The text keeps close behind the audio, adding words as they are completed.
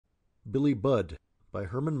Billy Budd by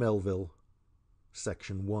Herman Melville,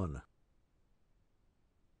 Section 1.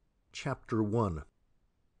 Chapter 1.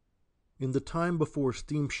 In the time before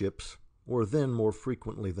steamships, or then more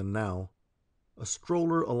frequently than now, a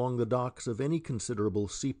stroller along the docks of any considerable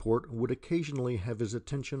seaport would occasionally have his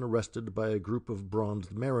attention arrested by a group of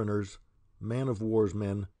bronzed mariners, man-of-war's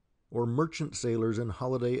men, or merchant sailors in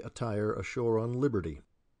holiday attire ashore on liberty.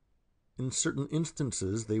 In certain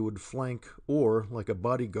instances they would flank or, like a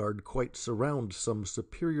bodyguard, quite surround some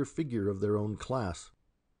superior figure of their own class,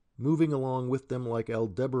 moving along with them like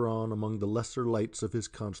Aldebaran among the lesser lights of his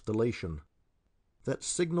constellation. That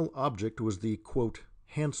signal object was the, quote,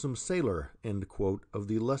 handsome sailor, end quote, of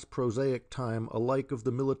the less prosaic time alike of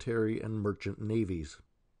the military and merchant navies.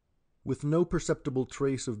 With no perceptible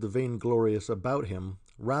trace of the vainglorious about him,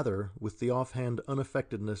 rather with the offhand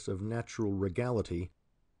unaffectedness of natural regality,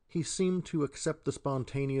 he seemed to accept the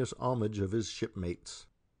spontaneous homage of his shipmates.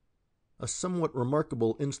 A somewhat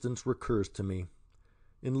remarkable instance recurs to me.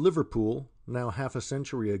 In Liverpool, now half a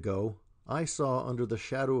century ago, I saw under the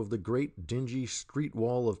shadow of the great dingy street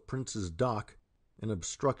wall of Prince's Dock, an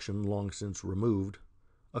obstruction long since removed,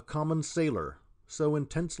 a common sailor, so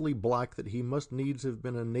intensely black that he must needs have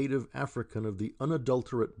been a native African of the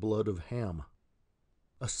unadulterate blood of Ham.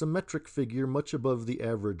 A symmetric figure much above the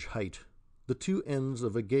average height, the two ends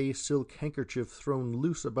of a gay silk handkerchief thrown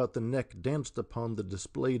loose about the neck danced upon the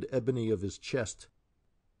displayed ebony of his chest.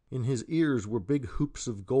 In his ears were big hoops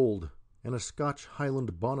of gold, and a Scotch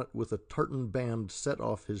Highland bonnet with a tartan band set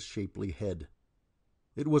off his shapely head.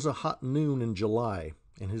 It was a hot noon in July,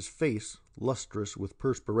 and his face, lustrous with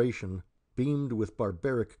perspiration, beamed with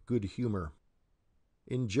barbaric good humor.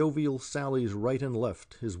 In jovial sallies right and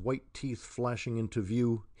left, his white teeth flashing into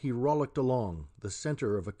view, he rollicked along, the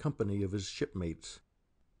center of a company of his shipmates.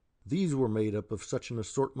 These were made up of such an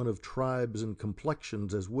assortment of tribes and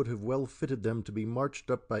complexions as would have well fitted them to be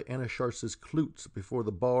marched up by Anacharsis Cloots before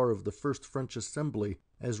the bar of the first French Assembly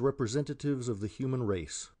as representatives of the human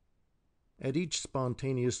race. At each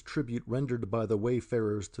spontaneous tribute rendered by the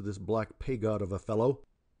wayfarers to this black pagod of a fellow,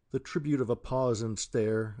 the tribute of a pause and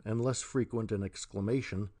stare, and less frequent an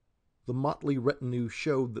exclamation, the motley retinue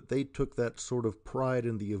showed that they took that sort of pride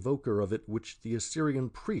in the evoker of it which the Assyrian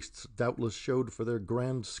priests doubtless showed for their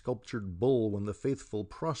grand sculptured bull when the faithful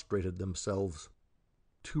prostrated themselves.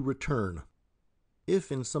 To return.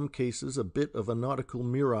 If in some cases a bit of a nautical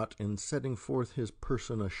Murat in setting forth his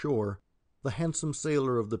person ashore, the handsome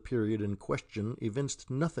sailor of the period in question evinced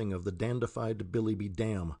nothing of the dandified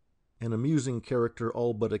Billy-be-Dam, an amusing character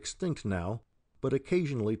all but extinct now, but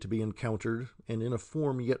occasionally to be encountered, and in a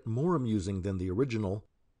form yet more amusing than the original,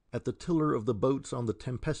 at the tiller of the boats on the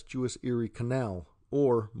tempestuous Erie Canal,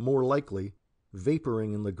 or, more likely,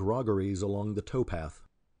 vaporing in the groggeries along the towpath.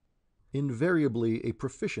 Invariably a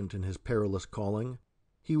proficient in his perilous calling,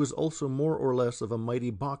 he was also more or less of a mighty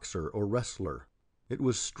boxer or wrestler. It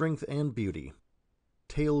was strength and beauty.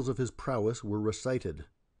 Tales of his prowess were recited.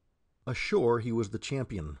 Ashore he was the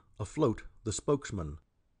champion, afloat the spokesman,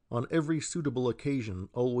 on every suitable occasion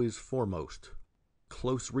always foremost.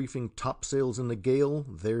 Close reefing topsails in the gale,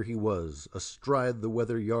 there he was, astride the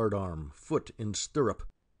weather yard-arm, foot in stirrup,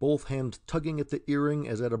 both hands tugging at the earring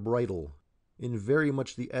as at a bridle, in very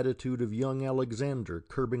much the attitude of young Alexander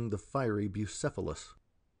curbing the fiery Bucephalus.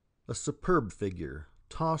 A superb figure,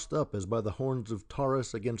 tossed up as by the horns of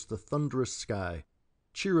Taurus against the thunderous sky,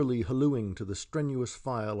 cheerily hallooing to the strenuous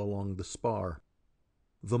file along the spar.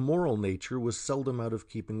 The moral nature was seldom out of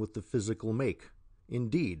keeping with the physical make.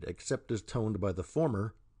 Indeed, except as toned by the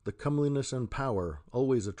former, the comeliness and power,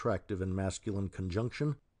 always attractive in masculine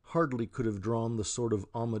conjunction, hardly could have drawn the sort of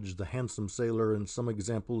homage the handsome sailor in some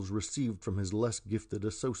examples received from his less gifted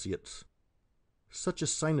associates. Such a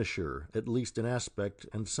cynosure, at least in aspect,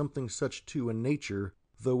 and something such too in nature,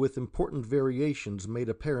 though with important variations made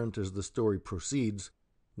apparent as the story proceeds,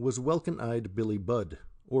 was welkin-eyed Billy Budd,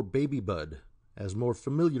 or Baby Budd, as more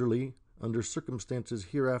familiarly, under circumstances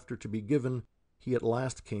hereafter to be given, he at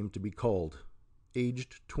last came to be called.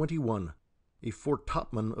 Aged 21, a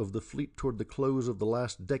foretopman of the fleet toward the close of the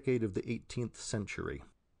last decade of the 18th century.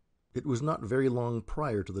 It was not very long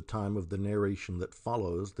prior to the time of the narration that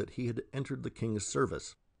follows that he had entered the king's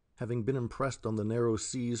service, having been impressed on the narrow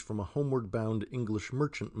seas from a homeward-bound English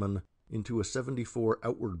merchantman into a 74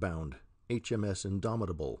 outward-bound, HMS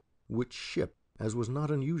Indomitable, which ship, as was not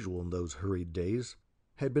unusual in those hurried days,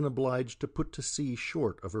 had been obliged to put to sea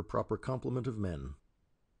short of her proper complement of men.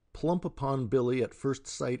 Plump upon Billy at first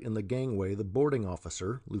sight in the gangway the boarding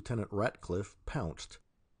officer, Lieutenant Ratcliffe, pounced,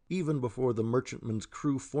 even before the merchantman's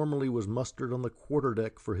crew formally was mustered on the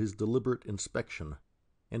quarter-deck for his deliberate inspection,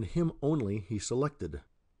 and him only he selected.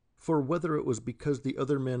 For whether it was because the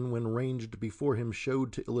other men when ranged before him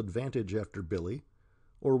showed to ill advantage after Billy,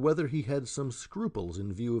 or whether he had some scruples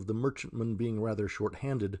in view of the merchantman being rather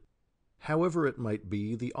short-handed, however it might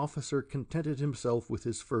be, the officer contented himself with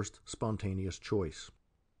his first spontaneous choice.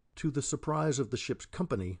 To the surprise of the ship's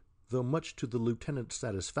company, though much to the lieutenant's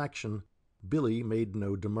satisfaction, Billy made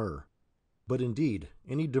no demur. But indeed,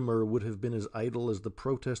 any demur would have been as idle as the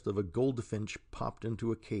protest of a goldfinch popped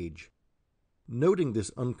into a cage. Noting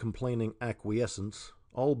this uncomplaining acquiescence,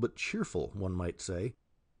 all but cheerful, one might say,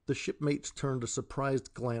 the shipmates turned a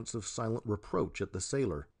surprised glance of silent reproach at the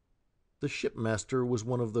sailor. The shipmaster was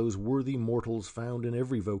one of those worthy mortals found in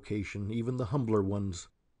every vocation, even the humbler ones,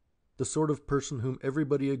 the sort of person whom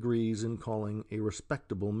everybody agrees in calling a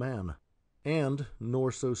respectable man, and,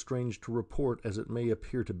 nor so strange to report as it may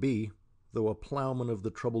appear to be, though a ploughman of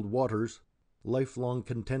the troubled waters, lifelong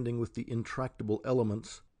contending with the intractable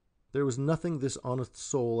elements, there was nothing this honest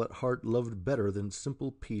soul at heart loved better than simple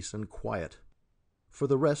peace and quiet. For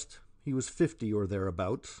the rest, he was 50 or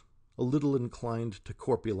thereabouts, a little inclined to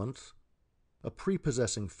corpulence, a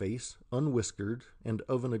prepossessing face, unwhiskered, and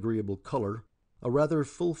of an agreeable color, a rather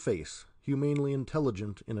full face, humanely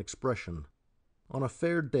intelligent in expression. On a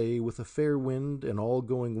fair day, with a fair wind and all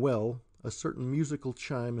going well, a certain musical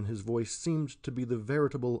chime in his voice seemed to be the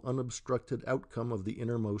veritable unobstructed outcome of the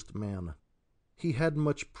innermost man. He had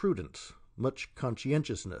much prudence, much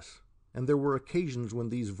conscientiousness, and there were occasions when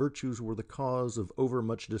these virtues were the cause of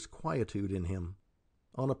overmuch disquietude in him.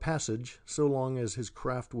 On a passage, so long as his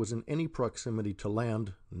craft was in any proximity to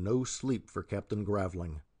land, no sleep for Captain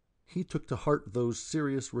Graveling. He took to heart those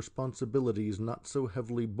serious responsibilities not so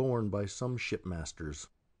heavily borne by some shipmasters.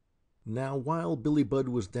 Now, while Billy Budd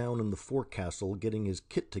was down in the forecastle getting his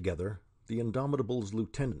kit together, the Indomitable's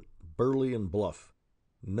lieutenant, burly and bluff,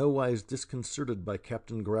 nowise disconcerted by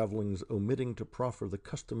Captain Graveling's omitting to proffer the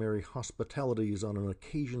customary hospitalities on an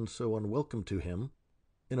occasion so unwelcome to him,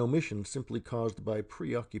 an omission simply caused by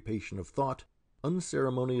preoccupation of thought,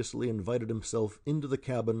 unceremoniously invited himself into the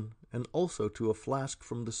cabin and also to a flask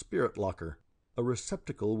from the spirit locker, a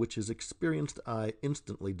receptacle which his experienced eye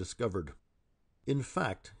instantly discovered. In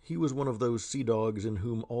fact, he was one of those sea dogs in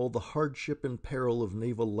whom all the hardship and peril of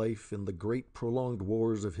naval life in the great prolonged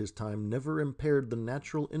wars of his time never impaired the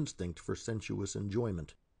natural instinct for sensuous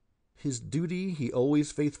enjoyment. His duty he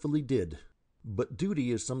always faithfully did, but duty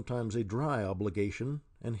is sometimes a dry obligation,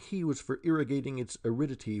 and he was for irrigating its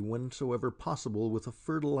aridity whensoever possible with a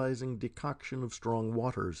fertilizing decoction of strong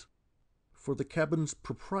waters. For the cabin's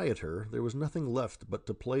proprietor, there was nothing left but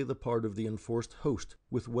to play the part of the enforced host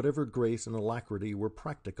with whatever grace and alacrity were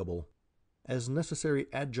practicable. As necessary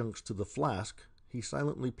adjuncts to the flask, he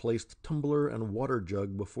silently placed tumbler and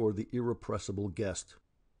water-jug before the irrepressible guest,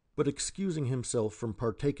 but excusing himself from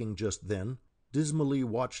partaking just then, dismally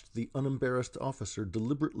watched the unembarrassed officer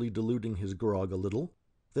deliberately diluting his grog a little,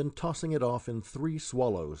 then tossing it off in 3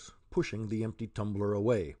 swallows, pushing the empty tumbler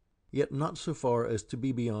away, yet not so far as to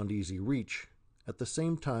be beyond easy reach, at the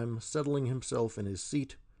same time settling himself in his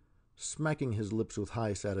seat, smacking his lips with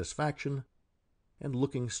high satisfaction, and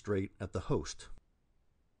looking straight at the host.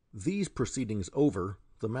 These proceedings over,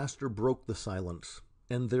 the master broke the silence,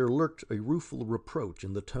 and there lurked a rueful reproach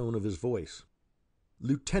in the tone of his voice.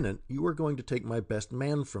 "Lieutenant, you are going to take my best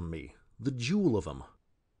man from me, the jewel of 'em."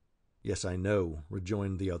 "Yes, I know,"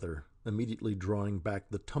 rejoined the other, immediately drawing back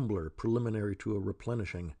the tumbler preliminary to a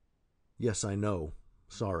replenishing. "Yes, I know.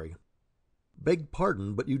 Sorry." "Beg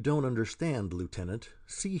pardon, but you don't understand, Lieutenant.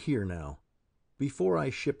 See here now. Before I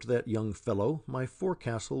shipped that young fellow, my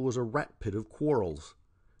forecastle was a rat-pit of quarrels.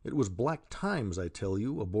 It was black times, I tell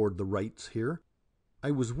you, aboard the Wrights here. I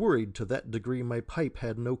was worried to that degree my pipe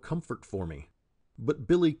had no comfort for me. But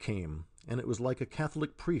Billy came, and it was like a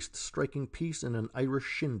Catholic priest striking peace in an Irish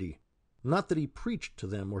shindy. Not that he preached to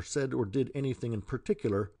them or said or did anything in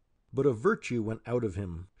particular, but a virtue went out of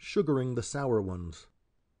him, sugaring the sour ones.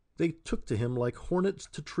 They took to him like hornets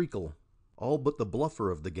to treacle, all but the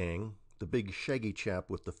bluffer of the gang, the big shaggy chap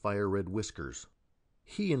with the fire-red whiskers.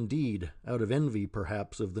 He, indeed, out of envy,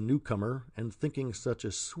 perhaps, of the newcomer, and thinking such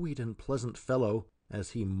a sweet and pleasant fellow,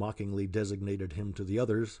 as he mockingly designated him to the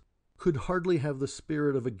others, could hardly have the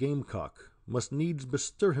spirit of a gamecock, must needs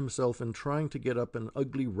bestir himself in trying to get up an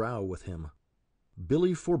ugly row with him.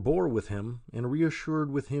 Billy forbore with him, and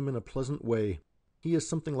reassured with him in a pleasant way. He is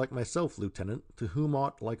something like myself, Lieutenant, to whom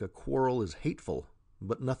aught like a quarrel is hateful,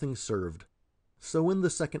 but nothing served. So in the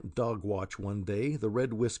second dog watch one day, the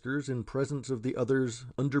Red Whiskers, in presence of the others,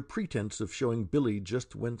 under pretense of showing Billy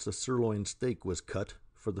just whence a sirloin steak was cut,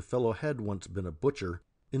 for the fellow had once been a butcher,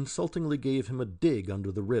 insultingly gave him a dig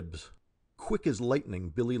under the ribs. Quick as lightning,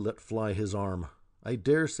 Billy let fly his arm. I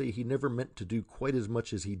dare say he never meant to do quite as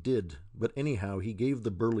much as he did, but anyhow he gave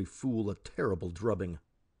the burly fool a terrible drubbing.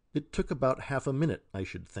 It took about half a minute, I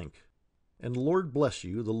should think. And Lord bless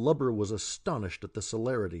you, the lubber was astonished at the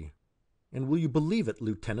celerity. And will you believe it,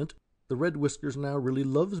 Lieutenant? The Red Whiskers now really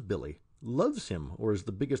loves Billy. Loves him, or is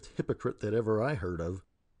the biggest hypocrite that ever I heard of.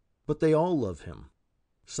 But they all love him.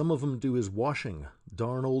 Some of 'em do his washing,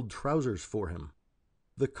 darn old trousers for him.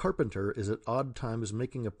 The carpenter is at odd times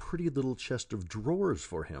making a pretty little chest of drawers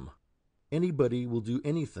for him. Anybody will do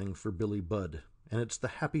anything for Billy Budd, and it's the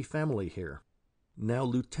happy family here. Now,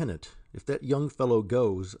 Lieutenant, if that young fellow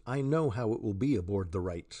goes, I know how it will be aboard the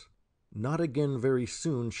Wrights. Not again very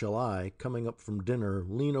soon shall I, coming up from dinner,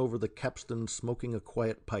 lean over the capstan smoking a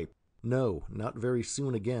quiet pipe. No, not very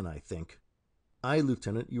soon again, I think. Aye,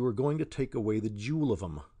 Lieutenant, you are going to take away the jewel of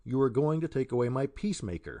 'em. You are going to take away my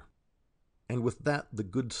peacemaker. And with that the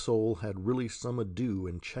good soul had really some ado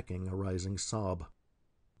in checking a rising sob.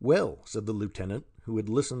 Well, said the lieutenant, who had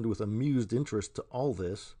listened with amused interest to all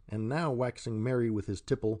this, and now waxing merry with his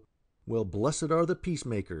tipple, well, blessed are the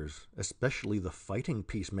peacemakers, especially the fighting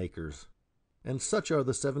peacemakers. And such are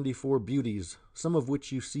the 74 beauties, some of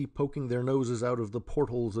which you see poking their noses out of the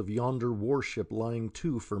portholes of yonder warship lying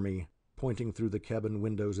to for me, pointing through the cabin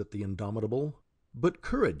windows at the Indomitable. But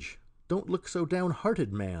courage! Don't look so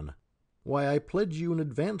downhearted, man. Why, I pledge you in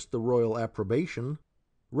advance the royal approbation.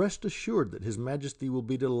 Rest assured that His Majesty will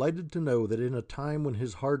be delighted to know that in a time when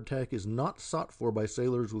his hardtack is not sought for by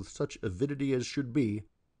sailors with such avidity as should be,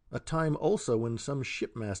 a time also when some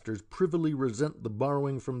shipmasters privily resent the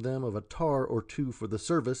borrowing from them of a tar or two for the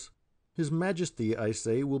service, His Majesty, I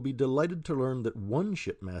say, will be delighted to learn that one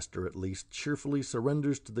shipmaster at least cheerfully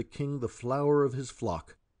surrenders to the king the flower of his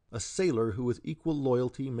flock, a sailor who with equal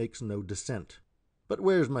loyalty makes no dissent. But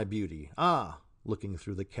where's my beauty? Ah, looking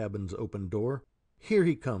through the cabin's open door, here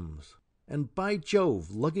he comes, and by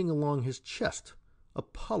Jove, lugging along his chest,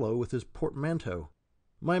 Apollo with his portmanteau.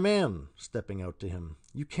 My man, stepping out to him,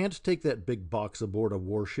 you can't take that big box aboard a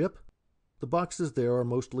warship. The boxes there are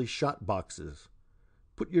mostly shot boxes.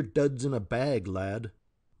 Put your duds in a bag, lad.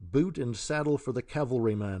 Boot and saddle for the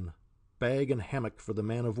cavalryman, bag and hammock for the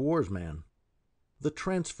man-of-war's man. The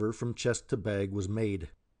transfer from chest to bag was made,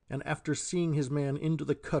 and after seeing his man into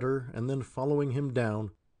the cutter and then following him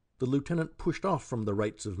down, the lieutenant pushed off from the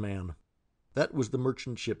Rights of Man. That was the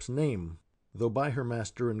merchant ship's name, though by her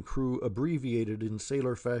master and crew abbreviated in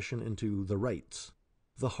sailor fashion into the Rights.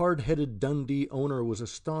 The hard-headed Dundee owner was a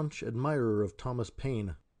staunch admirer of Thomas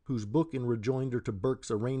Paine, whose book in rejoinder to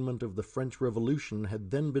Burke's arraignment of the French Revolution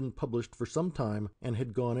had then been published for some time and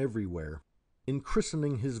had gone everywhere. In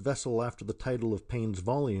christening his vessel after the title of Paine's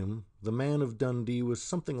volume, the man of Dundee was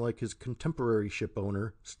something like his contemporary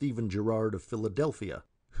ship-owner, Stephen Girard of Philadelphia,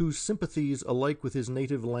 whose sympathies alike with his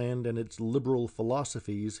native land and its liberal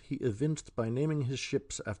philosophies he evinced by naming his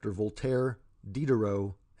ships after Voltaire,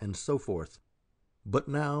 Diderot, and so forth. But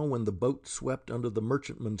now, when the boat swept under the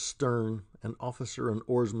merchantman's stern, and officer and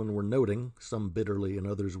oarsman were noting, some bitterly and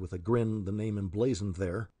others with a grin, the name emblazoned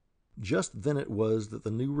there, just then it was that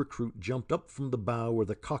the new recruit jumped up from the bow where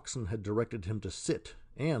the coxswain had directed him to sit,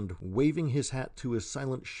 and, waving his hat to his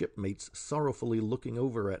silent shipmates sorrowfully looking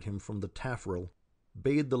over at him from the taffrail,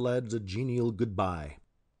 bade the lads a genial good-bye.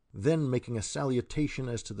 Then, making a salutation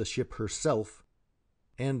as to the ship herself,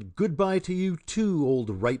 "And good-bye to you too,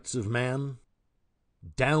 old Rights of Man."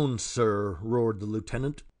 "Down, sir!" roared the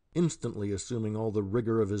lieutenant, instantly assuming all the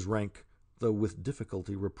rigor of his rank, though with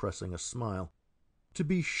difficulty repressing a smile. To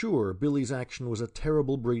be sure, Billy's action was a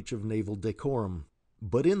terrible breach of naval decorum,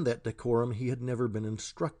 but in that decorum he had never been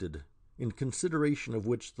instructed, in consideration of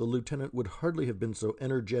which the lieutenant would hardly have been so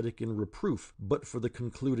energetic in reproof but for the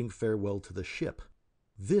concluding farewell to the ship.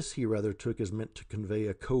 This he rather took as meant to convey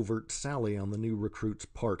a covert sally on the new recruit's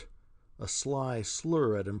part, a sly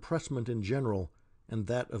slur at impressment in general, and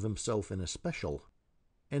that of himself in especial.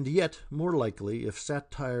 And yet, more likely, if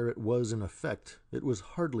satire it was in effect, it was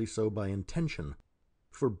hardly so by intention.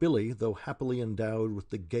 For Billy, though happily endowed with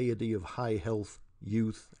the gaiety of high health,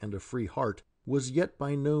 youth, and a free heart, was yet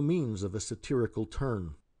by no means of a satirical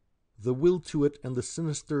turn. The will to it and the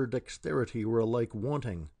sinister dexterity were alike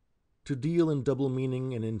wanting. To deal in double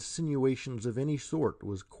meaning and insinuations of any sort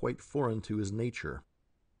was quite foreign to his nature.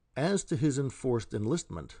 As to his enforced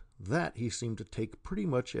enlistment, that he seemed to take pretty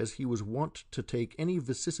much as he was wont to take any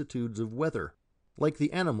vicissitudes of weather. Like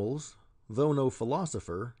the animals, though no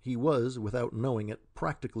philosopher, he was, without knowing it,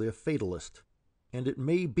 practically a fatalist, and it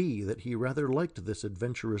may be that he rather liked this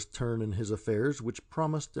adventurous turn in his affairs which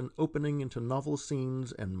promised an opening into novel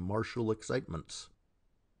scenes and martial excitements.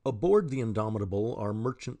 Aboard the Indomitable our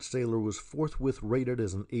merchant sailor was forthwith rated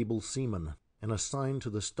as an able seaman, and assigned to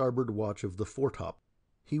the starboard watch of the foretop.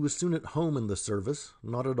 He was soon at home in the service,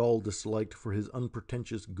 not at all disliked for his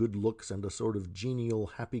unpretentious good looks and a sort of genial,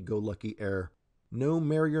 happy-go-lucky air. No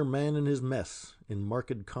merrier man in his mess, in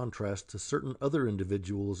marked contrast to certain other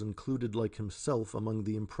individuals included like himself among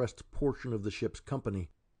the impressed portion of the ship's company.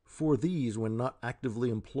 For these, when not actively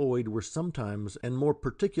employed, were sometimes, and more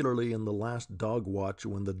particularly in the last dog-watch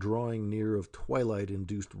when the drawing near of twilight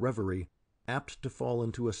induced reverie, apt to fall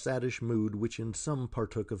into a saddish mood which in some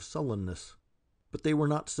partook of sullenness. But they were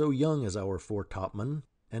not so young as our foretopmen,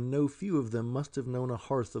 and no few of them must have known a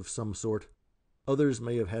hearth of some sort. Others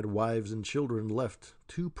may have had wives and children left,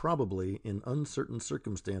 too probably, in uncertain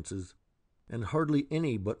circumstances, and hardly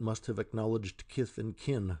any but must have acknowledged kith and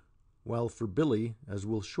kin, while for Billy, as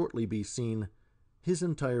will shortly be seen, his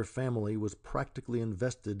entire family was practically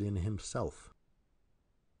invested in himself.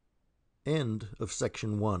 End of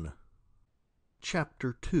Section 1.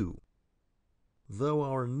 Chapter 2. Though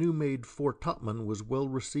our new-made foretopman was well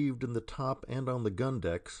received in the top and on the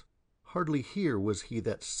gun-decks, hardly here was he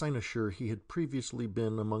that cynosure he had previously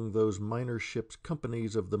been among those minor ships'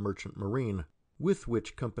 companies of the merchant marine, with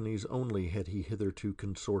which companies only had he hitherto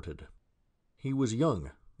consorted. He was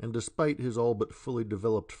young, and despite his all but fully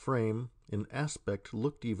developed frame, in aspect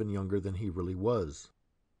looked even younger than he really was.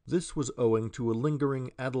 This was owing to a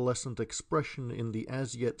lingering adolescent expression in the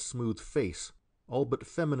as yet smooth face, all but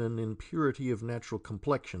feminine in purity of natural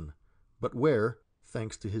complexion, but where,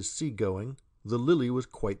 thanks to his sea-going, the lily was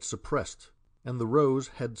quite suppressed, and the rose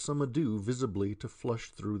had some ado visibly to flush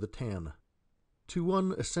through the tan. To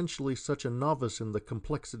one essentially such a novice in the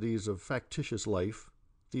complexities of factitious life,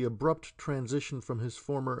 the abrupt transition from his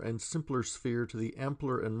former and simpler sphere to the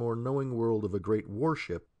ampler and more knowing world of a great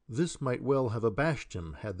warship, this might well have abashed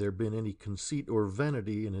him had there been any conceit or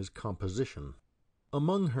vanity in his composition.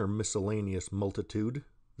 Among her miscellaneous multitude,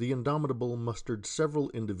 the Indomitable mustered several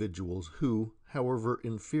individuals who, however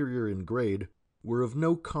inferior in grade, were of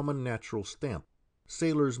no common natural stamp,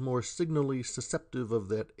 sailors more signally susceptive of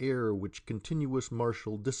that air which continuous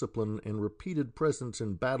martial discipline and repeated presence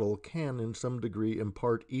in battle can in some degree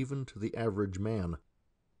impart even to the average man.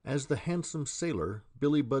 As the handsome sailor,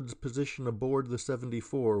 Billy Budd's position aboard the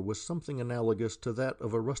 74 was something analogous to that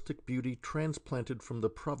of a rustic beauty transplanted from the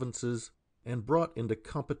provinces and brought into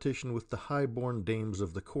competition with the high-born dames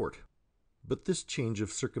of the court. But this change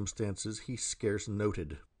of circumstances he scarce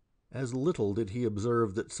noted. As little did he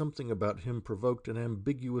observe that something about him provoked an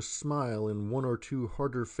ambiguous smile in one or two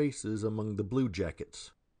harder faces among the bluejackets.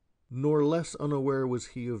 Nor less unaware was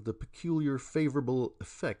he of the peculiar favorable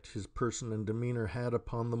effect his person and demeanor had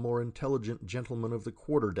upon the more intelligent gentlemen of the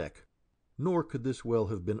quarter-deck. Nor could this well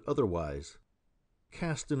have been otherwise.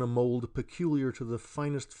 Cast in a mould peculiar to the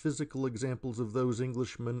finest physical examples of those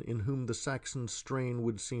Englishmen in whom the Saxon strain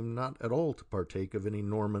would seem not at all to partake of any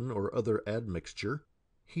Norman or other admixture,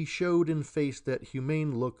 he showed in face that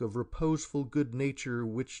humane look of reposeful good nature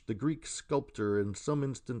which the Greek sculptor in some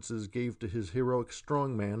instances gave to his heroic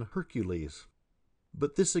strongman Hercules.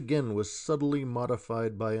 But this again was subtly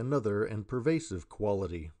modified by another and pervasive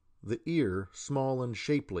quality, the ear, small and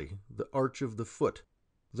shapely, the arch of the foot,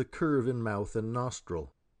 the curve in mouth and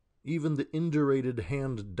nostril, even the indurated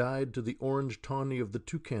hand dyed to the orange tawny of the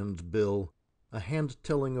toucan's bill, a hand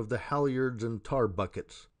telling of the halyards and tar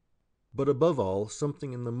buckets. But above all,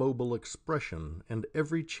 something in the mobile expression and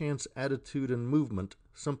every chance attitude and movement,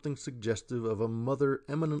 something suggestive of a mother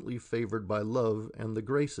eminently favored by love and the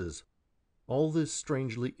graces. All this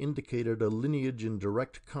strangely indicated a lineage in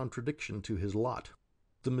direct contradiction to his lot.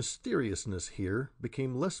 The mysteriousness here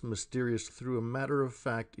became less mysterious through a matter of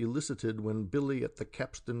fact elicited when Billy at the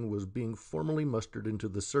capstan was being formally mustered into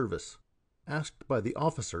the service. Asked by the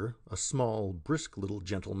officer, a small, brisk little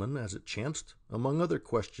gentleman, as it chanced, among other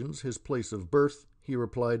questions, his place of birth, he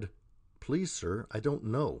replied, "Please, sir, I don't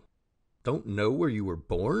know." "Don't know where you were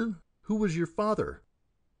born? Who was your father?"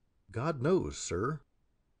 "God knows, sir."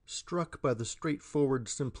 Struck by the straightforward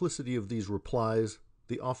simplicity of these replies,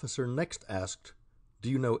 the officer next asked, "Do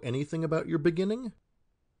you know anything about your beginning?"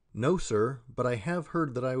 "No, sir, but I have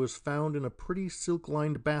heard that I was found in a pretty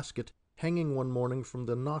silk-lined basket hanging one morning from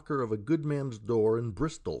the knocker of a good man's door in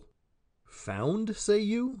Bristol." "Found, say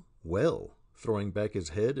you? Well," throwing back his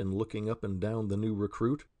head and looking up and down the new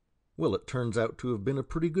recruit, "well, it turns out to have been a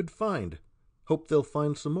pretty good find. Hope they'll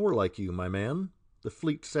find some more like you, my man. The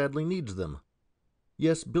fleet sadly needs them."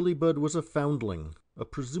 Yes, Billy Budd was a foundling, a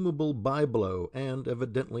presumable bye-blow, and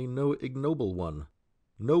evidently no ignoble one.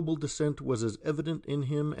 Noble descent was as evident in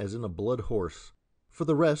him as in a blood horse. For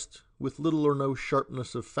the rest, with little or no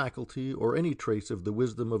sharpness of faculty or any trace of the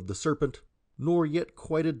wisdom of the serpent, Nor yet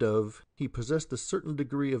quite a dove, he possessed a certain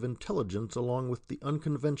degree of intelligence along with the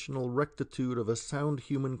unconventional rectitude of a sound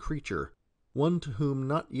human creature, one to whom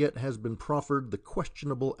not yet has been proffered the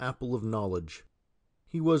questionable apple of knowledge.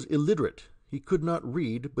 He was illiterate, he could not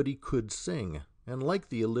read, but he could sing, and like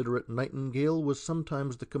the illiterate nightingale was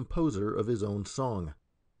sometimes the composer of his own song.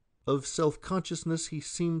 Of self-consciousness he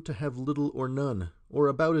seemed to have little or none, or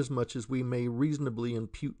about as much as we may reasonably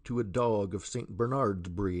impute to a dog of St. Bernard's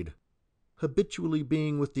breed. Habitually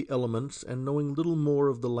being with the elements, and knowing little more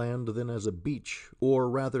of the land than as a beach, or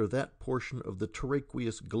rather that portion of the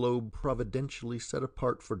terraqueous globe providentially set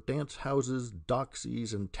apart for dance-houses,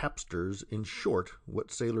 doxies, and tapsters, in short,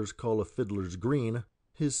 what sailors call a fiddler's green,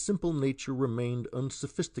 his simple nature remained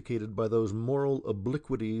unsophisticated by those moral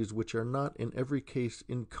obliquities which are not in every case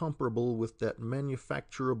incomparable with that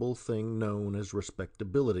manufacturable thing known as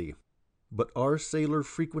respectability. But are sailor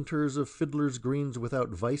frequenters of fiddlers' greens without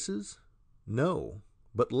vices? No,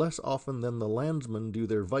 but less often than the landsmen do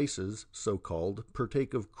their vices, so-called,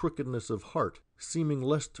 partake of crookedness of heart, seeming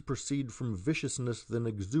less to proceed from viciousness than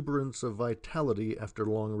exuberance of vitality after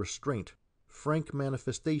long restraint, frank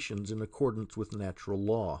manifestations in accordance with natural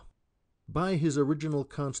law. By his original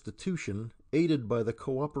constitution, aided by the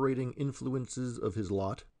cooperating influences of his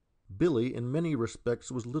lot, Billy in many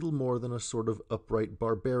respects was little more than a sort of upright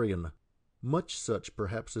barbarian, much such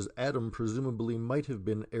perhaps as Adam presumably might have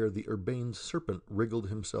been ere the urbane serpent wriggled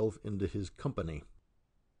himself into his company.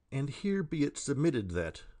 And here be it submitted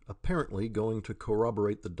that, apparently going to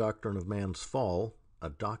corroborate the doctrine of man's fall, a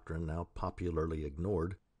doctrine now popularly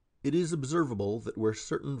ignored, it is observable that where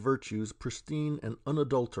certain virtues, pristine and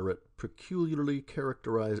unadulterate, peculiarly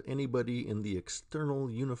characterize anybody in the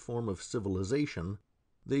external uniform of civilization,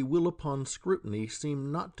 they will upon scrutiny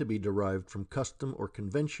seem not to be derived from custom or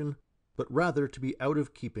convention, but rather to be out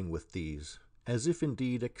of keeping with these, as if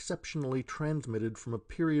indeed exceptionally transmitted from a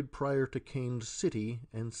period prior to Cain's city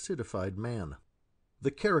and citified man.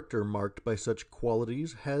 The character marked by such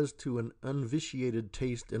qualities has to an unvitiated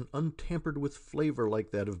taste and untampered with flavor like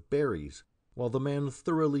that of berries, while the man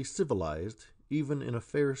thoroughly civilized, even in a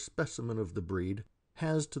fair specimen of the breed,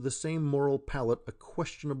 has to the same moral palate a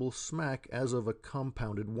questionable smack as of a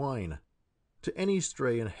compounded wine. To any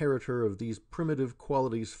stray inheritor of these primitive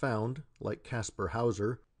qualities found, like Caspar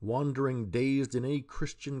Hauser, wandering dazed in any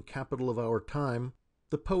Christian capital of our time,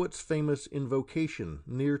 the poet's famous invocation,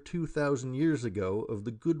 near 2,000 years ago, of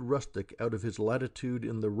the good rustic out of his latitude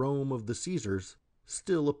in the Rome of the Caesars,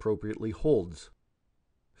 still appropriately holds.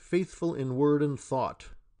 Faithful in word and thought,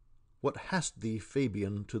 what hast thee,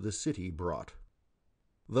 Fabian, to the city brought?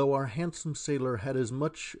 Though our handsome sailor had as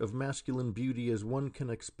much of masculine beauty as one can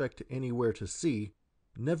expect anywhere to see,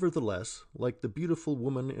 nevertheless, like the beautiful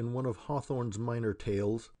woman in one of Hawthorne's minor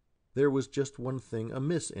tales, there was just one thing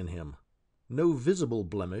amiss in him. No visible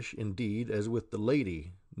blemish, indeed, as with the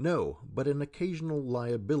lady, no, but an occasional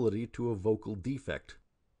liability to a vocal defect.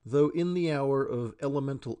 Though in the hour of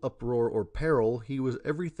elemental uproar or peril he was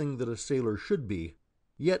everything that a sailor should be,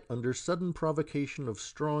 yet under sudden provocation of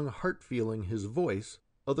strong heart-feeling his voice,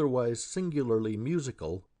 otherwise singularly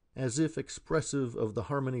musical, as if expressive of the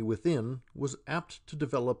harmony within, was apt to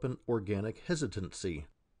develop an organic hesitancy,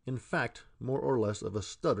 in fact, more or less of a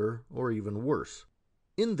stutter, or even worse.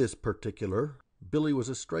 In this particular, Billy was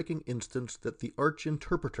a striking instance that the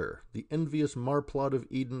arch-interpreter, the envious marplot of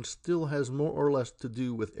Eden, still has more or less to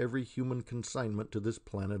do with every human consignment to this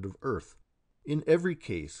planet of earth. In every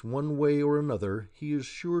case, one way or another, he is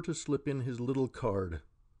sure to slip in his little card,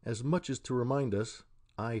 as much as to remind us,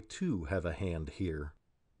 I too have a hand here.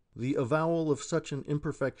 The avowal of such an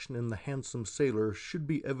imperfection in the handsome sailor should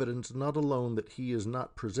be evidence not alone that he is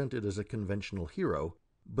not presented as a conventional hero,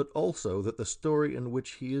 but also that the story in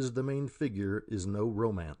which he is the main figure is no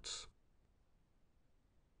romance.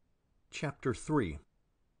 Chapter 3.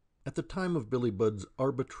 At the time of Billy Budd's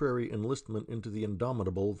arbitrary enlistment into the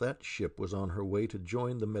Indomitable, that ship was on her way to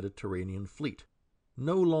join the Mediterranean fleet.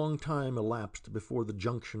 No long time elapsed before the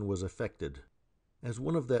junction was effected. As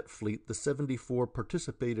one of that fleet, the 74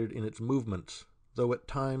 participated in its movements, though at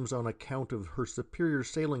times on account of her superior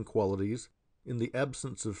sailing qualities, in the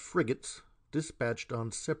absence of frigates, dispatched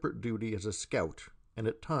on separate duty as a scout, and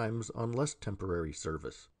at times on less temporary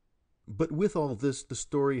service. But with all this the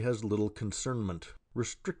story has little concernment,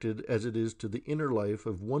 restricted as it is to the inner life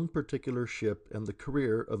of one particular ship and the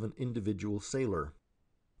career of an individual sailor.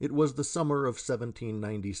 It was the summer of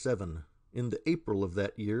 1797. In the April of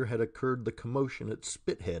that year had occurred the commotion at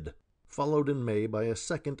Spithead, followed in May by a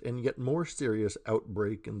second and yet more serious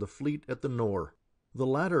outbreak in the fleet at the Nore. The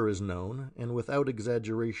latter is known, and without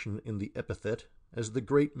exaggeration in the epithet, as the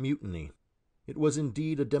Great Mutiny. It was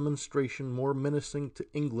indeed a demonstration more menacing to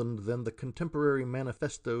England than the contemporary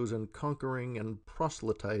manifestos and conquering and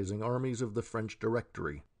proselytizing armies of the French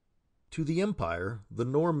Directory. To the Empire, the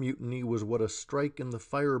Nore mutiny was what a strike in the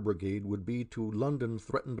fire brigade would be to London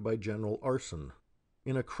threatened by general arson.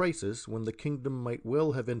 In a crisis when the kingdom might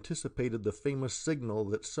well have anticipated the famous signal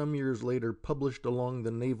that some years later published along the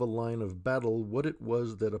naval line of battle what it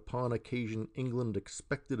was that upon occasion England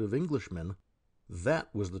expected of Englishmen,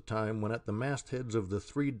 that was the time when at the mastheads of the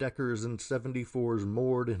 3-deckers and 74s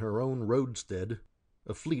moored in her own roadstead,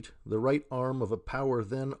 a fleet, the right arm of a power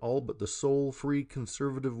then all but the sole free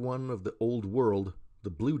conservative one of the Old World, the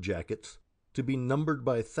Blue Jackets, to be numbered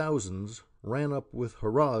by thousands, ran up with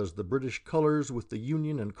hurrahs the British colours with the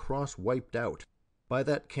Union and Cross wiped out, by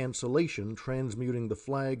that cancellation transmuting the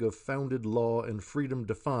flag of founded law and freedom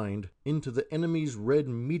defined into the enemy's red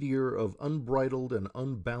meteor of unbridled and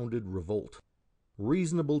unbounded revolt.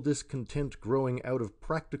 Reasonable discontent growing out of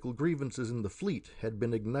practical grievances in the fleet had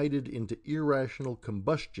been ignited into irrational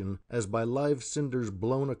combustion as by live cinders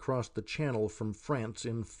blown across the channel from France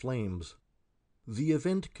in flames. The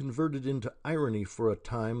event converted into irony for a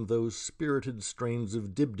time those spirited strains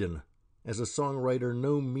of Dibdin, as a songwriter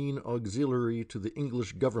no mean auxiliary to the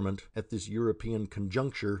English government at this European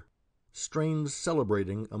conjuncture, strains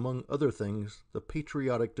celebrating, among other things, the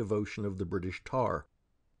patriotic devotion of the British tar.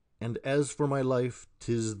 And as for my life,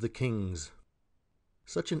 'tis the King's.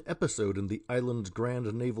 Such an episode in the island's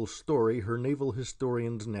grand naval story her naval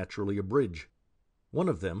historians naturally abridge. One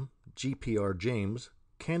of them, G.P.R. James,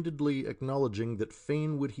 candidly acknowledging that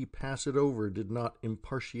fain would he pass it over did not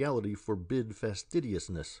impartiality forbid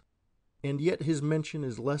fastidiousness. And yet his mention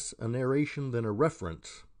is less a narration than a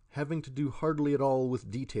reference, having to do hardly at all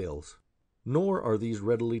with details. Nor are these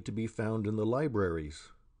readily to be found in the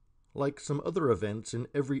libraries. Like some other events in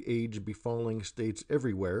every age befalling states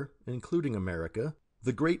everywhere, including America,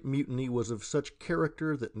 the Great Mutiny was of such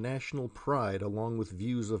character that national pride along with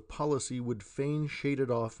views of policy would fain shade it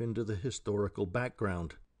off into the historical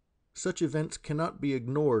background. Such events cannot be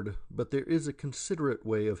ignored, but there is a considerate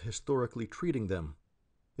way of historically treating them.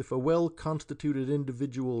 If a well-constituted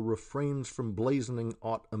individual refrains from blazoning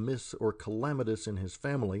aught amiss or calamitous in his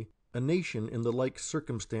family, a nation in the like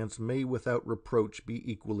circumstance may without reproach be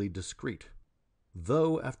equally discreet.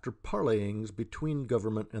 Though, after parleyings between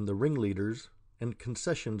government and the ringleaders, and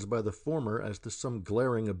concessions by the former as to some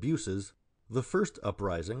glaring abuses, the first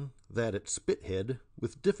uprising, that at Spithead,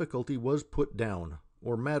 with difficulty was put down,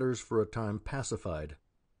 or matters for a time pacified.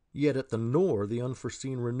 Yet at the Nore the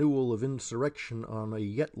unforeseen renewal of insurrection on a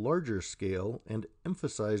yet larger scale, and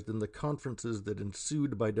emphasized in the conferences that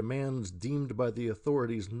ensued by demands deemed by the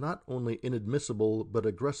authorities not only inadmissible but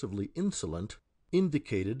aggressively insolent,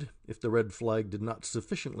 indicated, if the red flag did not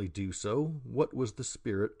sufficiently do so, what was the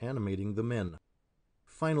spirit animating the men.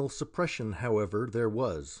 Final suppression, however, there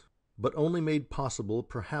was, but only made possible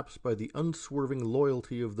perhaps by the unswerving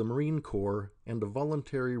loyalty of the Marine Corps and a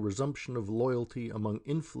voluntary resumption of loyalty among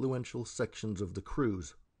influential sections of the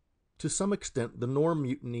crews. To some extent the Nore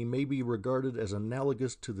mutiny may be regarded as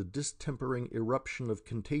analogous to the distempering eruption of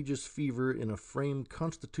contagious fever in a frame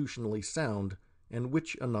constitutionally sound, and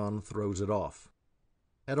which anon throws it off.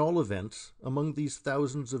 At all events, among these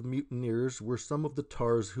thousands of mutineers were some of the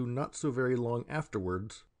tars who not so very long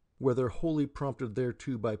afterwards, whether wholly prompted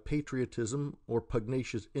thereto by patriotism or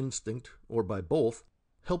pugnacious instinct, or by both,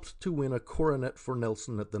 helped to win a coronet for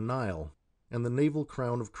Nelson at the Nile, and the naval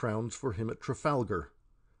crown of crowns for him at Trafalgar.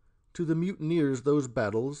 To the mutineers those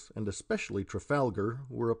battles, and especially Trafalgar,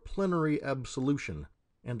 were a plenary absolution,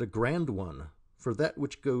 and a grand one, for that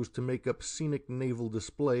which goes to make up scenic naval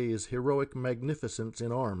display is heroic magnificence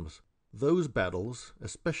in arms. Those battles,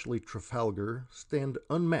 especially Trafalgar, stand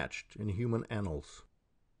unmatched in human annals.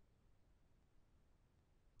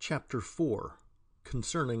 Chapter 4.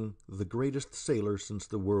 Concerning the Greatest Sailor Since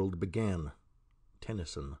the World Began.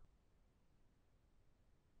 Tennyson.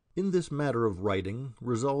 In this matter of writing,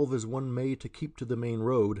 resolve as one may to keep to the main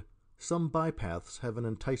road, some bypaths have an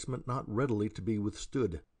enticement not readily to be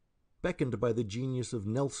withstood. Beckoned by the genius of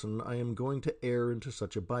Nelson, I am going to err into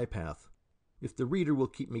such a bypath. If the reader will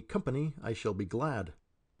keep me company, I shall be glad.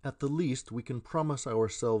 At the least, we can promise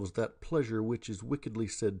ourselves that pleasure which is wickedly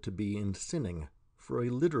said to be in sinning. For a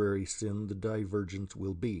literary sin the divergence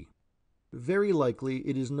will be. Very likely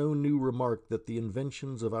it is no new remark that the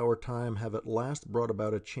inventions of our time have at last brought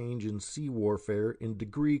about a change in sea warfare in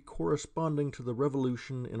degree corresponding to the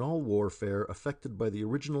revolution in all warfare effected by the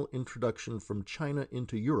original introduction from China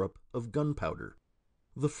into Europe of gunpowder.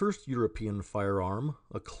 The first European firearm,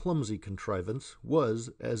 a clumsy contrivance, was,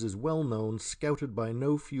 as is well known, scouted by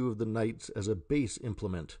no few of the knights as a base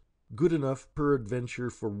implement, good enough peradventure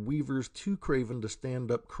for weavers too craven to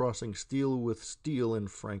stand up crossing steel with steel in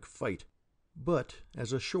frank fight. But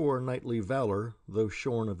as ashore knightly valor, though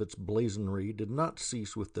shorn of its blazonry, did not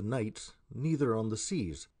cease with the knights, neither on the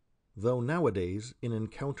seas, though nowadays in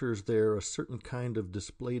encounters there a certain kind of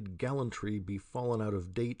displayed gallantry be fallen out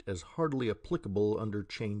of date as hardly applicable under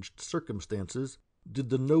changed circumstances, did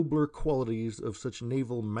the nobler qualities of such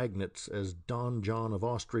naval magnates as Don John of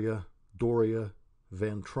Austria, Doria,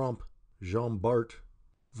 Van Tromp, Jean Bart,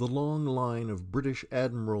 the long line of British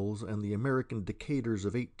admirals and the American Decaders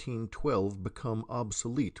of 1812 become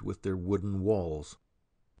obsolete with their wooden walls.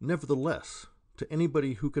 Nevertheless, to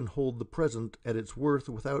anybody who can hold the present at its worth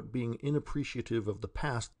without being inappreciative of the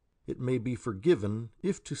past, it may be forgiven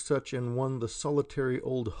if to such an one the solitary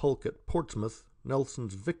old hulk at Portsmouth,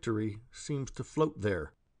 Nelson's Victory, seems to float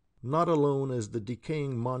there, not alone as the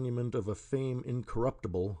decaying monument of a fame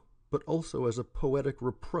incorruptible, but also as a poetic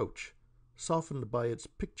reproach, softened by its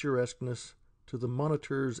picturesqueness, to the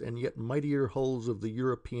monitors and yet mightier hulls of the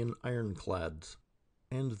European ironclads.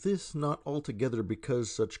 And this not altogether because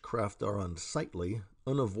such craft are unsightly,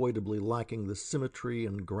 unavoidably lacking the symmetry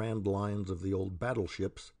and grand lines of the old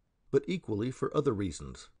battleships, but equally for other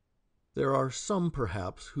reasons. There are some,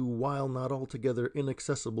 perhaps, who, while not altogether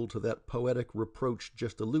inaccessible to that poetic reproach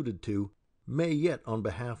just alluded to, may yet on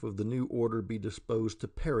behalf of the new order be disposed to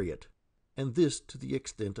parry it, and this to the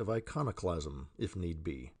extent of iconoclasm, if need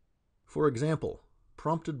be. For example,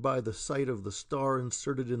 prompted by the sight of the star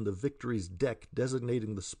inserted in the Victory's deck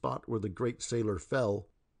designating the spot where the great sailor fell,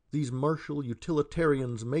 these martial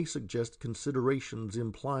utilitarians may suggest considerations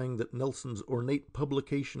implying that Nelson's ornate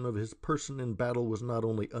publication of his person in battle was not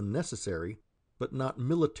only unnecessary, but not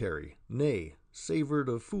military, nay, savored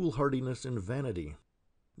of foolhardiness and vanity.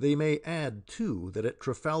 They may add, too, that at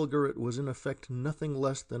Trafalgar it was in effect nothing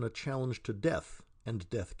less than a challenge to death, and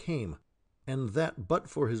death came, and that but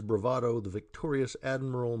for his bravado the victorious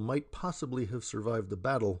admiral might possibly have survived the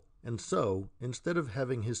battle, and so, instead of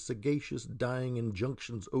having his sagacious dying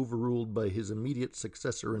injunctions overruled by his immediate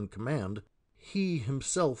successor in command, he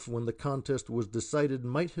himself, when the contest was decided,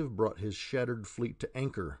 might have brought his shattered fleet to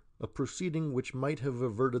anchor, a proceeding which might have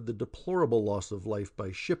averted the deplorable loss of life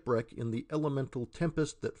by shipwreck in the elemental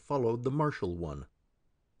tempest that followed the martial one.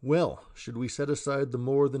 Well, should we set aside the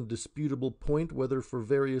more than disputable point whether for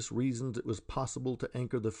various reasons it was possible to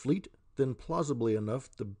anchor the fleet, then plausibly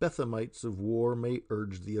enough the Bethamites of war may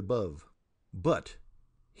urge the above. But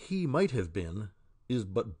he might have been is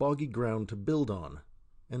but boggy ground to build on,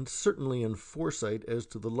 and certainly in foresight as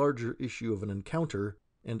to the larger issue of an encounter,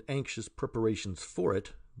 and anxious preparations for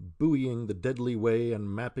it, buoying the deadly way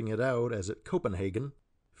and mapping it out as at Copenhagen,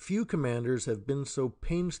 few commanders have been so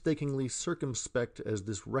painstakingly circumspect as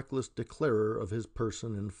this reckless declarer of his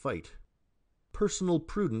person in fight. Personal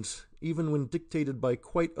prudence, even when dictated by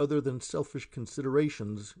quite other than selfish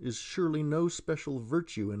considerations, is surely no special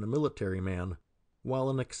virtue in a military man, while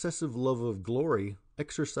an excessive love of glory,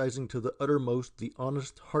 exercising to the uttermost the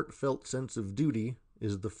honest, heartfelt sense of duty,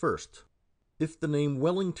 is the first. If the name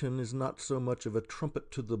Wellington is not so much of a trumpet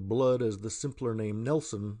to the blood as the simpler name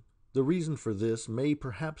Nelson, the reason for this may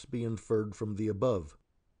perhaps be inferred from the above.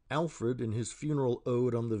 Alfred, in his funeral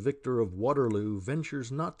ode on the victor of Waterloo,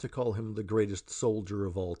 ventures not to call him the greatest soldier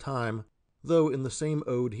of all time, though in the same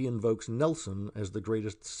ode he invokes Nelson as the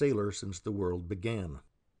greatest sailor since the world began.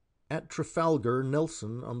 At Trafalgar,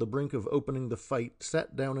 Nelson, on the brink of opening the fight,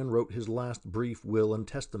 sat down and wrote his last brief will and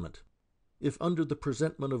testament. If under the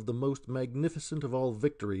presentment of the most magnificent of all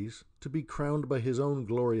victories, to be crowned by his own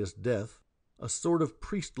glorious death, a sort of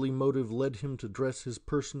priestly motive led him to dress his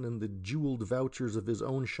person in the jeweled vouchers of his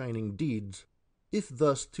own shining deeds, if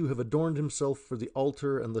thus to have adorned himself for the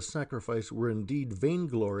altar and the sacrifice were indeed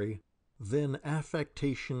vainglory, then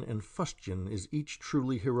affectation and fustian is each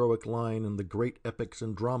truly heroic line in the great epics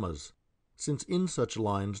and dramas, since in such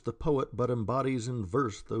lines the poet but embodies in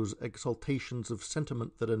verse those exaltations of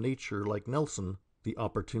sentiment that a nature like Nelson, the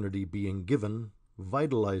opportunity being given,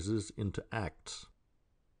 vitalizes into acts.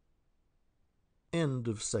 End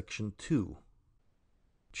of Section 2.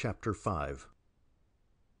 Chapter 5.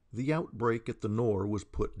 The outbreak at the Nore was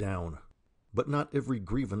put down, but not every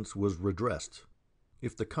grievance was redressed.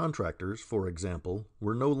 If the contractors, for example,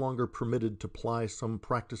 were no longer permitted to ply some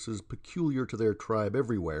practices peculiar to their tribe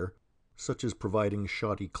everywhere, such as providing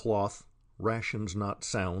shoddy cloth, rations not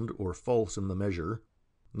sound or false in the measure,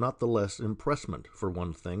 not the less impressment, for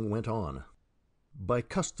one thing, went on. By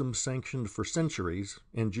custom sanctioned for centuries,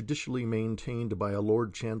 and judicially maintained by a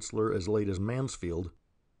Lord Chancellor as late as Mansfield,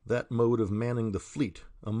 that mode of manning the fleet,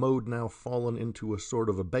 a mode now fallen into a sort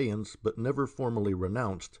of abeyance but never formally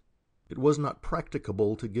renounced, It was not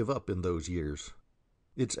practicable to give up in those years.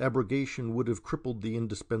 Its abrogation would have crippled the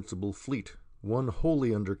indispensable fleet, one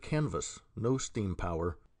wholly under canvas, no steam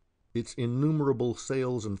power. Its innumerable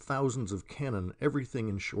sails and thousands of cannon, everything,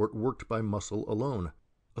 in short, worked by muscle alone.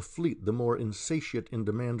 A fleet the more insatiate in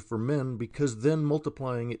demand for men because then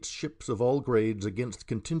multiplying its ships of all grades against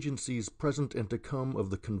contingencies present and to come of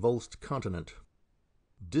the convulsed continent.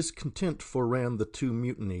 Discontent foreran the two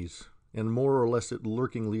mutinies, and more or less it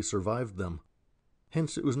lurkingly survived them.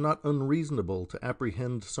 Hence it was not unreasonable to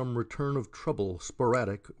apprehend some return of trouble,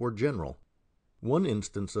 sporadic or general. One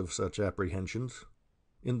instance of such apprehensions.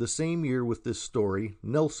 In the same year with this story,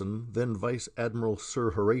 Nelson, then Vice Admiral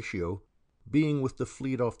Sir Horatio, being with the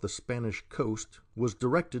fleet off the Spanish coast, was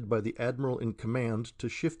directed by the admiral in command to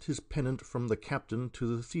shift his pennant from the captain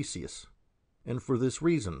to the Theseus, and for this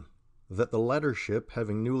reason, that the latter ship,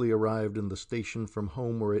 having newly arrived in the station from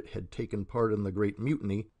home where it had taken part in the great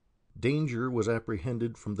mutiny, danger was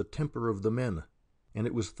apprehended from the temper of the men, and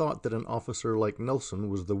it was thought that an officer like Nelson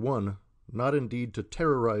was the one, not indeed to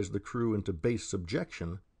terrorize the crew into base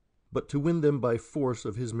subjection, but to win them by force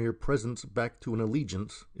of his mere presence back to an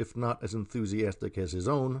allegiance, if not as enthusiastic as his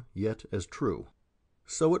own, yet as true.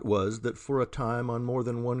 So it was that for a time on more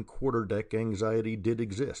than one quarter-deck anxiety did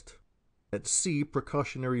exist. At sea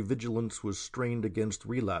precautionary vigilance was strained against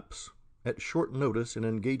relapse. At short notice an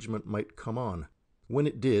engagement might come on. When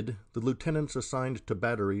it did, the lieutenants assigned to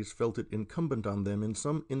batteries felt it incumbent on them in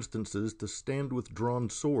some instances to stand with drawn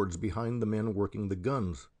swords behind the men working the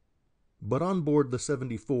guns. But on board the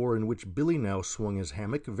 74 in which Billy now swung his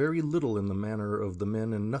hammock, very little in the manner of the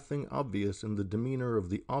men and nothing obvious in the demeanor of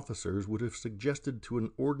the officers would have suggested to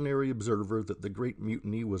an ordinary observer that the great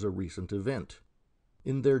mutiny was a recent event.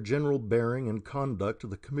 In their general bearing and conduct,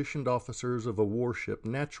 the commissioned officers of a warship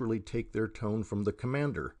naturally take their tone from the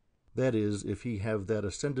commander, that is, if he have that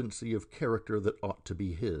ascendancy of character that ought to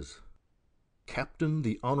be his. Captain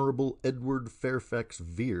the Honorable Edward Fairfax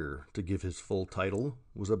Vere, to give his full title,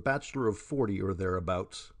 was a bachelor of 40 or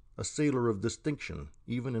thereabouts, a sailor of distinction,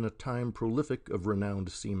 even in a time prolific of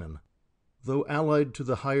renowned seamen. Though allied to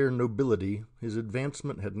the higher nobility, his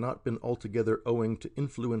advancement had not been altogether owing to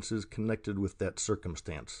influences connected with that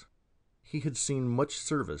circumstance. He had seen much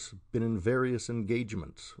service, been in various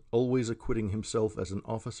engagements, always acquitting himself as an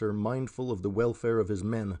officer mindful of the welfare of his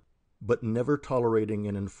men, but never tolerating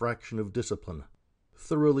an infraction of discipline,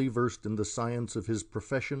 thoroughly versed in the science of his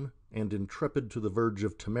profession, and intrepid to the verge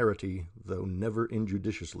of temerity, though never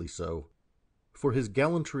injudiciously so. For his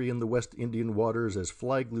gallantry in the West Indian waters as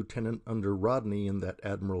flag lieutenant under Rodney in that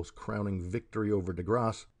admiral's crowning victory over de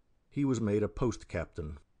Grasse, he was made a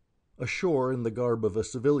post-captain. Ashore in the garb of a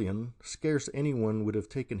civilian, scarce anyone would have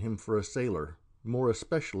taken him for a sailor, more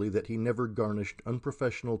especially that he never garnished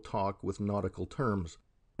unprofessional talk with nautical terms,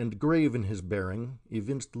 and grave in his bearing,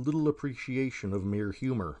 evinced little appreciation of mere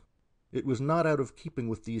humor. It was not out of keeping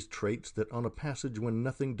with these traits that on a passage when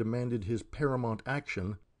nothing demanded his paramount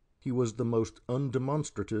action, he was the most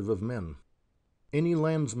undemonstrative of men. Any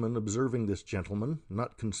landsman observing this gentleman,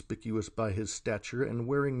 not conspicuous by his stature and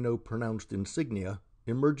wearing no pronounced insignia,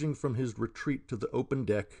 emerging from his retreat to the open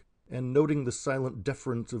deck, and noting the silent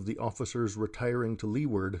deference of the officers retiring to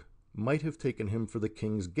leeward, might have taken him for the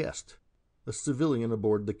king's guest, a civilian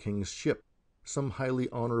aboard the king's ship, some highly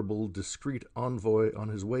honorable, discreet envoy on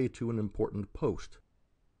his way to an important post.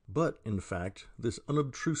 But, in fact, this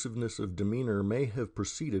unobtrusiveness of demeanor may have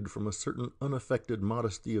proceeded from a certain unaffected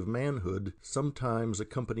modesty of manhood sometimes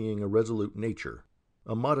accompanying a resolute nature,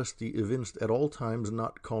 a modesty evinced at all times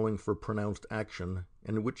not calling for pronounced action,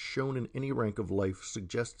 and which shown in any rank of life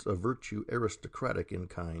suggests a virtue aristocratic in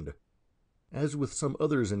kind. As with some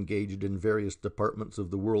others engaged in various departments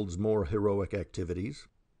of the world's more heroic activities,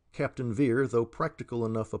 Captain Vere, though practical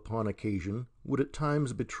enough upon occasion, would at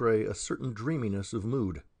times betray a certain dreaminess of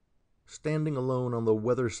mood. Standing alone on the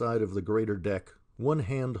weather side of the greater deck, one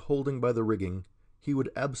hand holding by the rigging, he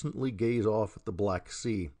would absently gaze off at the black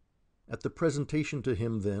sea. At the presentation to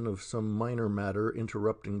him, then, of some minor matter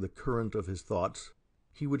interrupting the current of his thoughts,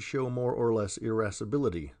 he would show more or less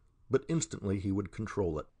irascibility, but instantly he would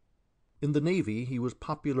control it. In the Navy he was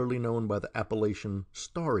popularly known by the appellation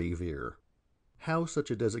Starry Vere. How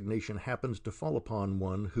such a designation happened to fall upon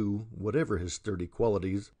one who, whatever his sturdy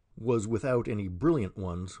qualities, was without any brilliant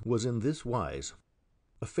ones, was in this wise.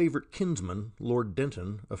 A favorite kinsman, Lord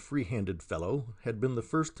Denton, a free-handed fellow, had been the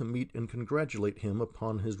first to meet and congratulate him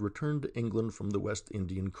upon his return to England from the West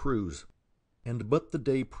Indian cruise, and but the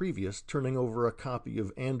day previous, turning over a copy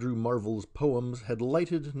of Andrew Marvell's poems, had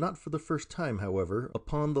lighted, not for the first time, however,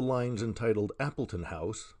 upon the lines entitled Appleton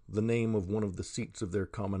House, the name of one of the seats of their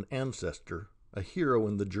common ancestor, a hero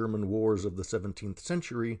in the German wars of the 17th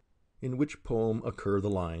century, in which poem occur the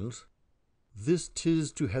lines, "This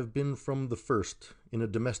 'tis to have been from the first in a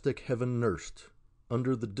domestic heaven nursed,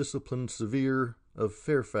 under the discipline severe of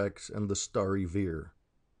Fairfax and the starry Vere."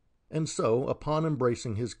 And so, upon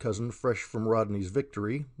embracing his cousin fresh from Rodney's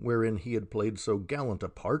victory, wherein he had played so gallant a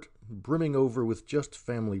part, brimming over with just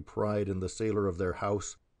family pride in the sailor of their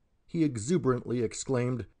house, he exuberantly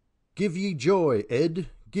exclaimed, "Give ye joy, Ed!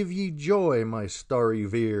 Give ye joy, my starry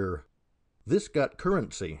Vere!" This got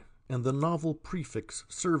currency, and the novel prefix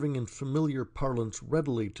serving in familiar parlance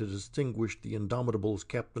readily to distinguish the Indomitable's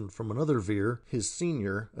captain from another Vere, his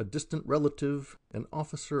senior, a distant relative, an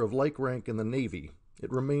officer of like rank in the Navy.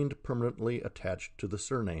 It remained permanently attached to the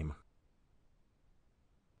surname.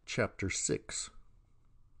 Chapter 6.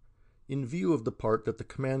 In view of the part that the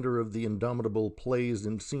commander of the Indomitable plays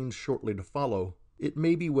in scenes shortly to follow, it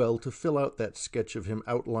may be well to fill out that sketch of him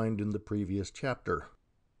outlined in the previous chapter.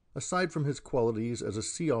 Aside from his qualities as a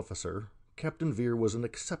sea officer, Captain Vere was an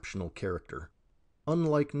exceptional character.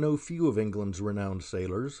 Unlike no few of England's renowned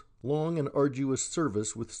sailors, long and arduous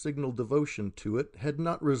service with signal devotion to it had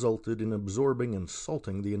not resulted in absorbing and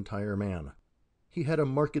salting the entire man. He had a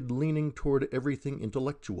marked leaning toward everything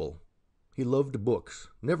intellectual. He loved books,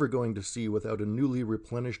 never going to sea without a newly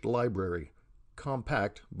replenished library,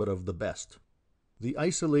 compact but of the best. The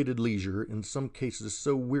isolated leisure, in some cases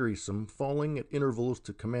so wearisome, falling at intervals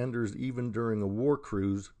to commanders even during a war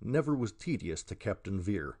cruise, never was tedious to Captain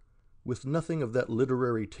Vere. With nothing of that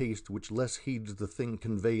literary taste which less heeds the thing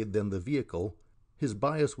conveyed than the vehicle, his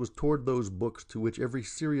bias was toward those books to which every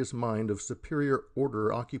serious mind of superior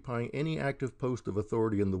order occupying any active post of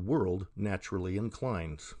authority in the world naturally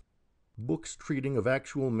inclines. Books treating of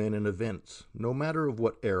actual men and events, no matter of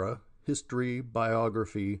what era, history,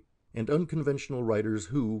 biography, and unconventional writers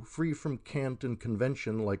who, free from cant and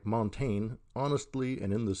convention like Montaigne, honestly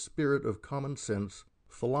and in the spirit of common sense,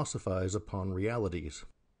 philosophize upon realities.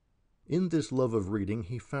 In this love of reading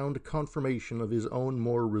he found confirmation of his own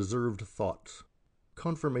more reserved thoughts,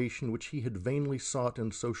 confirmation which he had vainly sought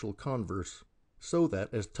in social converse, so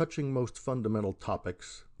that, as touching most fundamental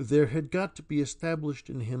topics, there had got to be established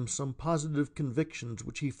in him some positive convictions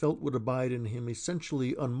which he felt would abide in him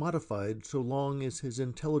essentially unmodified so long as his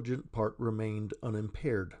intelligent part remained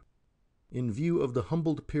unimpaired. In view of the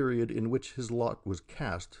humbled period in which his lot was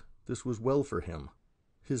cast, this was well for him.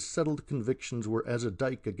 His settled convictions were as a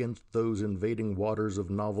dike against those invading waters of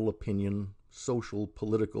novel opinion, social,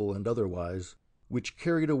 political, and otherwise, which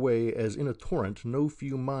carried away as in a torrent no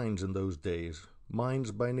few minds in those days,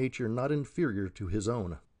 minds by nature not inferior to his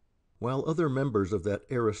own. While other members of that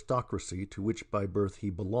aristocracy to which by birth he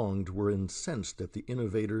belonged were incensed at the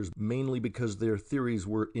innovators mainly because their theories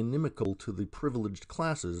were inimical to the privileged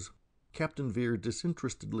classes, Captain Vere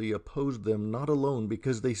disinterestedly opposed them not alone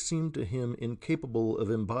because they seemed to him incapable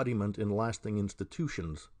of embodiment in lasting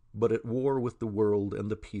institutions, but at war with the world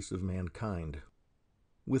and the peace of mankind.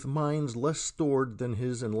 With minds less stored than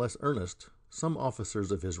his and less earnest, some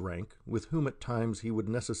officers of his rank, with whom at times he would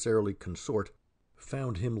necessarily consort,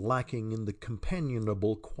 found him lacking in the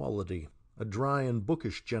companionable quality, a dry and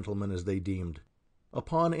bookish gentleman as they deemed.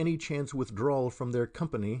 Upon any chance withdrawal from their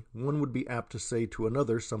company, one would be apt to say to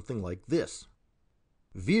another something like this: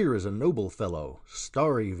 "Vere is a noble fellow,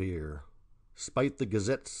 starry Vere. Spite the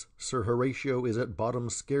gazettes, Sir Horatio is at bottom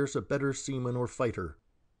scarce a better seaman or fighter.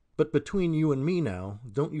 But between you and me now,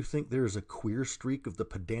 don't you think there is a queer streak of the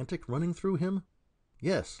pedantic running through him?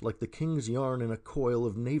 Yes, like the king's yarn in a coil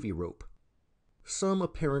of navy rope." Some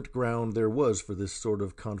apparent ground there was for this sort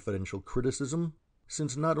of confidential criticism,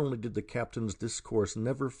 since not only did the captain's discourse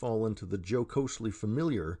never fall into the jocosely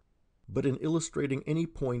familiar, but in illustrating any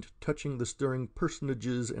point touching the stirring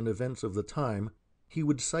personages and events of the time, he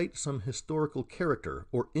would cite some historical character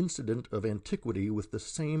or incident of antiquity with the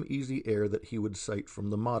same easy air that he would cite from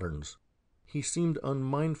the moderns. He seemed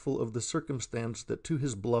unmindful of the circumstance that to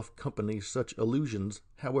his bluff company such allusions,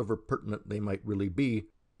 however pertinent they might really be,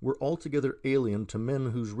 were altogether alien to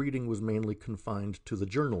men whose reading was mainly confined to the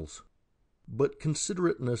journals. But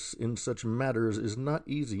considerateness in such matters is not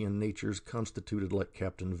easy in natures constituted like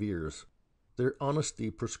Captain Vere's. Their honesty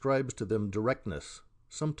prescribes to them directness,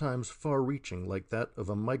 sometimes far-reaching like that of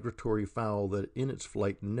a migratory fowl that in its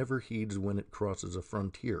flight never heeds when it crosses a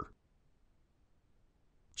frontier.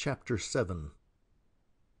 Chapter 7.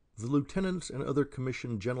 The lieutenants and other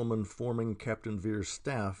commissioned gentlemen forming Captain Vere's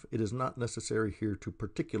staff it is not necessary here to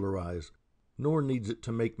particularize, nor needs it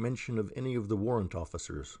to make mention of any of the warrant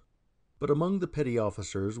officers. But among the petty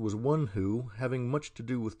officers was one who, having much to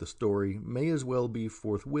do with the story, may as well be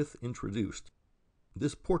forthwith introduced.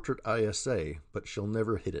 This portrait I essay, but shall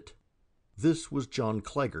never hit it. This was John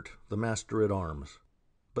Claggart, the Master-at-Arms.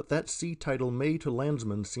 But that sea title may to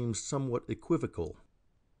landsmen seem somewhat equivocal.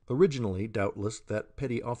 Originally, doubtless, that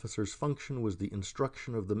petty officer's function was the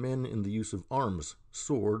instruction of the men in the use of arms,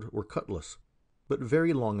 sword or cutlass. But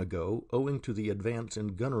very long ago, owing to the advance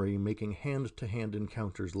in gunnery making hand-to-hand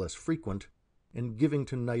encounters less frequent, and giving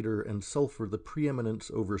to niter and sulphur the preeminence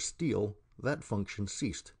over steel, that function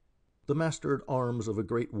ceased. The master-at-arms of a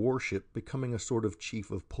great warship becoming a sort of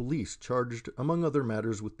chief of police charged, among other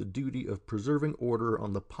matters, with the duty of preserving order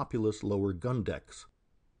on the populous lower gun decks.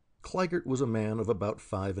 Claggart was a man of about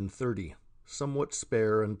 35, somewhat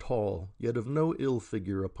spare and tall, yet of no ill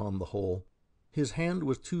figure upon the whole. His hand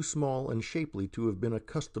was too small and shapely to have been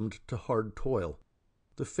accustomed to hard toil.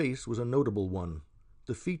 The face was a notable one,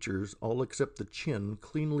 the features, all except the chin,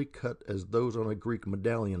 cleanly cut as those on a Greek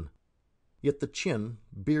medallion. Yet the chin,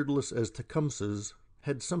 beardless as Tecumseh's,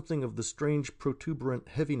 had something of the strange protuberant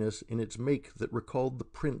heaviness in its make that recalled the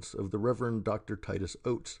prints of the Reverend Dr. Titus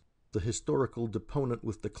Oates, the historical deponent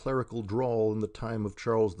with the clerical drawl in the time of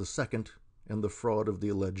Charles II and the fraud of the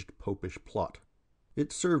alleged popish plot.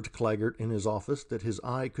 It served Claggart in his office that his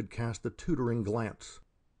eye could cast a tutoring glance.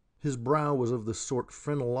 His brow was of the sort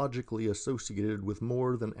phrenologically associated with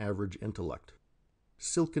more than average intellect,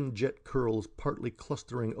 silken jet curls partly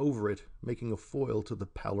clustering over it, making a foil to the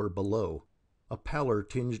pallor below, a pallor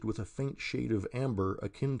tinged with a faint shade of amber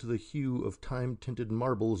akin to the hue of time-tinted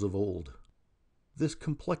marbles of old. This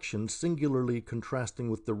complexion singularly contrasting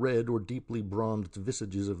with the red or deeply bronzed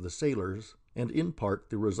visages of the sailors, and in part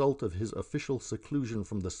the result of his official seclusion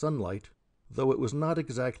from the sunlight, though it was not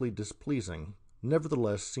exactly displeasing,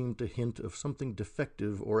 nevertheless seemed to hint of something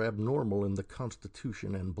defective or abnormal in the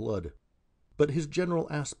constitution and blood. But his general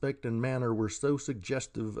aspect and manner were so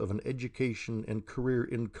suggestive of an education and career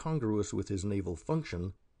incongruous with his naval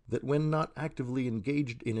function, that when not actively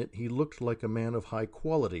engaged in it he looked like a man of high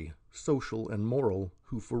quality, social and moral,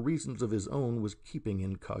 who for reasons of his own was keeping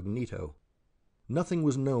incognito. Nothing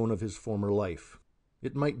was known of his former life.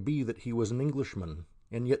 It might be that he was an Englishman,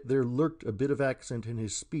 and yet there lurked a bit of accent in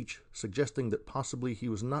his speech suggesting that possibly he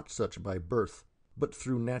was not such by birth, but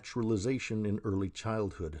through naturalization in early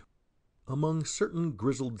childhood. Among certain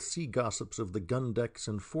grizzled sea gossips of the gun decks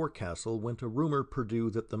and forecastle went a rumor perdue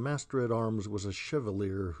that the master-at-arms was a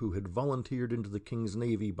chevalier who had volunteered into the king's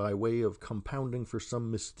navy by way of compounding for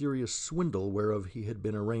some mysterious swindle whereof he had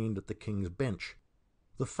been arraigned at the king's bench.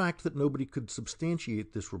 The fact that nobody could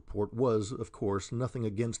substantiate this report was, of course, nothing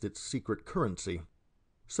against its secret currency.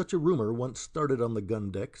 Such a rumor, once started on the gun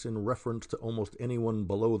decks in reference to almost anyone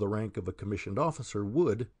below the rank of a commissioned officer,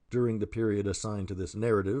 would, during the period assigned to this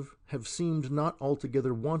narrative, have seemed not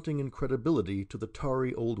altogether wanting in credibility to the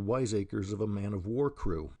tarry old wiseacres of a man-of-war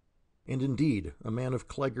crew. And indeed, a man of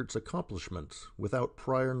Claggart's accomplishments, without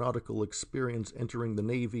prior nautical experience entering the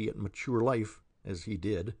navy at mature life, as he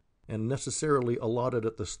did, and necessarily allotted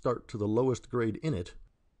at the start to the lowest grade in it,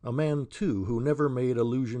 a man, too, who never made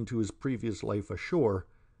allusion to his previous life ashore,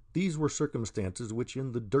 these were circumstances which,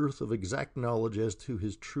 in the dearth of exact knowledge as to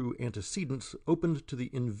his true antecedents, opened to the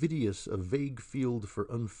invidious a vague field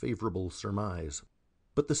for unfavorable surmise.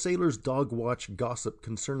 But the sailors' dog-watch gossip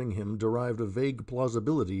concerning him derived a vague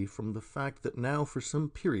plausibility from the fact that now for some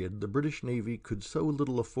period the British Navy could so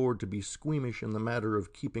little afford to be squeamish in the matter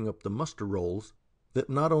of keeping up the muster rolls, that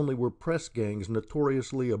not only were press gangs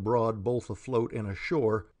notoriously abroad both afloat and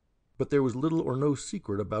ashore, but there was little or no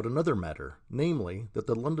secret about another matter, namely, that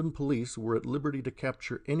the London police were at liberty to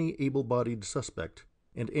capture any able-bodied suspect,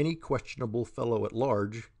 and any questionable fellow at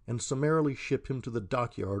large, and summarily ship him to the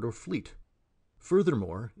dockyard or fleet.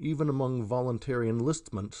 Furthermore, even among voluntary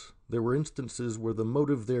enlistments, there were instances where the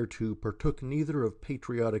motive thereto partook neither of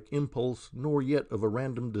patriotic impulse nor yet of a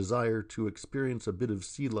random desire to experience a bit of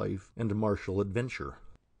sea life and martial adventure.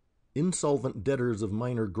 Insolvent debtors of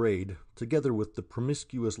minor grade, together with the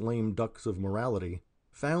promiscuous lame ducks of morality,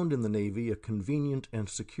 found in the Navy a convenient and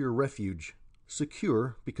secure refuge.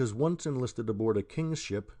 Secure, because once enlisted aboard a king's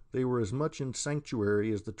ship, they were as much in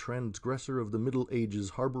sanctuary as the transgressor of the Middle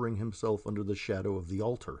Ages harboring himself under the shadow of the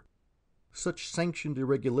altar. Such sanctioned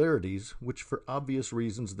irregularities, which for obvious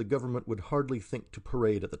reasons the government would hardly think to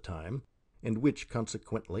parade at the time, and which,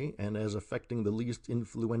 consequently, and as affecting the least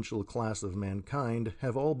influential class of mankind,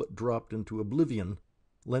 have all but dropped into oblivion,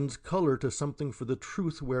 lends color to something for the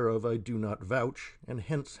truth whereof I do not vouch, and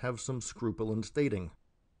hence have some scruple in stating.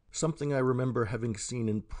 Something I remember having seen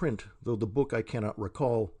in print, though the book I cannot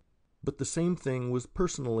recall, but the same thing was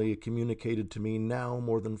personally communicated to me now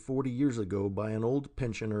more than 40 years ago by an old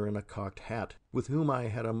pensioner in a cocked hat, with whom I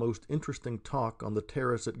had a most interesting talk on the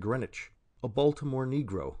terrace at Greenwich, a Baltimore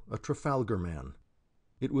Negro, a Trafalgar man.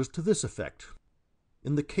 It was to this effect.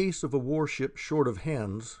 In the case of a warship short of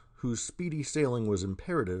hands, whose speedy sailing was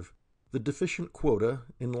imperative, the deficient quota,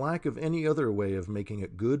 in lack of any other way of making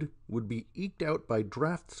it good, would be eked out by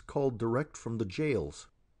drafts called direct from the jails.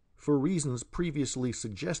 For reasons previously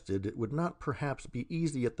suggested, it would not perhaps be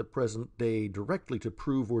easy at the present day directly to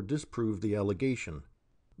prove or disprove the allegation.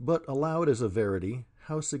 But allowed as a verity,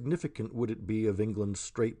 how significant would it be of England's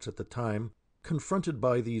straits at the time, confronted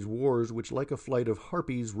by these wars which like a flight of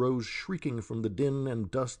harpies rose shrieking from the din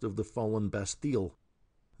and dust of the fallen Bastille.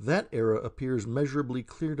 That era appears measurably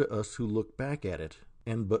clear to us who look back at it,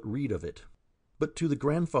 and but read of it. But to the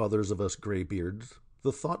grandfathers of us greybeards,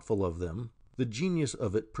 the thoughtful of them, the genius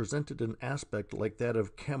of it presented an aspect like that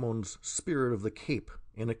of Camoens' Spirit of the Cape,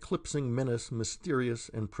 an eclipsing menace mysterious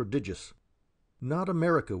and prodigious. Not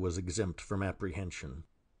America was exempt from apprehension.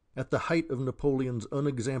 At the height of Napoleon's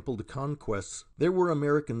unexampled conquests, there were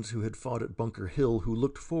Americans who had fought at Bunker Hill who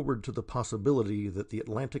looked forward to the possibility that the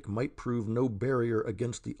Atlantic might prove no barrier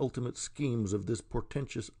against the ultimate schemes of this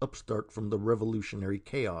portentous upstart from the revolutionary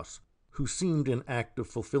chaos, who seemed in act of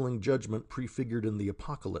fulfilling judgment prefigured in the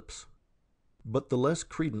apocalypse. But the less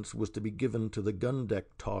credence was to be given to the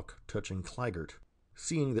gun-deck talk touching Claggart,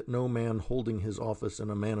 seeing that no man holding his office in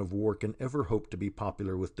a man-of-war can ever hope to be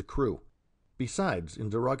popular with the crew. Besides,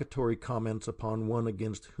 in derogatory comments upon one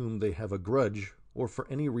against whom they have a grudge, or for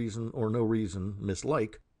any reason or no reason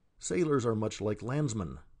mislike, sailors are much like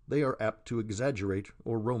landsmen. They are apt to exaggerate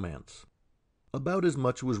or romance. About as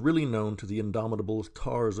much was really known to the indomitable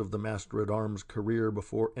tars of the master-at-arms career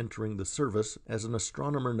before entering the service as an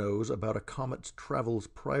astronomer knows about a comet's travels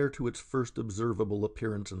prior to its first observable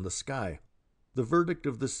appearance in the sky. The verdict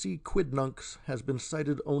of the sea quidnuncs has been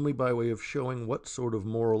cited only by way of showing what sort of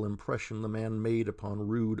moral impression the man made upon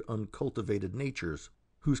rude, uncultivated natures,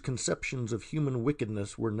 whose conceptions of human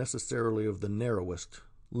wickedness were necessarily of the narrowest,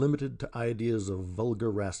 limited to ideas of vulgar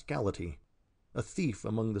rascality. A thief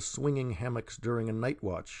among the swinging hammocks during a night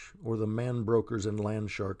watch, or the man-brokers and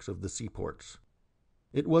land-sharks of the seaports.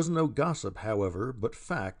 It was no gossip, however, but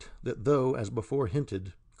fact, that though, as before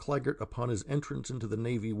hinted, Claggart upon his entrance into the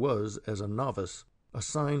Navy was, as a novice,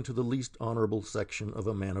 assigned to the least honorable section of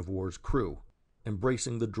a man-of-war's crew.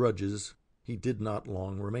 Embracing the drudges, he did not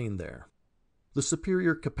long remain there. The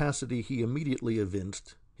superior capacity he immediately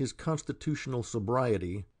evinced, his constitutional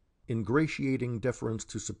sobriety, ingratiating deference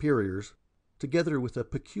to superiors, together with a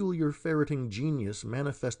peculiar ferreting genius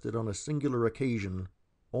manifested on a singular occasion,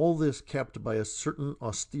 all this capped by a certain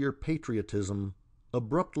austere patriotism,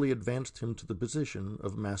 abruptly advanced him to the position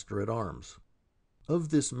of master-at-arms. Of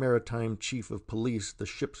this maritime chief of police the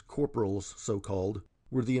ship's corporals, so-called,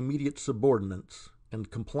 were the immediate subordinates, and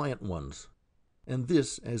compliant ones, and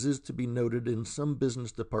this, as is to be noted in some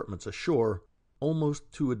business departments ashore, almost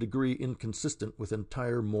to a degree inconsistent with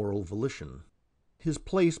entire moral volition. His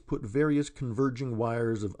place put various converging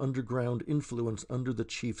wires of underground influence under the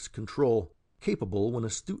chief's control, capable, when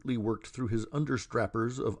astutely worked through his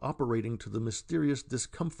understrappers, of operating to the mysterious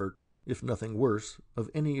discomfort, if nothing worse,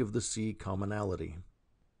 of any of the sea commonality.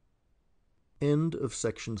 End of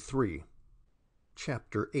Section 3.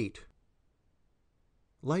 Chapter 8.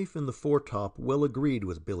 Life in the foretop well agreed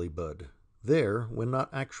with Billy Budd. There, when not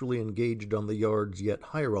actually engaged on the yards yet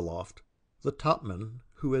higher aloft, the topman,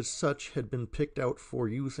 who as such had been picked out for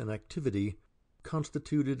youth and activity,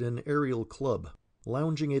 constituted an aerial club,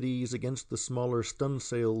 lounging at ease against the smaller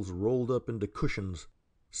stun-sails rolled up into cushions,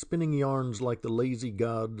 spinning yarns like the lazy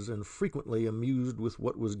gods, and frequently amused with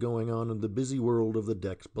what was going on in the busy world of the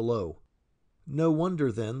decks below. No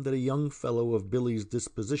wonder, then, that a young fellow of Billy's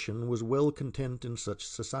disposition was well content in such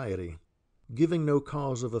society. Giving no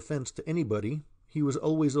cause of offence to anybody, he was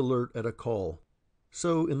always alert at a call.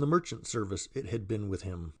 So in the merchant service it had been with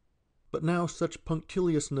him. But now such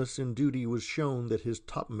punctiliousness in duty was shown that his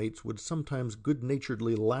topmates would sometimes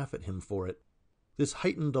good-naturedly laugh at him for it. This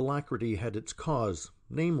heightened alacrity had its cause,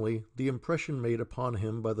 namely, the impression made upon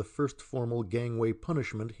him by the first formal gangway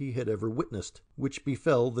punishment he had ever witnessed, which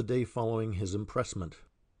befell the day following his impressment.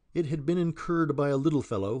 It had been incurred by a little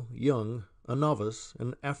fellow, young, a novice,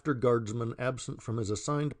 an after-guardsman absent from his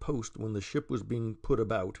assigned post when the ship was being put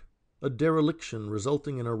about, a dereliction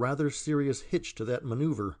resulting in a rather serious hitch to that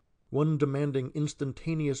maneuver, one demanding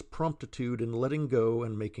instantaneous promptitude in letting go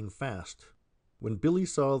and making fast. When Billy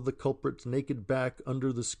saw the culprit's naked back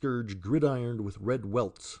under the scourge gridironed with red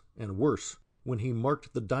welts, and worse, when he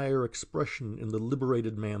marked the dire expression in the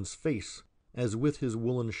liberated man's face, as with his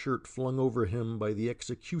woolen shirt flung over him by the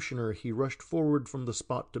executioner he rushed forward from the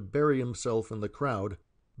spot to bury himself in the crowd,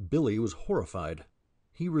 Billy was horrified.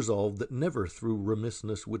 He resolved that never through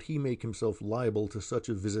remissness would he make himself liable to such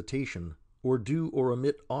a visitation, or do or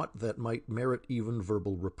omit aught that might merit even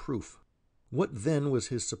verbal reproof. What then was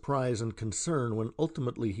his surprise and concern when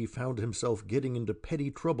ultimately he found himself getting into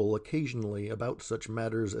petty trouble occasionally about such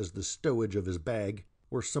matters as the stowage of his bag,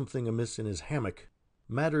 or something amiss in his hammock,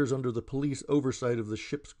 matters under the police oversight of the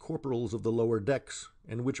ship's corporals of the lower decks,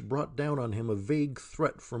 and which brought down on him a vague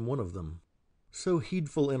threat from one of them. So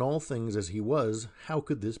heedful in all things as he was, how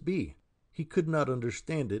could this be? He could not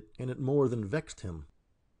understand it, and it more than vexed him.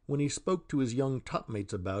 When he spoke to his young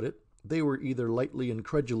topmates about it, they were either lightly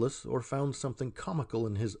incredulous or found something comical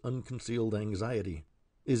in his unconcealed anxiety.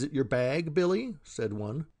 "Is it your bag, Billy?" said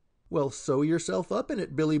one. "Well, sew yourself up in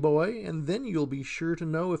it, Billy boy, and then you'll be sure to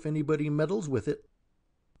know if anybody meddles with it."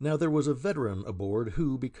 Now there was a veteran aboard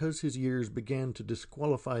who, because his years began to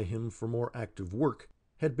disqualify him for more active work,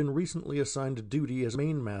 had been recently assigned duty as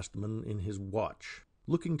mainmastman in his watch,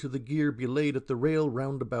 looking to the gear belayed at the rail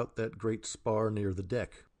round about that great spar near the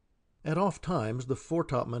deck. At off times the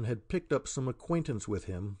foretopman had picked up some acquaintance with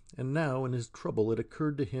him, and now in his trouble it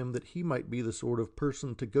occurred to him that he might be the sort of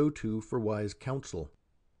person to go to for wise counsel.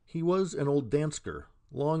 He was an old dansker,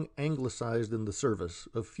 long anglicized in the service,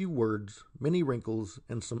 of few words, many wrinkles,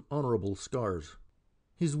 and some honorable scars.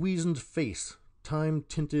 His weazened face,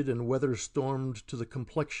 time-tinted and weather-stormed to the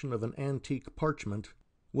complexion of an antique parchment,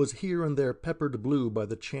 was here and there peppered blue by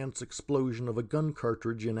the chance explosion of a gun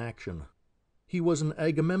cartridge in action. He was an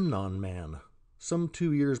Agamemnon man, some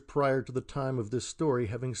 2 years prior to the time of this story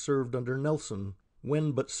having served under Nelson,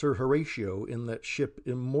 when but Sir Horatio in that ship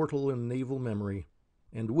immortal in naval memory,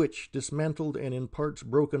 and which, dismantled and in parts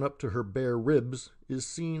broken up to her bare ribs, is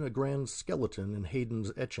seen a grand skeleton in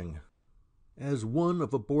Haydn's etching. As one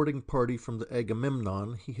of a boarding party from the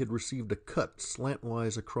Agamemnon, he had received a cut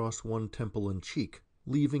slantwise across one temple and cheek,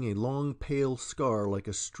 leaving a long pale scar like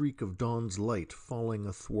a streak of dawn's light falling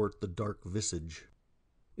athwart the dark visage.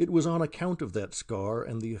 It was on account of that scar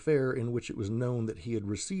and the affair in which it was known that he had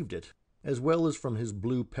received it, as well as from his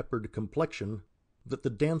blue-peppered complexion, that the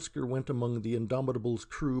dansker went among the Indomitable's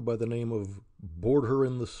crew by the name of "Board Her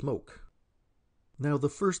in the Smoke." Now the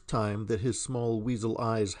first time that his small weasel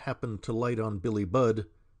eyes happened to light on Billy Budd,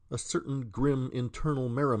 a certain grim internal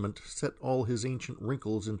merriment set all his ancient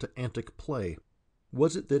wrinkles into antic play.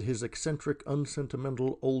 Was it that his eccentric,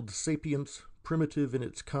 unsentimental old sapience, primitive in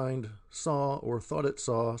its kind, saw, or thought it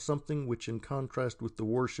saw, something which in contrast with the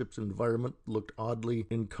warship's environment looked oddly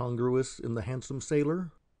incongruous in the handsome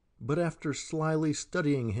sailor? But after slyly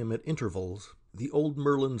studying him at intervals, the old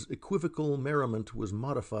Merlin's equivocal merriment was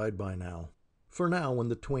modified by now. For now, when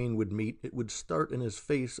the twain would meet, it would start in his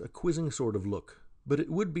face a quizzing sort of look, but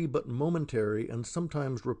it would be but momentary and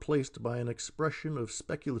sometimes replaced by an expression of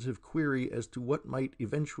speculative query as to what might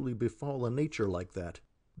eventually befall a nature like that,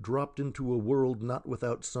 dropped into a world not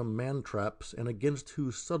without some man-traps and against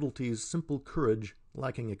whose subtleties simple courage,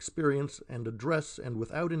 lacking experience and address and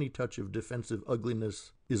without any touch of defensive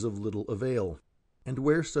ugliness, is of little avail, and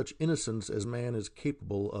where such innocence as man is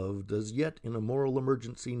capable of does yet in a moral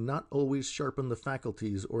emergency not always sharpen the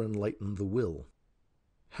faculties or enlighten the will.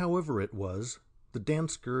 However it was, the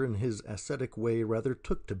dansker in his ascetic way rather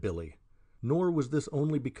took to Billy, nor was this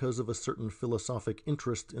only because of a certain philosophic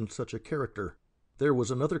interest in such a character. There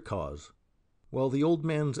was another cause. While the old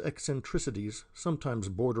man's eccentricities, sometimes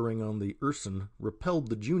bordering on the Urson, repelled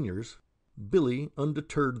the juniors, Billy,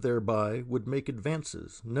 undeterred thereby, would make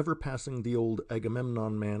advances, never passing the old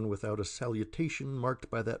Agamemnon man without a salutation marked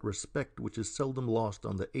by that respect which is seldom lost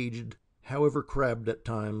on the aged, however crabbed at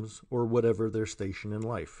times, or whatever their station in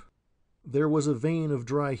life. There was a vein of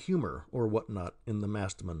dry humor, or what not, in the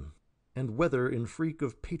mastman, and whether in freak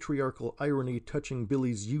of patriarchal irony touching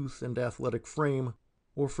Billy's youth and athletic frame,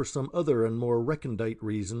 or for some other and more recondite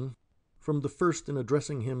reason, from the first in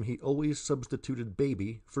addressing him he always substituted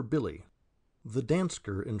baby for Billy. The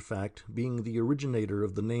dansker, in fact, being the originator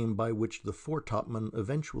of the name by which the foretopman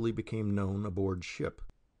eventually became known aboard ship.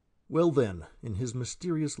 Well then, in his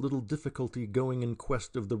mysterious little difficulty going in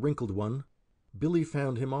quest of the wrinkled one, Billy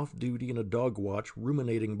found him off duty in a dog watch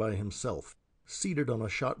ruminating by himself, seated on a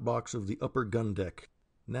shot box of the upper gun deck,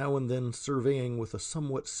 now and then surveying with a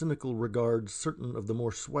somewhat cynical regard certain of the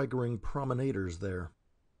more swaggering promenaders there.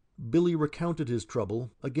 Billy recounted his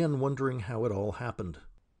trouble, again wondering how it all happened.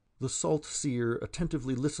 The salt seer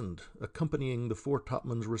attentively listened, accompanying the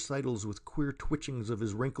foretopman's recitals with queer twitchings of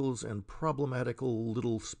his wrinkles and problematical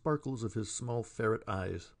little sparkles of his small ferret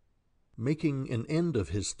eyes. Making an end of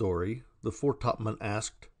his story, the foretopman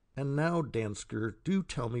asked, "And now, dansker, do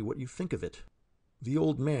tell me what you think of it." The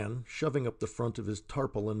old man, shoving up the front of his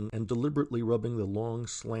tarpaulin and deliberately rubbing the long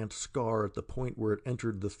slant scar at the point where it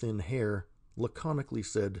entered the thin hair, laconically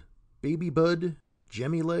said, "Baby Bud?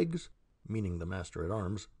 Jemmy legs? meaning the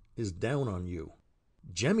master-at-arms, is down on you."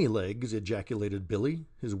 "Jemmy-legs!" ejaculated Billy,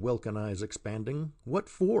 his welkin eyes expanding. "What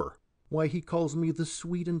for? Why, he calls me the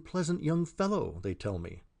sweet and pleasant young fellow, they tell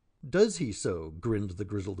me." "Does he so?" grinned the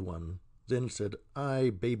grizzled one, then said, "Ay,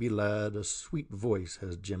 baby lad, a sweet voice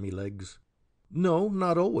has Jemmy-legs." "No,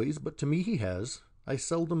 not always, but to me he has. I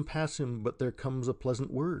seldom pass him but there comes a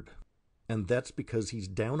pleasant word." "And that's because he's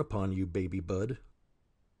down upon you, baby bud."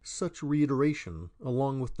 Such reiteration,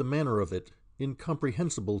 along with the manner of it,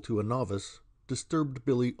 incomprehensible to a novice, disturbed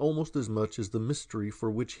Billy almost as much as the mystery for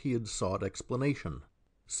which he had sought explanation.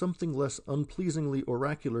 Something less unpleasingly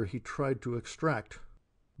oracular he tried to extract,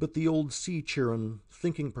 but the old sea-cheron,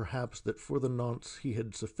 thinking perhaps that for the nonce he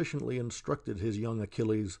had sufficiently instructed his young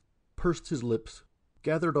Achilles, pursed his lips,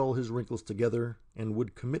 gathered all his wrinkles together, and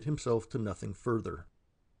would commit himself to nothing further.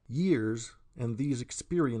 Years, and these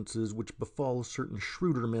experiences which befall certain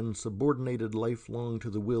shrewder men subordinated lifelong to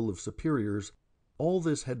the will of superiors, all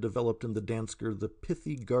this had developed in the Dansker the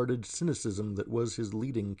pithy, guarded cynicism that was his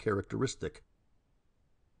leading characteristic.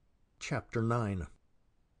 Chapter 9.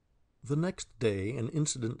 The next day an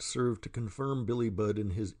incident served to confirm Billy Budd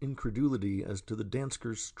in his incredulity as to the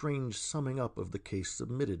Dansker's strange summing up of the case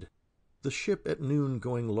submitted. The ship at noon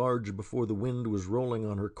going large before the wind was rolling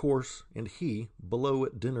on her course, and he, below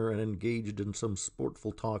at dinner and engaged in some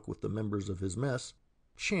sportful talk with the members of his mess,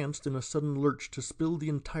 chanced in a sudden lurch to spill the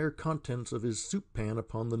entire contents of his soup-pan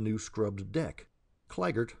upon the new-scrubbed deck.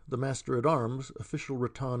 Claggart, the master-at-arms, official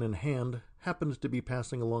rattan in hand, happened to be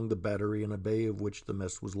passing along the battery in a bay of which the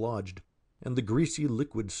mess was lodged, and the greasy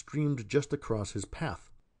liquid streamed just across his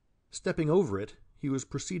path. Stepping over it, he was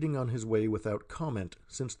proceeding on his way without comment,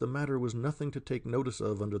 since the matter was nothing to take notice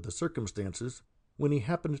of under the circumstances, when he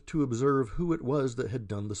happened to observe who it was that had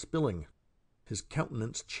done the spilling. His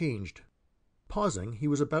countenance changed. Pausing, he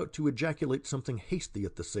was about to ejaculate something hasty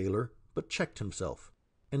at the sailor, but checked himself,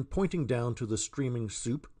 and pointing down to the streaming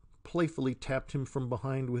soup, playfully tapped him from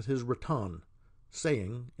behind with his rattan,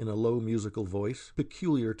 saying, in a low musical voice,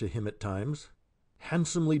 peculiar to him at times,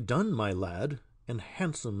 "Handsomely done, my lad, and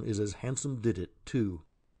handsome is as handsome did it, too,"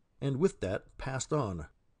 and with that passed on.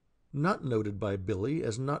 Not noted by Billy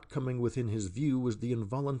as not coming within his view was the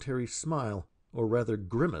involuntary smile, or rather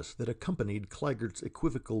grimace, that accompanied Claggart's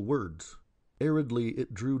equivocal words. Aridly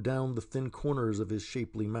it drew down the thin corners of his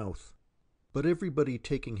shapely mouth. But everybody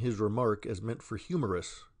taking his remark as meant for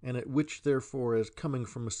humorous, and at which therefore as coming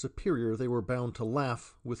from a superior they were bound to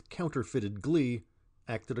laugh with counterfeited glee,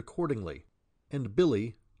 acted accordingly, and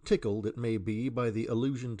Billy, tickled, it may be, by the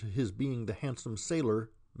allusion to his being the handsome sailor,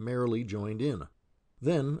 merrily joined in.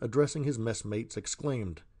 Then, addressing his messmates,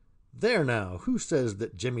 exclaimed, "There now, who says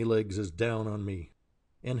that Jemmy-legs is down on me?"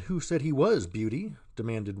 "And who said he was, Beauty?"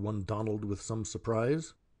 demanded one Donald with some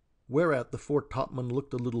surprise. Whereat the foretopman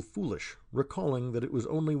looked a little foolish, recalling that it was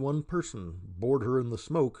only one person, bored her in the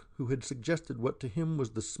smoke, who had suggested what to him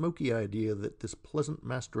was the smoky idea that this pleasant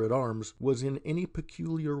master-at-arms was in any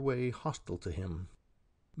peculiar way hostile to him.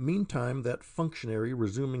 Meantime that functionary,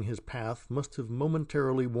 resuming his path, must have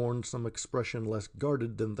momentarily worn some expression less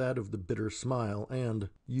guarded than that of the bitter smile, and,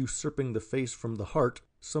 usurping the face from the heart,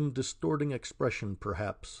 some distorting expression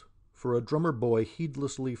perhaps, for a drummer boy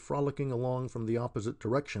heedlessly frolicking along from the opposite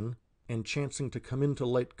direction, and chancing to come into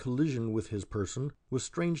light collision with his person, was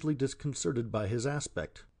strangely disconcerted by his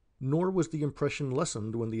aspect. Nor was the impression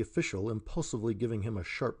lessened when the official, impulsively giving him a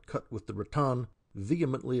sharp cut with the rattan,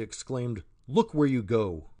 vehemently exclaimed, "Look where you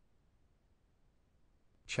go!"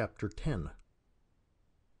 Chapter 10.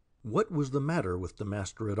 What was the matter with the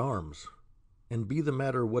master-at-arms? And be the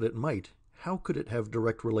matter what it might, how could it have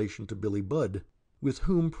direct relation to Billy Budd, with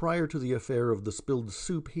whom prior to the affair of the spilled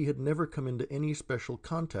soup he had never come into any special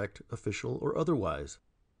contact, official or otherwise?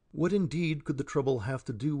 What indeed could the trouble have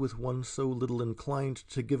to do with one so little inclined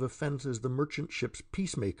to give offence as the merchant ship's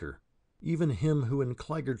peacemaker, even him who in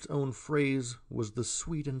Claggart's own phrase was the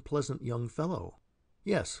sweet and pleasant young fellow?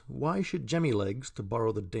 Yes, why should Jemmy-legs, to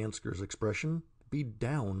borrow the Dansker's expression, be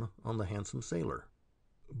down on the handsome sailor?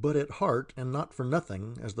 But at heart, and not for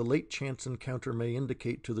nothing, as the late chance encounter may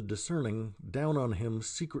indicate to the discerning, down on him,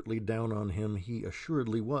 secretly down on him, he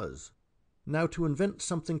assuredly was. Now to invent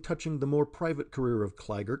something touching the more private career of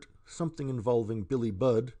Claggart, something involving Billy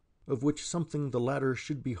Budd, of which something the latter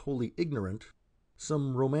should be wholly ignorant,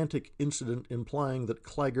 some romantic incident implying that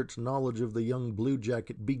Claggart's knowledge of the young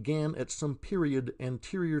bluejacket began at some period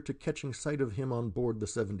anterior to catching sight of him on board the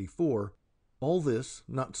 74, all this,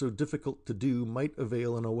 not so difficult to do, might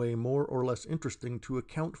avail in a way more or less interesting to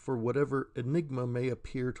account for whatever enigma may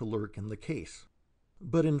appear to lurk in the case.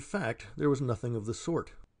 But in fact there was nothing of the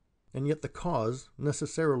sort. and yet the cause,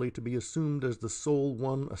 necessarily to be assumed as the sole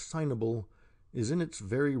one assignable, is in its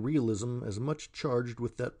very realism as much charged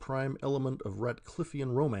with that prime element of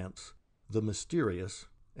Ratcliffean romance, the mysterious,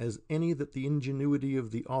 as any that the ingenuity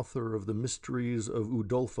of the author of the Mysteries of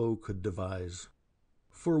Udolpho could devise.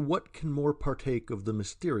 For what can more partake of the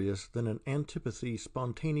mysterious than an antipathy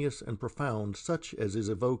spontaneous and profound, such as is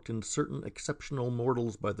evoked in certain exceptional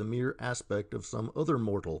mortals by the mere aspect of some other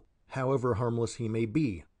mortal, however harmless he may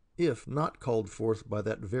be, if not called forth by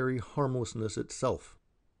that very harmlessness itself?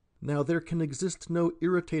 Now there can exist no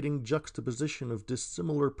irritating juxtaposition of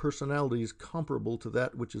dissimilar personalities comparable to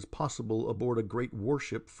that which is possible aboard a great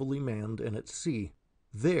warship fully manned and at sea.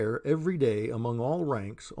 There, every day, among all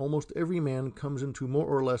ranks, almost every man comes into more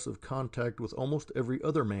or less of contact with almost every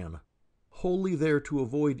other man. Wholly there to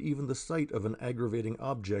avoid even the sight of an aggravating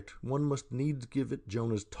object, one must needs give it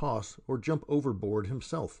Jonah's toss, or jump overboard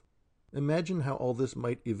himself. Imagine how all this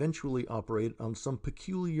might eventually operate on some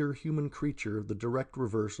peculiar human creature the direct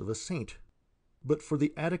reverse of a saint. But for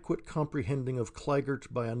the adequate comprehending of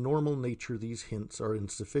Claggart by a normal nature these hints are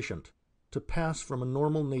insufficient. To pass from a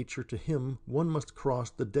normal nature to him one must cross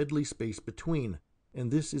the deadly space between, and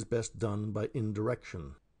this is best done by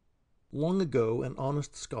indirection. Long ago an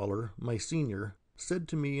honest scholar, my senior, said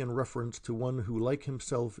to me in reference to one who like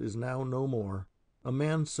himself is now no more, a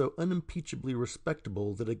man so unimpeachably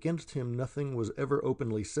respectable that against him nothing was ever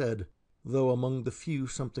openly said, though among the few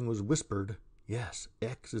something was whispered, "Yes,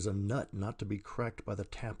 X is a nut not to be cracked by the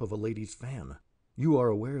tap of a lady's fan. You are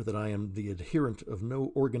aware that I am the adherent of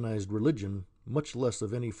no organized religion, much less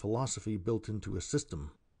of any philosophy built into a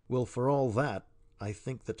system. Well, for all that, I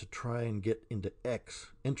think that to try and get into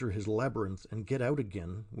X, enter his labyrinth, and get out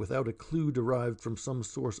again, without a clue derived from some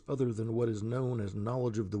source other than what is known as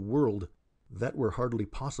knowledge of the world, that were hardly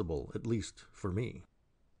possible, at least for me."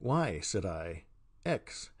 "Why," said I,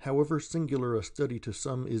 "X, however singular a study to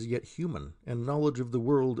some, is yet human, and knowledge of the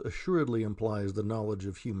world assuredly implies the knowledge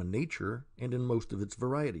of human nature, and in most of its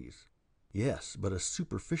varieties." "Yes, but a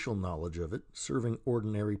superficial knowledge of it, serving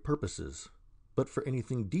ordinary purposes. But for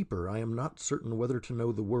anything deeper, I am not certain whether to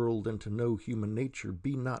know the world and to know human nature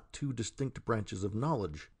be not two distinct branches of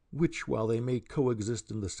knowledge, which, while they may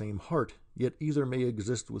coexist in the same heart, yet either may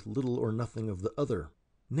exist with little or nothing of the other.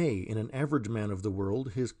 Nay, in an average man of the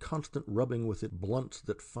world, his constant rubbing with it blunts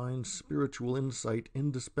that fine spiritual insight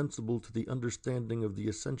indispensable to the understanding of the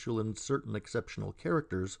essential in certain exceptional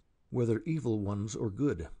characters, whether evil ones or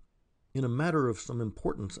good. In a matter of some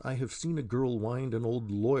importance, I have seen a girl wind an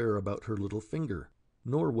old lawyer about her little finger,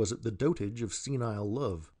 nor was it the dotage of senile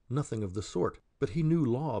love, nothing of the sort, but he knew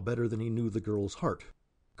law better than he knew the girl's heart.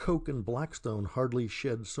 Coke and Blackstone hardly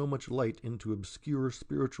shed so much light into obscure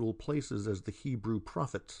spiritual places as the Hebrew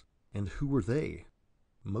prophets. And who were they?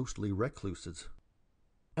 Mostly recluses.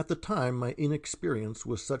 At the time my inexperience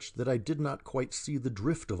was such that I did not quite see the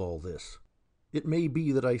drift of all this. It may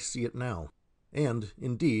be that I see it now. And,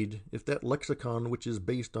 indeed, if that lexicon which is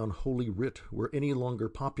based on Holy Writ were any longer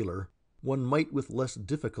popular, one might with less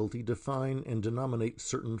difficulty define and denominate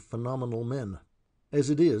certain phenomenal men. As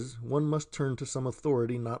it is, one must turn to some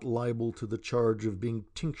authority not liable to the charge of being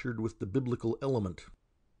tinctured with the biblical element.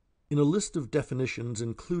 In a list of definitions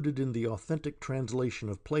included in the authentic translation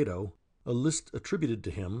of Plato, a list attributed to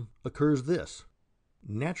him, occurs this: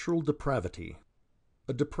 natural depravity.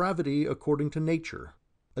 A depravity according to nature,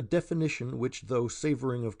 a definition which, though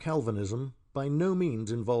savoring of Calvinism, by no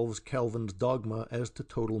means involves Calvin's dogma as to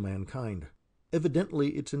total mankind.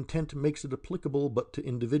 Evidently its intent makes it applicable but to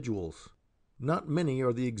individuals. Not many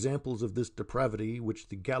are the examples of this depravity which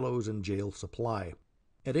the gallows and jail supply.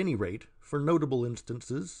 At any rate, for notable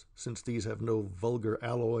instances, since these have no vulgar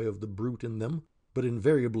alloy of the brute in them, but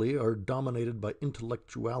invariably are dominated by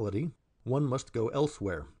intellectuality, one must go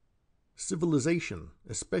elsewhere. Civilization,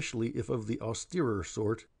 especially if of the austerer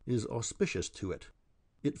sort, is auspicious to it.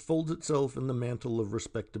 It folds itself in the mantle of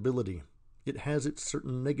respectability. It has its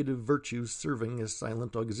certain negative virtues serving as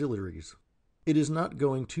silent auxiliaries. It is not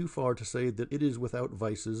going too far to say that it is without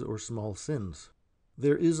vices or small sins.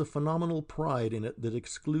 There is a phenomenal pride in it that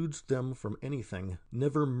excludes them from anything,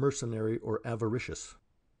 never mercenary or avaricious.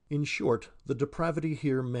 In short, the depravity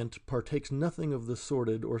here meant partakes nothing of the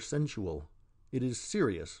sordid or sensual. It is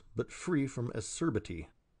serious, but free from acerbity.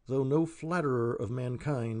 Though no flatterer of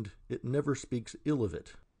mankind, it never speaks ill of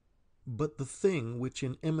it. But the thing which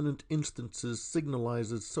in eminent instances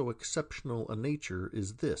signalizes so exceptional a nature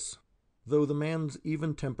is this: though the man's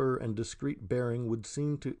even temper and discreet bearing would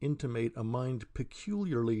seem to intimate a mind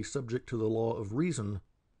peculiarly subject to the law of reason,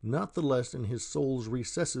 not the less in his soul's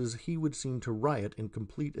recesses he would seem to riot in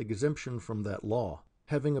complete exemption from that law.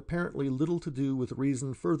 having apparently little to do with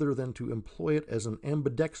reason further than to employ it as an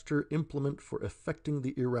ambidexter implement for effecting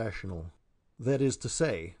the irrational. That is to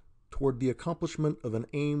say, toward the accomplishment of an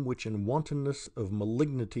aim which in wantonness of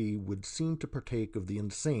malignity would seem to partake of the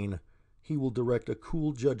insane, he will direct a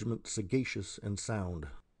cool judgment sagacious and sound.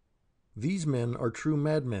 These men are true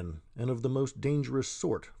madmen, and of the most dangerous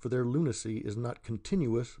sort, for their lunacy is not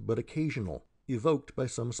continuous but occasional, evoked by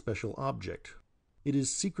some special object. It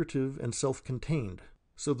is secretive and self-contained,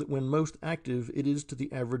 so that when most active it is to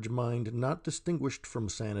the average mind not distinguished from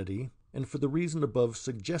sanity, and for the reason above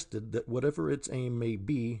suggested that whatever its aim may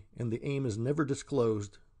be, and the aim is never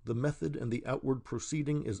disclosed, the method and the outward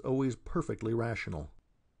proceeding is always perfectly rational.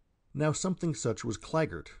 Now something such was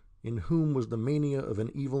Claggart, in whom was the mania of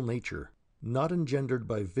an evil nature, not engendered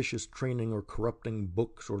by vicious training or corrupting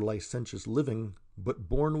books or licentious living, but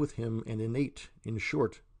born with him and innate, in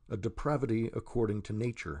short, a depravity according to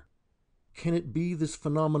nature. Can it be this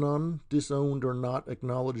phenomenon, disowned or not,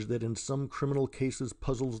 acknowledged that in some criminal cases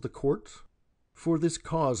puzzles the courts? For this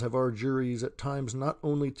cause have our juries at times not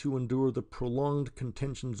only to endure the prolonged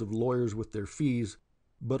contentions of lawyers with their fees,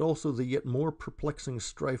 but also the yet more perplexing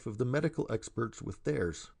strife of the medical experts with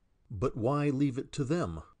theirs. But why leave it to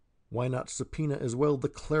them? Why not subpoena as well the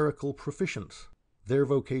clerical proficients, their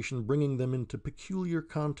vocation bringing them into peculiar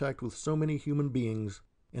contact with so many human beings,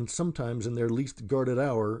 and sometimes in their least guarded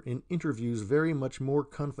hour, in interviews very much more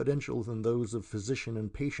confidential than those of physician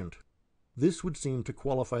and patient? This would seem to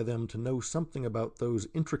qualify them to know something about those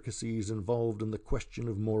intricacies involved in the question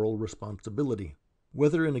of moral responsibility,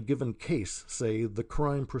 whether in a given case, say, the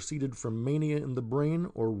crime proceeded from mania in the brain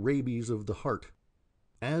or rabies of the heart.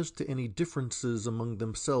 As to any differences among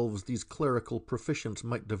themselves these clerical proficients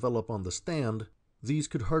might develop on the stand, these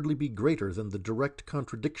could hardly be greater than the direct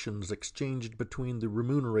contradictions exchanged between the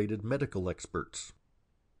remunerated medical experts.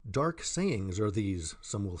 Dark sayings are these,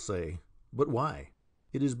 some will say. But why?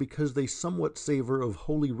 It is because they somewhat savor of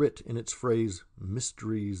Holy Writ in its phrase,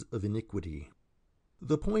 mysteries of iniquity.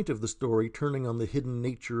 The point of the story turning on the hidden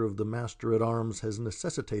nature of the master-at-arms has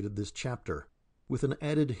necessitated this chapter. With an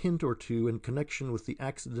added hint or two in connection with the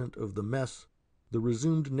accident of the mess, the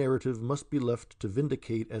resumed narrative must be left to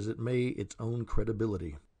vindicate as it may its own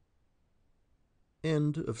credibility.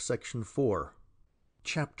 End of Section 4.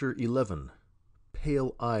 Chapter 11.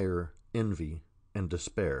 Pale Ire, Envy, and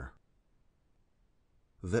Despair.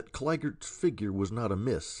 That Claggart's figure was not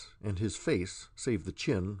amiss, and his face, save the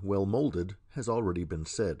chin, well moulded, has already been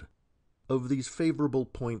said. Of these favorable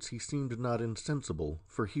points he seemed not insensible,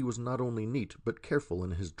 for he was not only neat but careful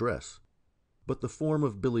in his dress. But the form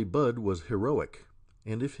of Billy Budd was heroic,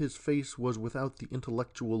 and if his face was without the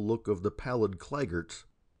intellectual look of the pallid Claggart's,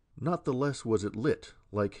 not the less was it lit,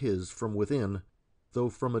 like his, from within, though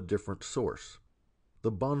from a different source.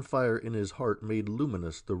 The bonfire in his heart made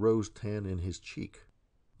luminous the rose-tan in his cheek.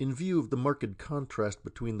 In view of the marked contrast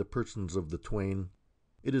between the persons of the twain,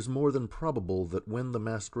 it is more than probable that when the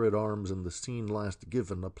master-at-arms in the scene last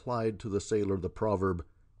given applied to the sailor the proverb,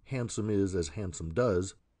 "Handsome is as handsome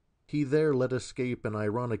does," he there let escape an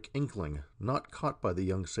ironic inkling, not caught by the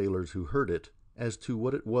young sailors who heard it, as to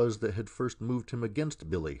what it was that had first moved him against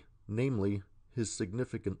Billy, namely, his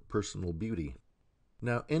significant personal beauty.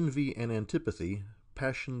 Now envy and antipathy,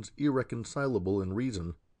 passions irreconcilable in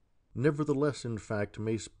reason, nevertheless in fact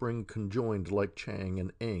may spring conjoined like Chang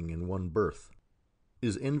and Eng in one birth.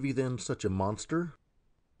 Is envy then such a monster?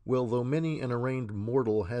 Well, though many an arraigned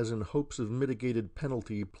mortal has in hopes of mitigated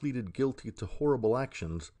penalty pleaded guilty to horrible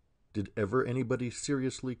actions, did ever anybody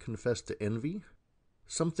seriously confess to envy?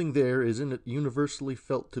 Something there is in it universally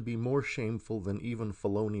felt to be more shameful than even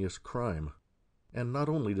felonious crime. And not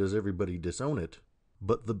only does everybody disown it,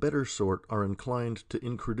 but the better sort are inclined to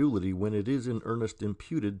incredulity when it is in earnest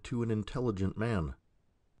imputed to an intelligent man.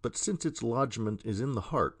 But since its lodgment is in the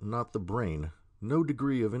heart, not the brain, no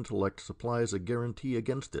degree of intellect supplies a guarantee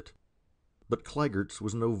against it. But Claggart's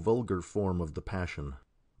was no vulgar form of the passion.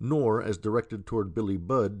 Nor, as directed toward Billy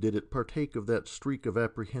Budd, did it partake of that streak of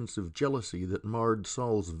apprehensive jealousy that marred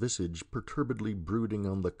Saul's visage perturbedly brooding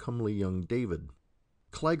on the comely young David.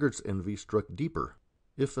 Claggart's envy struck deeper.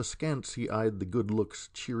 If askance he eyed the good looks,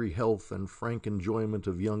 cheery health, and frank enjoyment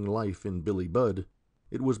of young life in Billy Budd,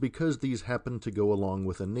 it was because these happened to go along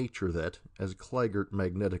with a nature that, as Claggart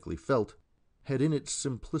magnetically felt, had in its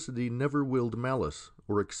simplicity never willed malice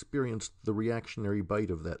or experienced the reactionary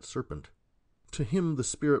bite of that serpent. To him the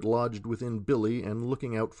spirit lodged within Billy, and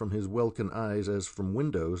looking out from his welkin eyes as from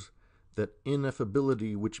windows, that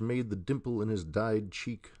ineffability which made the dimple in his dyed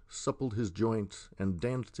cheek, suppled his joints, and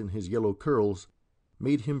danced in his yellow curls,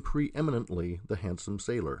 made him preeminently the handsome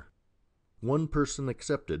sailor. One person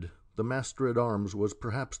excepted, the master-at-arms was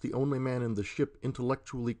perhaps the only man in the ship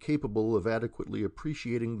intellectually capable of adequately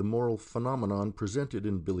appreciating the moral phenomenon presented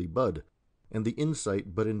in Billy Budd, and the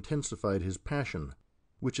insight but intensified his passion,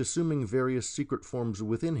 which, assuming various secret forms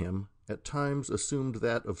within him, at times assumed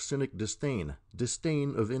that of cynic disdain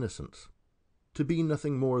of innocence. To be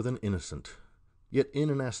nothing more than innocent, yet in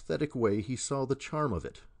an aesthetic way he saw the charm of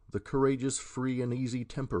it, the courageous, free, and easy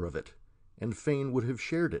temper of it, and fain would have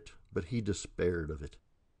shared it, but he despaired of it.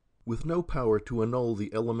 With no power to annul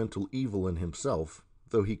the elemental evil in himself,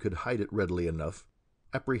 though he could hide it readily enough,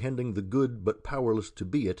 apprehending the good but powerless to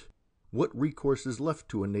be it, what recourse is left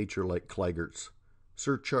to a nature like Claygart's,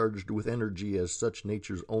 surcharged with energy as such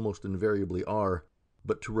natures almost invariably are,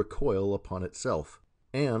 but to recoil upon itself,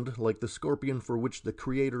 and, like the scorpion for which the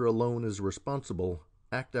Creator alone is responsible,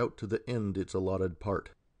 act out to the end its allotted part?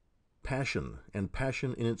 Passion, and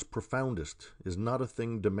passion in its profoundest, is not a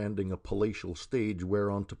thing demanding a palatial stage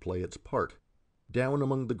whereon to play its part. Down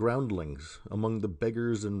among the groundlings, among the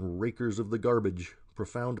beggars and rakers of the garbage,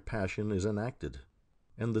 profound passion is enacted,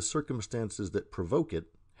 and the circumstances that provoke it,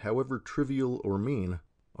 however trivial or mean,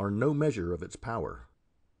 are no measure of its power.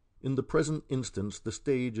 In the present instance the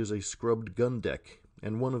stage is a scrubbed gun-deck,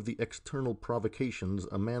 and one of the external provocations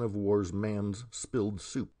a man-of-war's man's spilled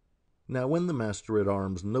soup. Now when the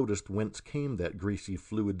master-at-arms noticed whence came that greasy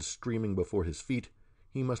fluid streaming before his feet,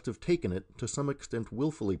 he must have taken it, to some extent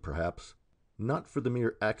wilfully perhaps, not for the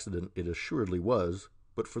mere accident it assuredly was,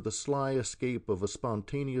 but for the sly escape of a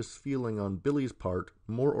spontaneous feeling on Billy's part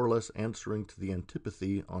more or less answering to the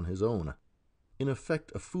antipathy on his own. In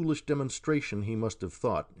effect a foolish demonstration he must have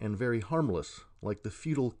thought, and very harmless, like the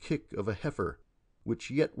futile kick of a heifer,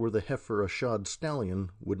 which yet were the heifer a shod stallion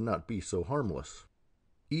would not be so harmless.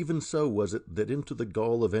 Even so was it that into the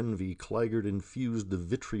gall of envy Claggart infused the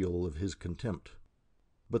vitriol of his contempt.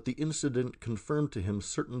 But the incident confirmed to him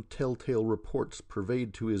certain telltale reports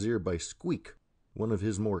purveyed to his ear by Squeak, one of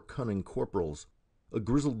his more cunning corporals, a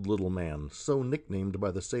grizzled little man, so nicknamed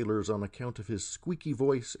by the sailors on account of his squeaky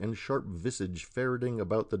voice and sharp visage ferreting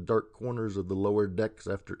about the dark corners of the lower decks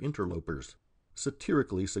after interlopers,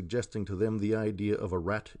 satirically suggesting to them the idea of a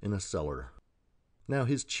rat in a cellar. Now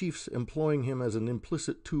his chiefs employing him as an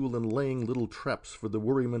implicit tool in laying little traps for the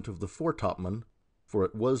worriment of the foretopman, for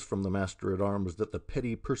it was from the master-at-arms that the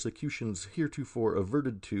petty persecutions heretofore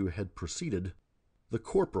averted to had proceeded, the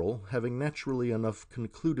corporal, having naturally enough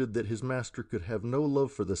concluded that his master could have no love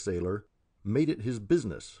for the sailor, made it his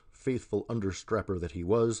business, faithful understrapper that he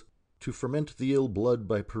was, to ferment the ill blood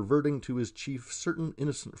by perverting to his chief certain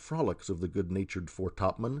innocent frolics of the good-natured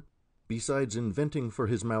foretopman, besides inventing for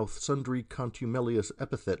his mouth sundry contumelious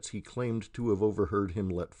epithets he claimed to have overheard him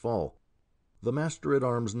let fall. The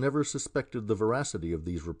master-at-arms never suspected the veracity of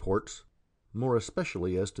these reports, more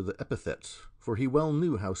especially as to the epithets, for he well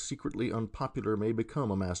knew how secretly unpopular may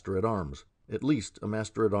become a master-at-arms, at least a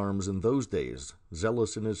master-at-arms in those days,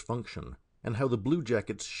 zealous in his function, and how the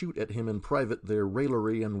bluejackets shoot at him in private their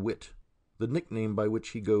raillery and wit, the nickname by which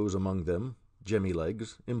he goes among them,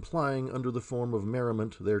 Jemmy-legs, implying under the form of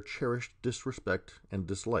merriment their cherished disrespect and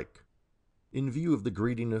dislike. In view of the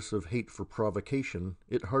greediness of hate for provocation,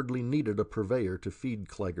 it hardly needed a purveyor to feed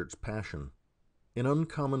Claygart's passion. An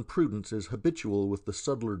uncommon prudence is habitual with the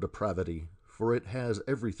subtler depravity, for it has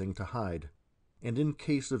everything to hide, and in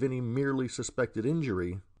case of any merely suspected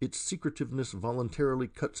injury, its secretiveness voluntarily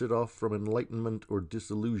cuts it off from enlightenment or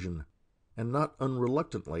disillusion, and not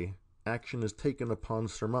unreluctantly, action is taken upon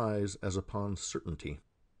surmise as upon certainty,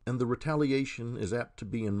 and the retaliation is apt to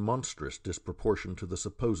be in monstrous disproportion to the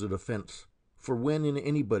supposed offense, for when in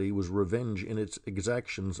anybody was revenge in its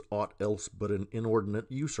exactions aught else but an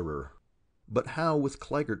inordinate usurer? But how with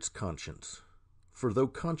Claygart's conscience? For though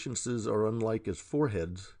consciences are unlike as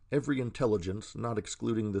foreheads, every intelligence, not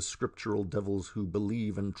excluding the scriptural devils who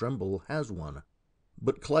believe and tremble, has one.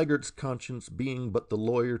 But Claygart's conscience, being but the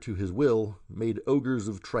lawyer to his will, made ogres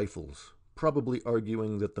of trifles, probably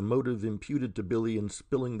arguing that the motive imputed to Billy in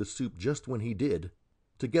spilling the soup just when he did,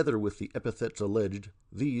 together with the epithets alleged,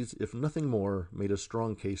 these, if nothing more, made a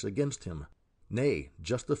strong case against him, nay,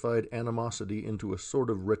 justified animosity into a sort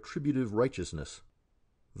of retributive righteousness.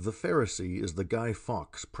 The Pharisee is the Guy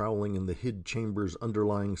Fawkes prowling in the hid chambers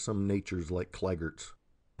underlying some natures like Claygart's,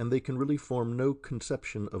 and they can really form no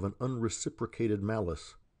conception of an unreciprocated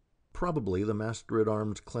malice. Probably the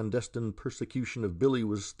master-at-arms' clandestine persecution of Billy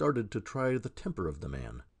was started to try the temper of the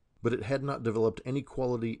man, but it had not developed any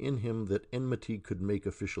quality in him that enmity could make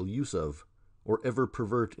official use of, or ever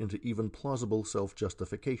pervert into even plausible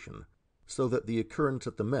self-justification, so that the occurrence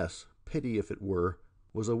at the mess, petty if it were,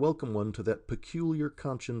 was a welcome one to that peculiar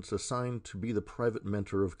conscience assigned to be the private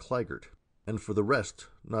mentor of Claggart. and for the rest,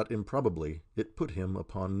 not improbably, it put him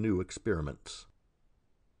upon new experiments.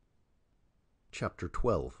 Chapter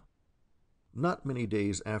 12. Not many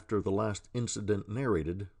days after the last incident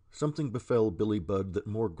narrated, something befell Billy Budd that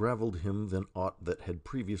more gravelled him than aught that had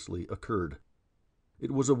previously occurred.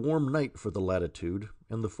 It was a warm night for the latitude,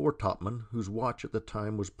 and the foretopman, whose watch at the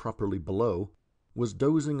time was properly below, was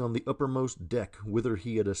dozing on the uppermost deck whither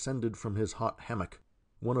he had ascended from his hot hammock,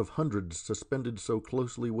 one of hundreds suspended so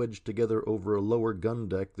closely wedged together over a lower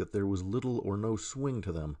gun-deck that there was little or no swing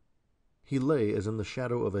to them. He lay as in the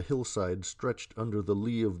shadow of a hillside stretched under the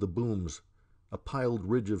lee of the booms, a piled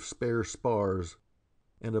ridge of spare spars,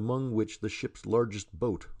 and among which the ship's largest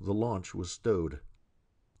boat, the launch, was stowed.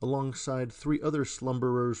 Alongside 3 other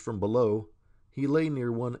slumberers from below, he lay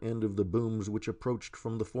near one end of the booms which approached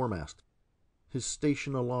from the foremast, his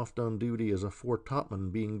station aloft on duty as a foretopman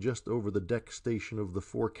being just over the deck station of the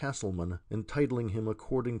forecastleman, entitling him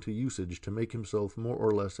according to usage to make himself more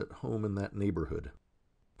or less at home in that neighborhood.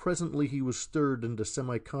 Presently he was stirred into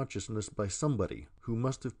semi-consciousness by somebody, who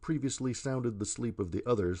must have previously sounded the sleep of the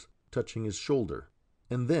others, touching his shoulder,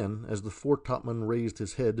 and then, as the foretopman raised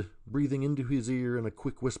his head, breathing into his ear in a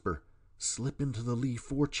quick whisper, "Slip into the lee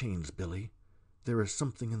forechains, Billy. There is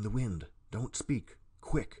something in the wind. Don't speak.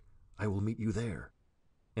 Quick. I will meet you there,"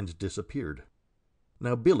 and disappeared.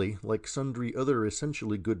 Now Billy, like sundry other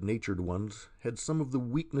essentially good-natured ones, had some of the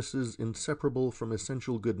weaknesses inseparable from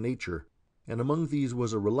essential good nature, and among these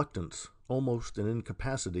was a reluctance, almost an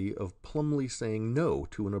incapacity, of plumly saying no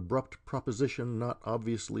to an abrupt proposition not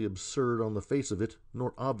obviously absurd on the face of it,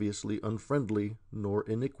 nor obviously unfriendly, nor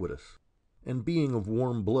iniquitous, and being of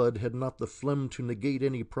warm blood had not the phlegm to negate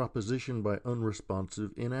any proposition by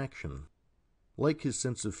unresponsive inaction. Like his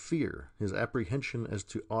sense of fear, his apprehension as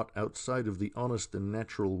to aught outside of the honest and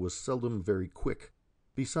natural was seldom very quick.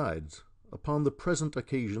 Besides, upon the present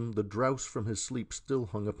occasion the drouse from his sleep still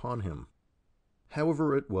hung upon him.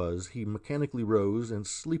 However it was, he mechanically rose, and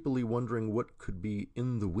sleepily wondering what could be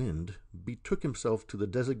in the wind, betook himself to the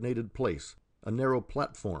designated place, a narrow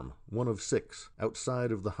platform, one of 6,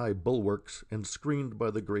 outside of the high bulwarks, and screened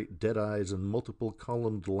by the great dead-eyes and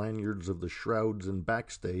multiple-columned lanyards of the shrouds and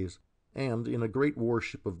backstays, and, in a great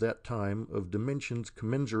warship of that time, of dimensions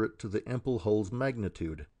commensurate to the ample hull's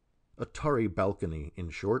magnitude, a tarry balcony, in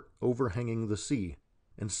short, overhanging the sea,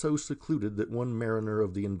 and so secluded that one mariner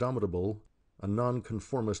of the Indomitable, a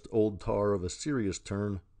nonconformist old tar of a serious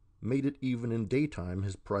turn, made it even in daytime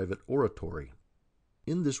his private oratory.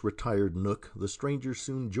 In this retired nook the stranger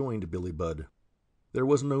soon joined Billy Budd. There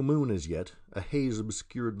was no moon as yet, a haze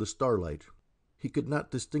obscured the starlight. He could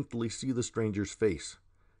not distinctly see the stranger's face,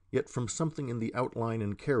 yet from something in the outline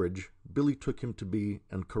and carriage, Billy took him to be,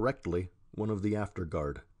 and correctly, one of the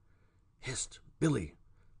after-guard. "Hist, Billy,"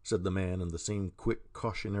 said the man in the same quick,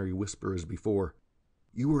 cautionary whisper as before.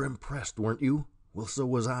 "You were impressed, weren't you? Well, so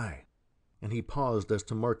was I." And he paused as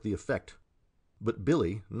to mark the effect. But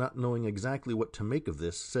Billy, not knowing exactly what to make of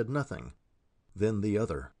this, said nothing. Then the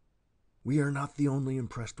other. "We are not the only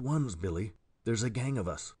impressed ones, Billy. There's a gang of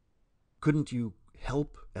us. Couldn't you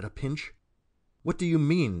help at a pinch?" "What do you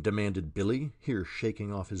mean?" demanded Billy, here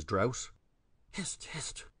shaking off his drouse. "Hist,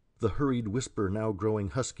 hist," the hurried whisper now growing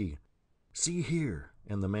husky. "See here,"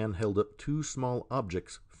 and the man held up 2 small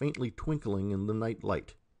objects faintly twinkling in the night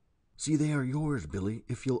light. "See, they are yours, Billy,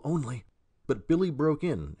 if you'll only—" But Billy broke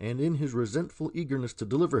in, and in his resentful eagerness to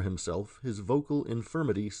deliver himself, his vocal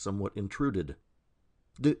infirmity somewhat intruded.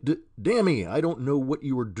 "Dammy, I don't know what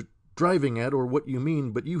you were driving at or what you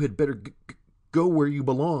mean, but you had better go where you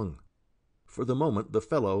belong." For the moment the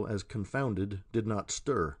fellow, as confounded, did not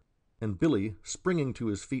stir, and Billy, springing to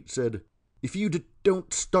his feet, said, "If you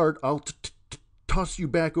don't start, I'll toss you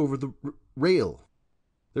back over the rail."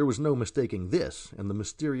 There was no mistaking this, and the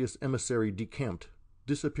mysterious emissary decamped,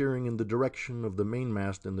 disappearing in the direction of the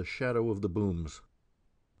mainmast in the shadow of the booms.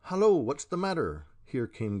 "Hallo, what's the matter?" here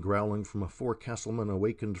came growling from a forecastleman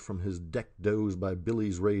awakened from his deck doze by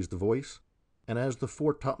Billy's raised voice, and as the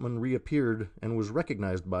foretopman reappeared and was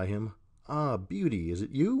recognized by him, "Ah, Beauty, is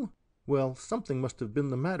it you? Well, something must have been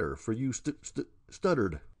the matter, for you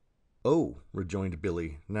stuttered." "Oh," rejoined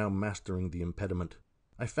Billy, now mastering the impediment,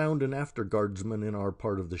 "I found an after-guardsman in our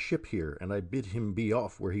part of the ship here, and I bid him be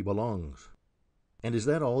off where he belongs." "And is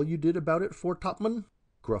that all you did about it, foretopman?"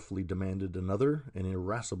 gruffly demanded another, an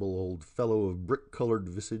irascible old fellow of brick-colored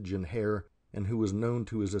visage and hair, and who was known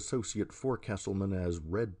to his associate forecastleman as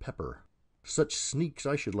Red Pepper. Such sneaks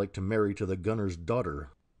I should like to marry to the gunner's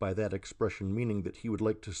daughter, by that expression meaning that he would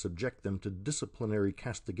like to subject them to disciplinary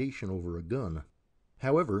castigation over a gun.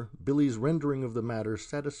 However, Billy's rendering of the matter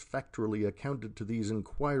satisfactorily accounted to these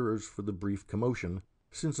inquirers for the brief commotion,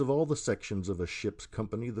 since of all the sections of a ship's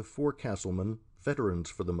company the forecastlemen, veterans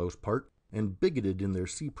for the most part, and bigoted in their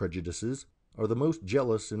sea prejudices, are the most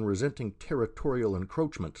jealous in resenting territorial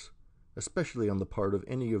encroachments, especially on the part of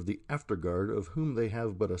any of the afterguard of whom they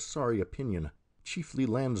have but a sorry opinion, chiefly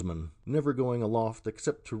landsmen, never going aloft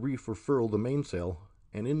except to reef or furl the mainsail,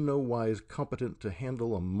 and in no wise competent to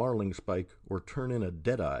handle a marling-spike or turn in a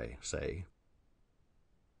dead-eye, say.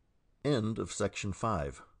 End of Section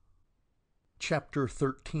 5. Chapter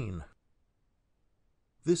 13.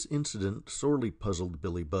 This incident sorely puzzled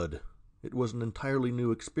Billy Budd. It was an entirely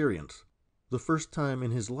new experience, the first time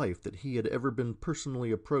in his life that he had ever been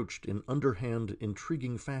personally approached in underhand,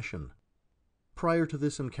 intriguing fashion. Prior to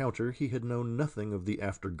this encounter he had known nothing of the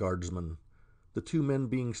afterguardsman, the two men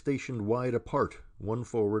being stationed wide apart, one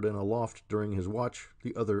forward and aloft during his watch,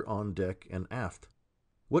 the other on deck and aft.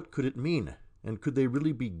 What could it mean? And could they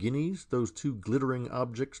really be guineas, those two glittering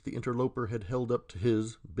objects the interloper had held up to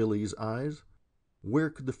his, Billy's, eyes?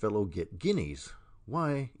 Where could the fellow get guineas?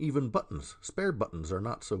 Why, even buttons, spare buttons, are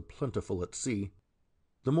not so plentiful at sea.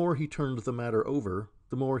 The more he turned the matter over,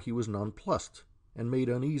 the more he was nonplussed, and made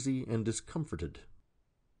uneasy and discomforted.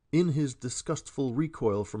 In his disgustful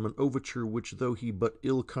recoil from an overture which, though he but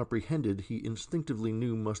ill comprehended, he instinctively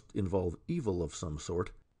knew must involve evil of some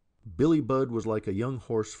sort, Billy Budd was like a young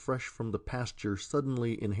horse fresh from the pasture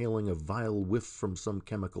suddenly inhaling a vile whiff from some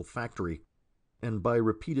chemical factory, and by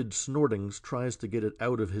repeated snortings tries to get it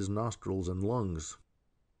out of his nostrils and lungs.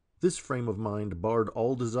 This frame of mind barred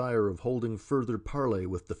all desire of holding further parley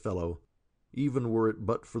with the fellow, even were it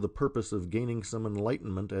but for the purpose of gaining some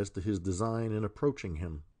enlightenment as to his design in approaching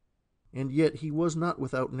him. And yet he was not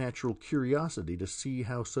without natural curiosity to see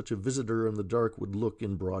how such a visitor in the dark would look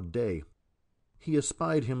in broad day. He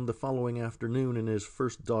espied him the following afternoon in his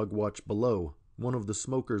first dog watch below, one of the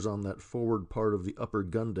smokers on that forward part of the upper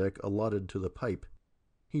gun-deck allotted to the pipe.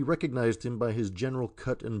 He recognized him by his general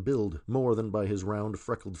cut and build, more than by his round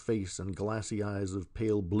freckled face and glassy eyes of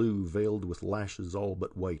pale blue veiled with lashes all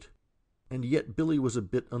but white. And yet Billy was a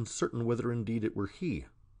bit uncertain whether indeed it were he,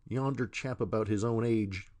 yonder chap about his own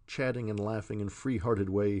age, chatting and laughing in free-hearted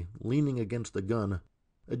way, leaning against a gun,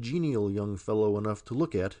 a genial young fellow enough to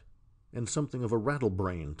look at, and something of a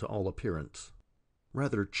rattlebrain to all appearance.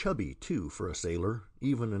 Rather chubby, too, for a sailor,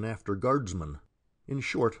 even an after-guardsman. In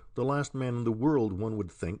short, the last man in the world, one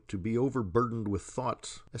would think, to be overburdened with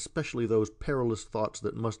thoughts, especially those perilous thoughts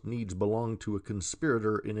that must needs belong to a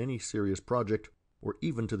conspirator in any serious project, or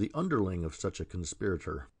even to the underling of such a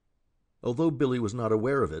conspirator. Although Billy was not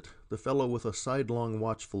aware of it, the fellow with a sidelong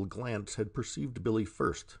watchful glance had perceived Billy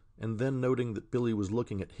first, and then noting that Billy was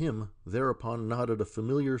looking at him, thereupon nodded a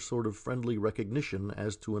familiar sort of friendly recognition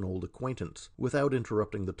as to an old acquaintance, without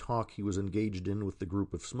interrupting the talk he was engaged in with the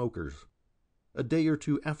group of smokers. A day or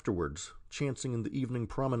two afterwards, chancing in the evening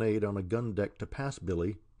promenade on a gun-deck to pass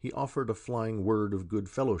Billy, he offered a flying word of good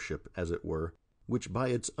fellowship, as it were, which by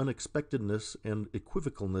its unexpectedness and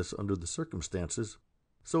equivocalness under the circumstances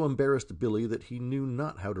so embarrassed Billy that he knew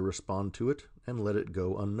not how to respond to it, and let it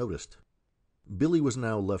go unnoticed. Billy was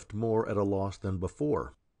now left more at a loss than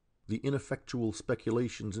before. The ineffectual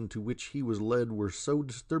speculations into which he was led were so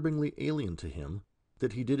disturbingly alien to him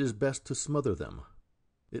that he did his best to smother them.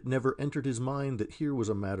 It never entered his mind that here was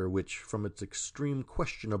a matter which, from its extreme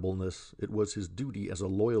questionableness, it was his duty as a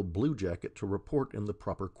loyal bluejacket to report in the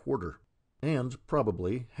proper quarter. And,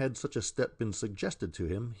 probably, had such a step been suggested to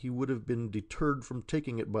him, he would have been deterred from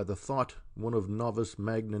taking it by the thought, one of novice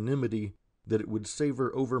magnanimity, that it would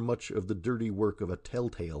savor overmuch of the dirty work of a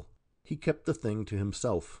telltale. He kept the thing to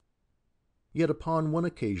himself. Yet upon one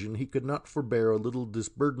occasion he could not forbear a little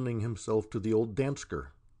disburdening himself to the old Dansker,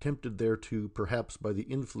 tempted thereto perhaps by the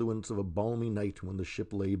influence of a balmy night when the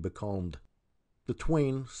ship lay becalmed. The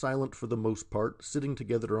twain, silent for the most part, sitting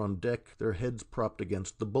together on deck, their heads propped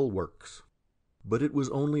against the bulwarks. But it was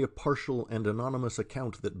only a partial and anonymous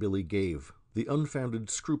account that Billy gave, the unfounded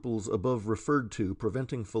scruples above referred to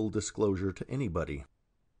preventing full disclosure to anybody.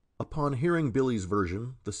 Upon hearing Billy's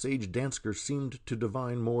version, the sage Dansker seemed to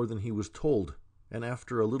divine more than he was told, and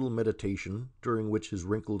after a little meditation, during which his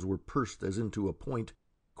wrinkles were pursed as into a point,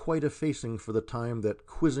 quite effacing for the time that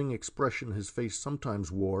quizzing expression his face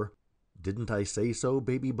sometimes wore, "Didn't I say so,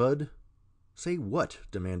 baby bud?" "Say what?"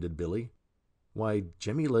 demanded Billy. "Why,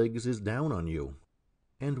 Jemmy-legs is down on you."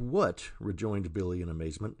 "And what," rejoined Billy in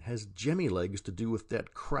amazement, "has Jemmy-legs to do with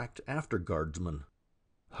that cracked after-guardsman?"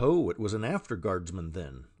 "Ho, it was an after-guardsman,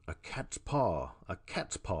 then. A cat's paw, a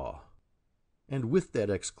cat's paw." And with that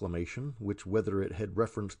exclamation, which whether it had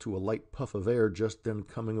reference to a light puff of air just then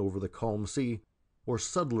coming over the calm sea, or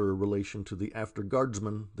subtler relation to the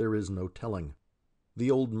after-guardsman, there is no telling.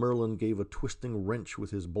 The old Merlin gave a twisting wrench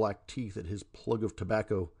with his black teeth at his plug of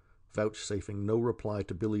tobacco, vouchsafing no reply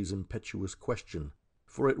to Billy's impetuous question,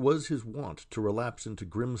 for it was his wont to relapse into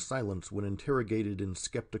grim silence when interrogated in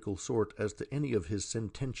skeptical sort as to any of his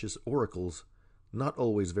sententious oracles, not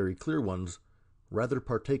always very clear ones, rather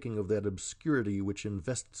partaking of that obscurity which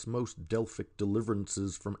invests most Delphic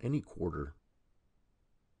deliverances from any quarter.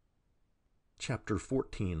 Chapter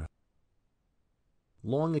 14.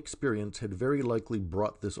 Long experience had very likely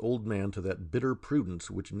brought this old man to that bitter prudence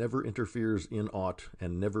which never interferes in aught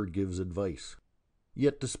and never gives advice.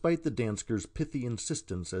 Yet despite the Dansker's pithy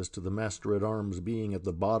insistence as to the master-at-arms being at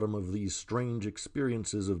the bottom of these strange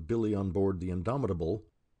experiences of Billy on board the Indomitable,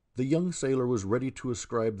 the young sailor was ready to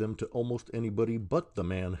ascribe them to almost anybody but the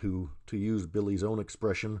man who, to use Billy's own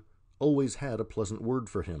expression, always had a pleasant word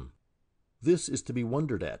for him. This is to be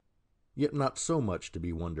wondered at, yet not so much to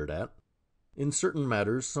be wondered at. In certain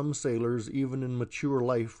matters, some sailors, even in mature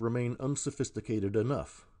life, remain unsophisticated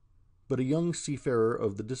enough. But a young seafarer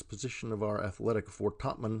of the disposition of our athletic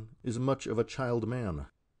foretopman is much of a child man,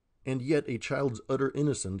 and yet a child's utter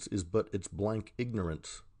innocence is but its blank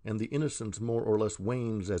ignorance, and the innocence more or less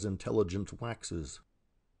wanes as intelligence waxes.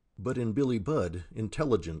 But in Billy Budd,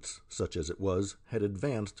 intelligence, such as it was, had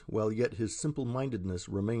advanced, while yet his simple-mindedness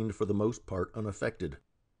remained for the most part unaffected.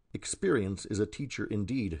 Experience is a teacher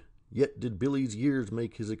indeed, yet did Billy's years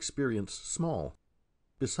make his experience small.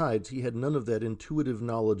 Besides, he had none of that intuitive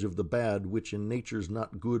knowledge of the bad which in natures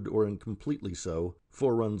not good or incompletely so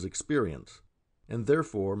foreruns experience, and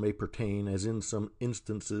therefore may pertain, as in some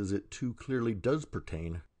instances it too clearly does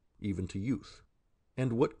pertain, even to youth.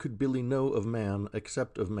 And what could Billy know of man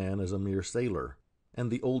except of man as a mere sailor?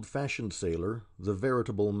 And the old-fashioned sailor, the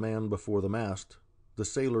veritable man before the mast, the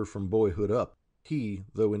sailor from boyhood up, he,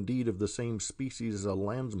 though indeed of the same species as a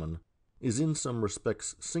landsman, is in some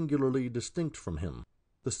respects singularly distinct from him.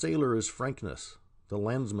 The sailor is frankness, the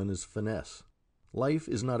landsman is finesse. Life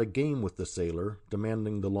is not a game with the sailor,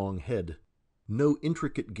 demanding the long head. No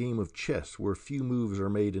intricate game of chess where few moves are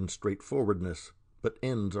made in straightforwardness, but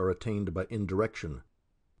ends are attained by indirection.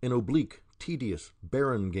 An oblique, tedious,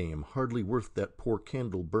 barren game hardly worth that poor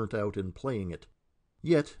candle burnt out in playing it.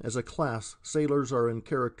 Yet, as a class, sailors are in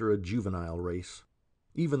character a juvenile race.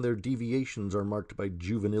 Even their deviations are marked by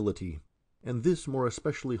juvenility, and this more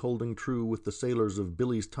especially holding true with the sailors of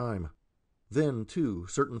Billy's time. Then, too,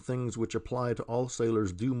 certain things which apply to all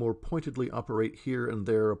sailors do more pointedly operate here and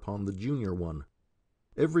there upon the junior one.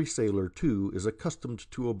 Every sailor, too, is accustomed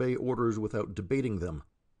to obey orders without debating them.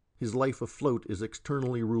 His life afloat is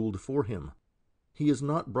externally ruled for him. He is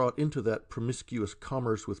not brought into that promiscuous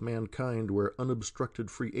commerce with mankind where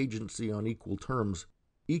unobstructed free agency on equal terms,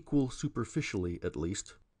 equal superficially at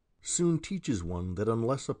least, soon teaches one that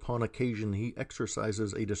unless upon occasion he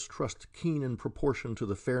exercises a distrust keen in proportion to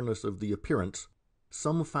the fairness of the appearance,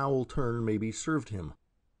 some foul turn may be served him.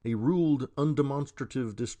 A ruled,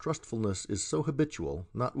 undemonstrative distrustfulness is so habitual,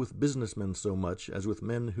 not with businessmen so much as with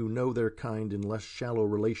men who know their kind in less shallow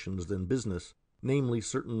relations than business, namely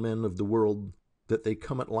certain men of the world, that they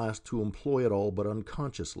come at last to employ it all but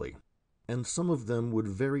unconsciously, and some of them would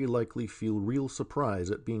very likely feel real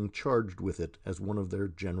surprise at being charged with it as one of their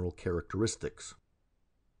general characteristics.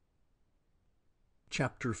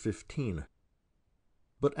 Chapter 15.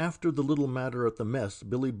 But after the little matter at the mess,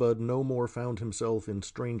 Billy Budd no more found himself in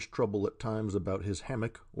strange trouble at times about his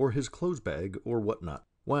hammock or his clothes-bag or what-not,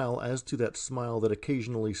 while as to that smile that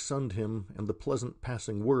occasionally sunned him and the pleasant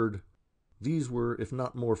passing word, these were, if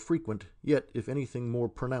not more frequent, yet, if anything, more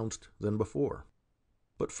pronounced than before.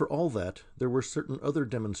 But for all that, there were certain other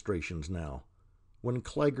demonstrations now. When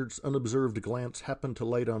Claggart's unobserved glance happened to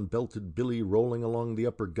light on belted Billy rolling along the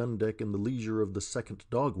upper gun-deck in the leisure of the second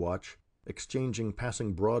dog-watch, exchanging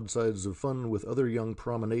passing broadsides of fun with other young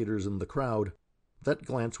promenaders in the crowd, that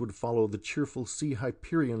glance would follow the cheerful sea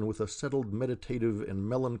Hyperion with a settled meditative and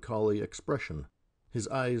melancholy expression, his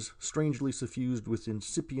eyes strangely suffused with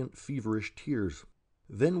incipient feverish tears.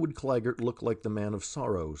 Then would Claggart look like the man of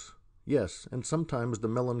sorrows. Yes, and sometimes the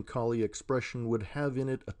melancholy expression would have in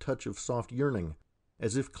it a touch of soft yearning,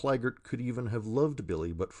 as if Claggart could even have loved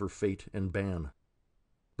Billy but for fate and ban.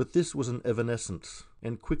 But this was an evanescence,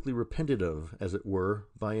 and quickly repented of, as it were,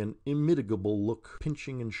 by an immitigable look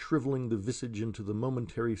pinching and shriveling the visage into the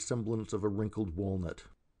momentary semblance of a wrinkled walnut.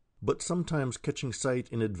 But sometimes catching sight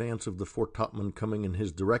in advance of the foretopman coming in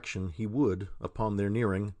his direction, he would, upon their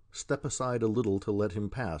nearing, step aside a little to let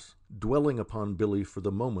him pass, dwelling upon Billy for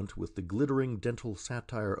the moment with the glittering dental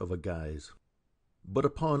satire of a guise. But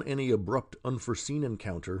upon any abrupt, unforeseen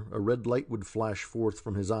encounter, a red light would flash forth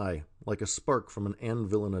from his eye, like a spark from an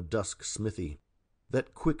anvil in a dusk smithy.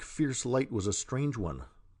 That quick, fierce light was a strange one,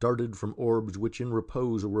 darted from orbs which in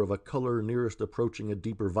repose were of a color nearest approaching a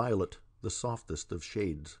deeper violet, the softest of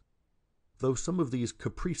shades. Though some of these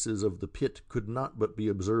caprices of the pit could not but be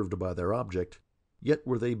observed by their object, yet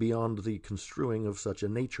were they beyond the construing of such a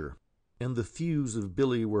nature, and the thews of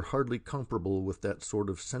Billy were hardly comparable with that sort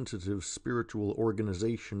of sensitive spiritual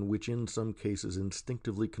organization which in some cases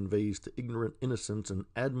instinctively conveys to ignorant innocence an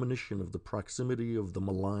admonition of the proximity of the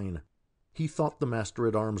malign. He thought the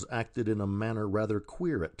master-at-arms acted in a manner rather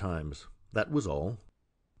queer at times, that was all,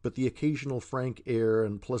 but the occasional frank air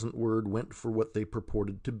and pleasant word went for what they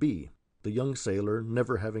purported to be, the young sailor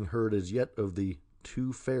never having heard as yet of the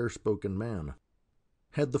too fair-spoken man.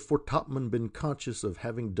 Had the foretopman been conscious of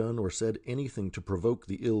having done or said anything to provoke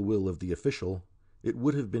the ill will of the official, it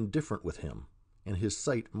would have been different with him, and his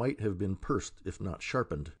sight might have been pursed if not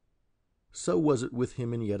sharpened. So was it with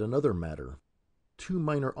him in yet another matter. Two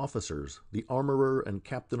minor officers, the armorer and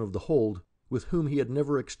captain of the hold, with whom he had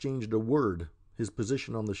never exchanged a word, his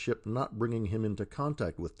position on the ship not bringing him into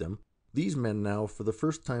contact with them, these men now for the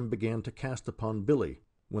first time began to cast upon Billy,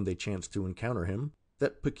 when they chanced to encounter him,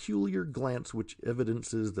 that peculiar glance which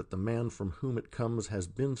evidences that the man from whom it comes has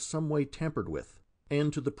been some way tampered with,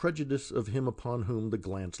 and to the prejudice of him upon whom the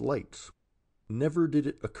glance lights. Never did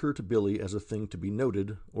it occur to Billy as a thing to be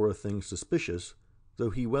noted, or a thing suspicious, though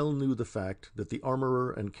he well knew the fact that the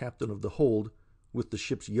armorer and captain of the hold, with the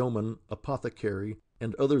ship's yeoman, apothecary,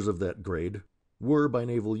 and others of that grade, were, by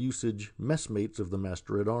naval usage, messmates of the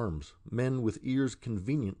master-at-arms, men with ears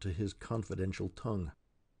convenient to his confidential tongue.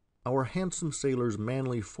 Our handsome sailor's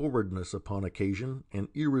manly forwardness upon occasion, and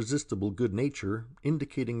irresistible good nature,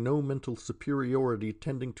 indicating no mental superiority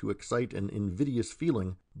tending to excite an invidious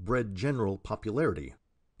feeling, bred general popularity,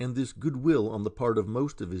 and this goodwill on the part of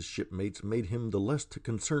most of his shipmates made him the less to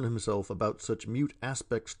concern himself about such mute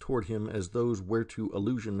aspects toward him as those whereto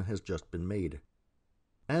allusion has just been made.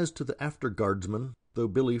 As to the after-guardsman, though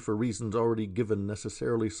Billy for reasons already given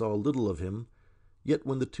necessarily saw little of him, yet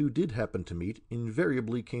when the two did happen to meet,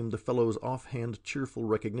 invariably came the fellow's offhand cheerful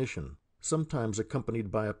recognition, sometimes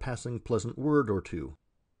accompanied by a passing pleasant word or two.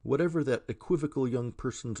 Whatever that equivocal young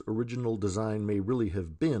person's original design may really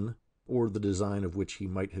have been, or the design of which he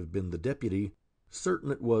might have been the deputy,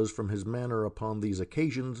 certain it was from his manner upon these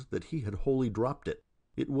occasions that he had wholly dropped it.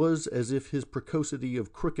 It was as if his precocity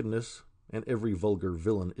of crookedness, and every vulgar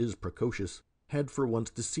villain is precocious, had for once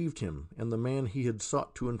deceived him, and the man he had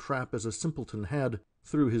sought to entrap as a simpleton had,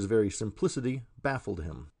 through his very simplicity, baffled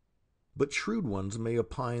him. But shrewd ones may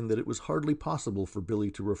opine that it was hardly possible for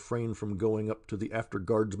Billy to refrain from going up to the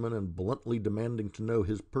after-guardsman and bluntly demanding to know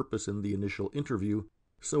his purpose in the initial interview,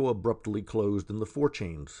 so abruptly closed in the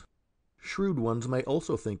forechains. Shrewd ones may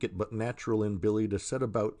also think it but natural in Billy to set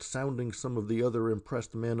about sounding some of the other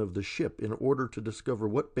impressed men of the ship in order to discover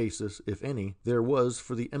what basis, if any, there was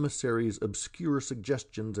for the emissary's obscure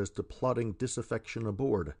suggestions as to plotting disaffection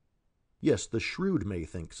aboard. Yes, the shrewd may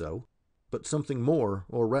think so, but something more,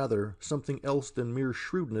 or rather, something else than mere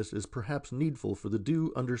shrewdness is perhaps needful for the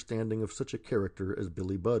due understanding of such a character as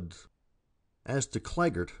Billy Budd's. As to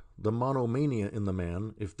Claggart, the monomania in the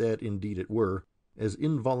man, if that indeed it were, as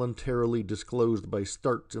involuntarily disclosed by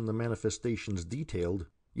starts in the manifestations detailed,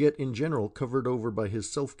 yet in general covered over by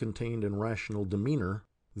his self-contained and rational demeanor,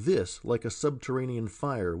 this, like a subterranean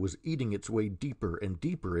fire, was eating its way deeper and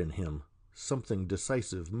deeper in him. Something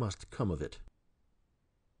decisive must come of it.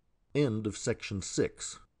 End of Section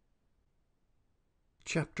 6.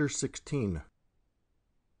 Chapter 16.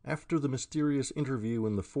 After the mysterious interview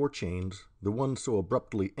in the forechains, the one so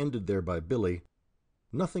abruptly ended there by Billy,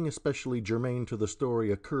 nothing especially germane to the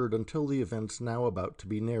story occurred until the events now about to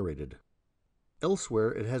be narrated.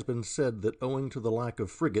 Elsewhere it has been said that owing to the lack of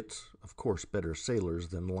frigates, of course better sailers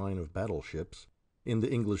than line of battle ships, in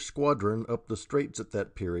the English squadron up the straits at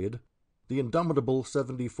that period, the indomitable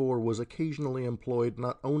 74 was occasionally employed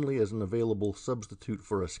not only as an available substitute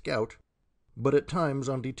for a scout, but at times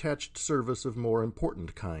on detached service of more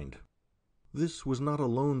important kind. This was not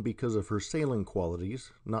alone because of her sailing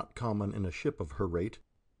qualities, not common in a ship of her rate,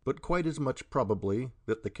 but quite as much probably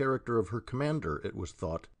that the character of her commander, it was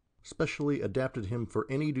thought, specially adapted him for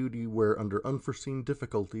any duty where under unforeseen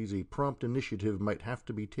difficulties a prompt initiative might have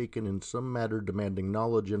to be taken in some matter demanding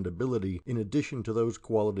knowledge and ability in addition to those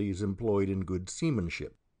qualities employed in good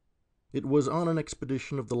seamanship. It was on an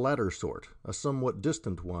expedition of the latter sort, a somewhat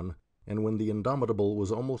distant one, and when the Indomitable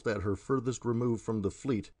was almost at her furthest remove from the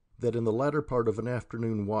fleet, that in the latter part of an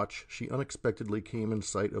afternoon watch she unexpectedly came in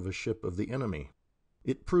sight of a ship of the enemy.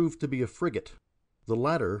 It proved to be a frigate. The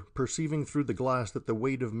latter, perceiving through the glass that the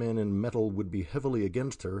weight of men and metal would be heavily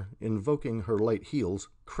against her, invoking her light heels,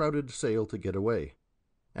 crowded sail to get away.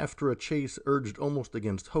 After a chase urged almost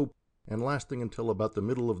against hope, and lasting until about the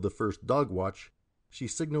middle of the first dog watch, she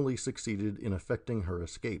signally succeeded in effecting her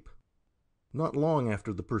escape. Not long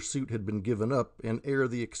after the pursuit had been given up, and ere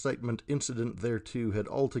the excitement incident thereto had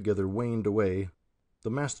altogether waned away, the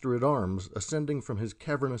master-at-arms, ascending from his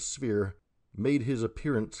cavernous sphere, made his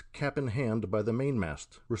appearance cap in hand by the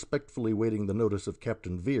mainmast, respectfully waiting the notice of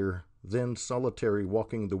Captain Vere, then solitary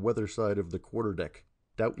walking the weather side of the quarter-deck,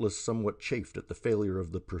 doubtless somewhat chafed at the failure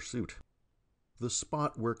of the pursuit. The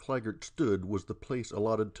spot where Claggart stood was the place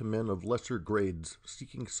allotted to men of lesser grades,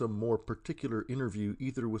 seeking some more particular interview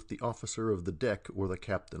either with the officer of the deck or the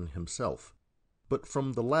captain himself. But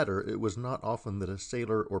from the latter it was not often that a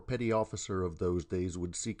sailor or petty officer of those days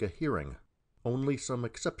would seek a hearing. Only some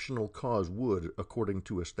exceptional cause would, according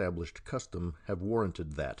to established custom, have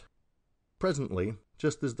warranted that. Presently,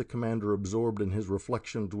 just as the commander absorbed in his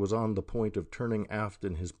reflections was on the point of turning aft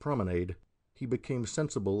in his promenade, he became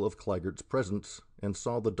sensible of Claggart's presence, and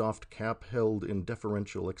saw the doffed cap held in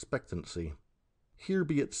deferential expectancy. Here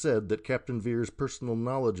be it said that Captain Vere's personal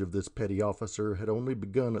knowledge of this petty officer had only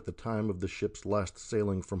begun at the time of the ship's last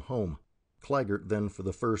sailing from home, Claggart then for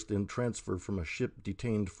the first in transfer from a ship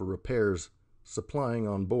detained for repairs, supplying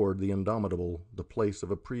on board the Indomitable the place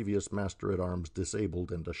of a previous master-at-arms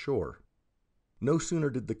disabled and ashore. No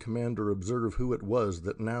sooner did the commander observe who it was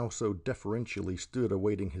that now so deferentially stood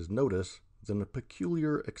awaiting his notice, than a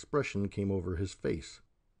peculiar expression came over his face.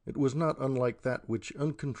 It was not unlike that which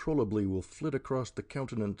uncontrollably will flit across the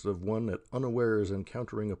countenance of one at unawares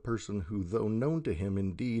encountering a person who, though known to him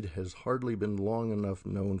indeed, has hardly been long enough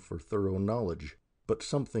known for thorough knowledge, but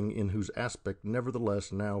something in whose aspect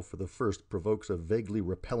nevertheless now for the first provokes a vaguely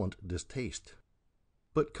repellent distaste.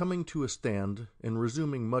 But coming to a stand, and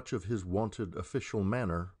resuming much of his wonted official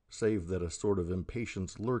manner, save that a sort of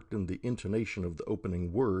impatience lurked in the intonation of the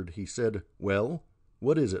opening word, he said, "Well,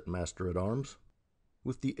 what is it, master-at-arms?"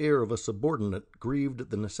 With the air of a subordinate, grieved at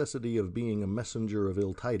the necessity of being a messenger of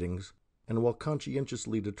ill tidings, and while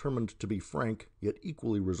conscientiously determined to be frank, yet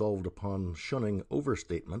equally resolved upon shunning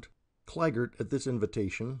overstatement, Claggart, at this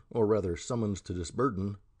invitation, or rather summons to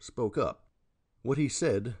disburden, spoke up. What he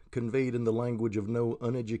said, conveyed in the language of no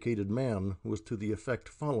uneducated man, was to the effect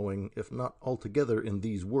following, if not altogether in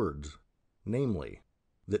these words, namely,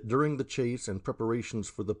 that during the chase and preparations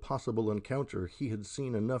for the possible encounter he had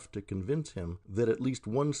seen enough to convince him that at least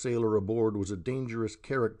one sailor aboard was a dangerous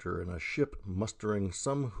character in a ship mustering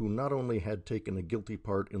some who not only had taken a guilty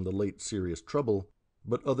part in the late serious trouble,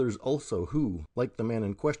 but others also who, like the man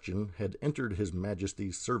in question, had entered His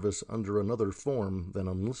Majesty's service under another form than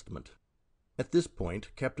enlistment. At this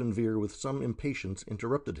point, Captain Vere with some impatience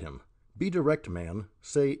interrupted him. "Be direct, man.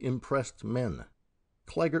 Say impressed men."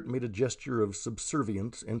 Claggart made a gesture of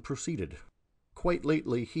subservience and proceeded. Quite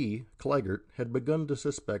lately he, Claggart, had begun to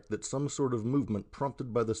suspect that some sort of movement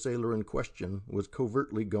prompted by the sailor in question was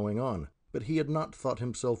covertly going on, but he had not thought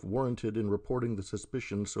himself warranted in reporting the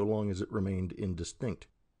suspicion so long as it remained indistinct.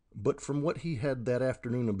 But from what he had that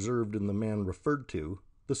afternoon observed in the man referred to,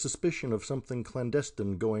 the suspicion of something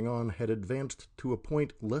clandestine going on had advanced to a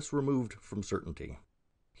point less removed from certainty.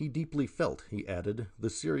 He deeply felt, he added, the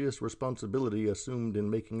serious responsibility assumed in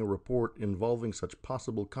making a report involving such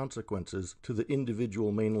possible consequences to the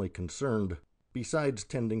individual mainly concerned, besides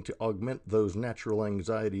tending to augment those natural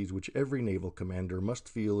anxieties which every naval commander must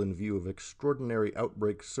feel in view of extraordinary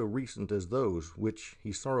outbreaks so recent as those which,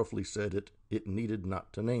 he sorrowfully said it needed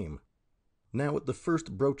not to name. Now at the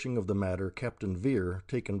first broaching of the matter, Captain Vere,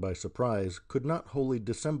 taken by surprise, could not wholly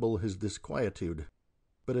dissemble his disquietude.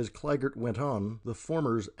 But as Claggart went on, the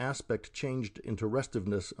former's aspect changed into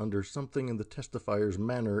restiveness under something in the testifier's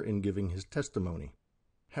manner in giving his testimony.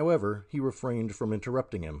 However, he refrained from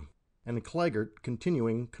interrupting him, and Claggart,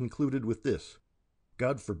 continuing, concluded with this: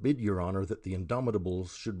 "God forbid, your honor, that the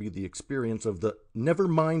Indomitables should be the experience of the—" "Never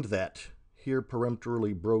mind that," here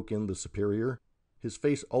peremptorily broke in the superior, his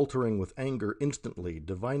face altering with anger instantly,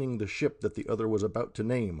 divining the ship that the other was about to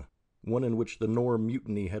name, one in which the Nore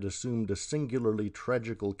mutiny had assumed a singularly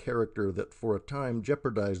tragical character that for a time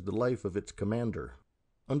jeopardized the life of its commander.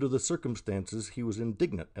 Under the circumstances he was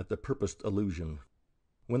indignant at the purposed allusion.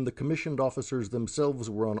 When the commissioned officers themselves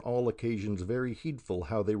were on all occasions very heedful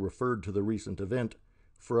how they referred to the recent event,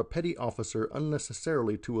 for a petty officer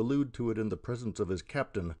unnecessarily to allude to it in the presence of his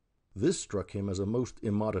captain, this struck him as a most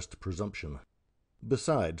immodest presumption.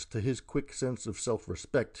 Besides, to his quick sense of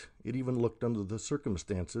self-respect, it even looked under the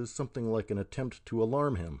circumstances something like an attempt to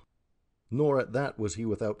alarm him. Nor at that was he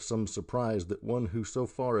without some surprise that one who so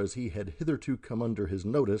far as he had hitherto come under his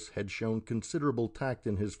notice had shown considerable tact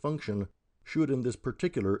in his function should in this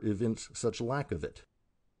particular evince such lack of it.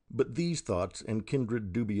 But these thoughts, and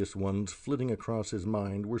kindred dubious ones flitting across his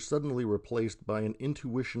mind, were suddenly replaced by an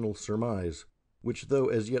intuitional surmise, which, though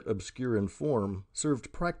as yet obscure in form,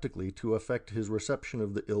 served practically to affect his reception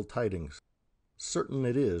of the ill tidings. Certain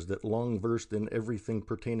it is that, long versed in everything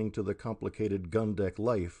pertaining to the complicated gun-deck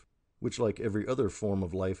life, which like every other form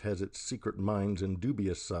of life has its secret mines and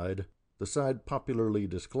dubious side, the side popularly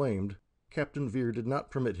disclaimed, Captain Vere did not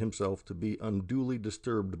permit himself to be unduly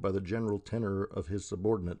disturbed by the general tenor of his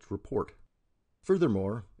subordinate's report.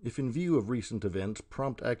 Furthermore, if in view of recent events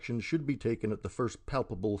prompt action should be taken at the first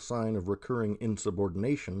palpable sign of recurring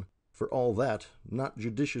insubordination, for all that, not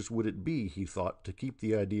judicious would it be, he thought, to keep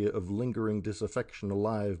the idea of lingering disaffection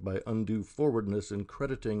alive by undue forwardness in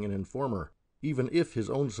crediting an informer, even if his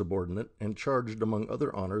own subordinate, and charged among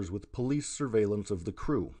other honors with police surveillance of the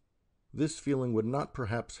crew. This feeling would not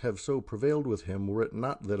perhaps have so prevailed with him were it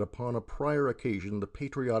not that upon a prior occasion the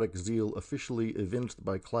patriotic zeal officially evinced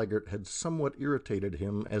by Claggart had somewhat irritated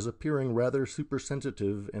him as appearing rather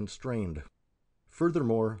supersensitive and strained.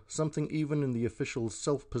 Furthermore, something even in the official's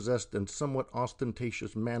self-possessed and somewhat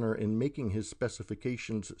ostentatious manner in making his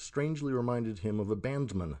specifications strangely reminded him of a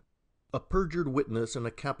bandsman, a perjured witness in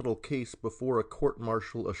a capital case before a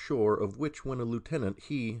court-martial ashore of which when a lieutenant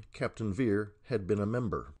he, Captain Vere, had been a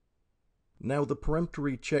member. Now the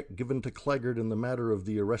peremptory check given to Claggart in the matter of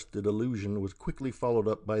the arrested illusion was quickly followed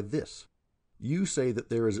up by this. You say that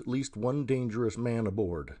there is at least one dangerous man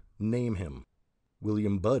aboard. Name him.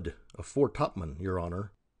 William Budd, a foretopman, Your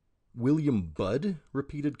Honor. William Budd?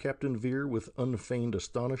 Repeated Captain Vere with unfeigned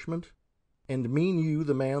astonishment. And mean you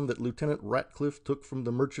the man that Lieutenant Ratcliffe took from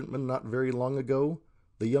the merchantman not very long ago?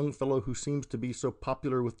 The young fellow who seems to be so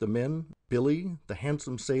popular with the men? Billy, the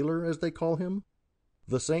handsome sailor, as they call him?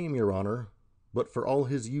 The same, Your Honor, but for all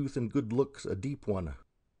his youth and good looks a deep one.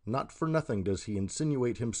 Not for nothing does he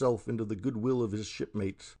insinuate himself into the goodwill of his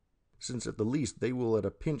shipmates, since at the least they will at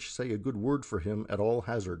a pinch say a good word for him at all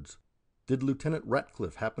hazards. Did Lieutenant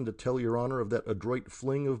Ratcliffe happen to tell Your Honor of that adroit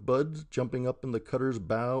fling of Bud's, jumping up in the cutter's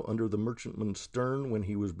bow under the merchantman's stern when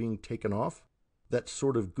he was being taken off? That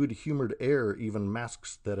sort of good-humored air even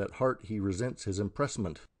masks that at heart he resents his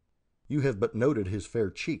impressment. You have but noted his fair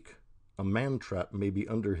cheek. A man-trap may be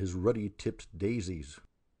under his ruddy-tipped daisies.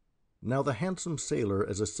 Now the handsome sailor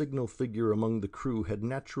as a signal figure among the crew had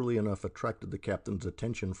naturally enough attracted the captain's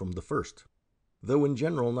attention from the first. Though in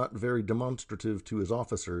general not very demonstrative to his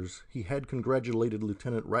officers, he had congratulated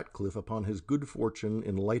Lieutenant Ratcliffe upon his good fortune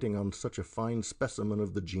in lighting on such a fine specimen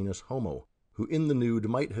of the genus Homo, who in the nude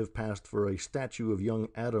might have passed for a statue of young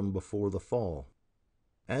Adam before the fall.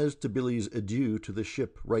 As to Billy's adieu to the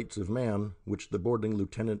ship Rights of Man, which the boarding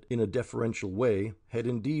lieutenant in a deferential way had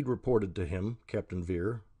indeed reported to him, Captain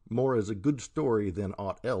Vere, more as a good story than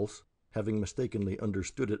aught else, having mistakenly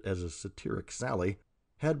understood it as a satiric sally,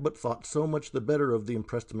 had but thought so much the better of the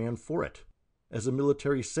impressed man for it, as a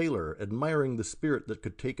military sailor admiring the spirit that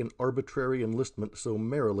could take an arbitrary enlistment so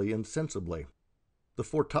merrily and sensibly. The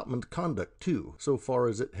foretopman's conduct, too, so far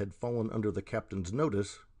as it had fallen under the captain's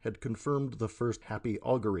notice, had confirmed the first happy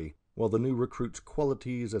augury, while the new recruit's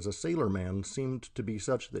qualities as a sailor-man seemed to be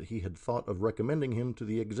such that he had thought of recommending him to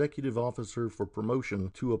the executive officer for promotion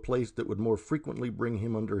to a place that would more frequently bring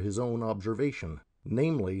him under his own observation,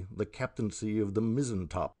 namely, the captaincy of the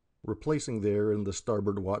mizzen-top, replacing there in the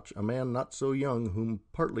starboard watch a man not so young whom,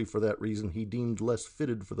 partly for that reason, he deemed less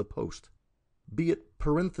fitted for the post. Be it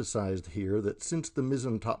parenthesized here that since the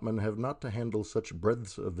mizzen-topmen have not to handle such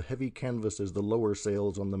breadths of heavy canvas as the lower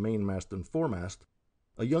sails on the mainmast and foremast,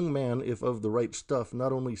 a young man, if of the right stuff,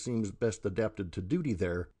 not only seems best adapted to duty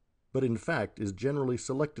there, but in fact is generally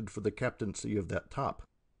selected for the captaincy of that top,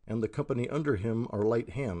 and the company under him are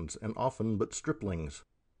light hands, and often but striplings.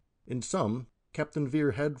 In sum, Captain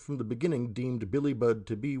Vere had from the beginning deemed Billy Budd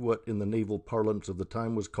to be what in the naval parlance of the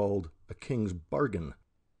time was called a king's bargain,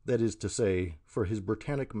 that is to say, for His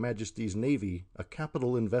Britannic Majesty's Navy, a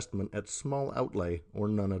capital investment at small outlay or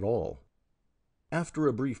none at all. After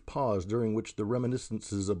a brief pause during which the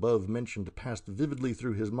reminiscences above mentioned passed vividly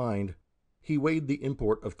through his mind, he weighed the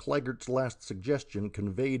import of Claggart's last suggestion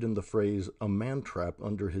conveyed in the phrase, a man-trap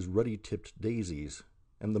under his ruddy-tipped daisies,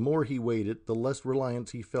 and the more he weighed it, the less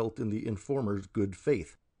reliance he felt in the informer's good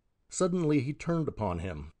faith. Suddenly he turned upon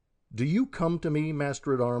him. "Do you come to me,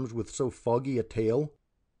 master-at-arms, with so foggy a tale?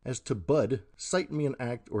 As to Budd, cite me an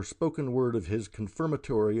act or spoken word of his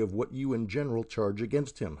confirmatory of what you in general charge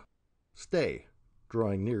against him. Stay,"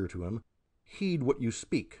 drawing nearer to him, "heed what you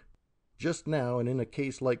speak. Just now, and in a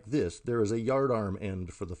case like this, there is a yardarm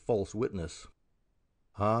end for the false witness."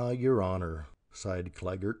 "Ah, your honor," sighed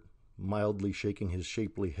Claggart, mildly shaking his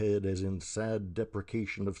shapely head as in sad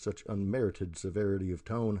deprecation of such unmerited severity of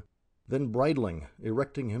tone. Then bridling,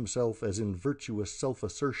 erecting himself as in virtuous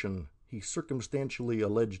self-assertion, he circumstantially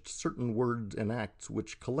alleged certain words and acts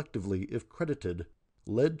which collectively, if credited,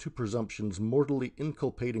 led to presumptions mortally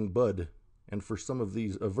inculpating Bud, and for some of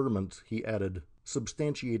these averments, he added,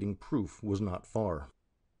 substantiating proof was not far.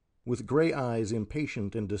 With gray eyes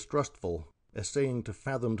impatient and distrustful, essaying to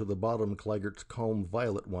fathom to the bottom Claggart's calm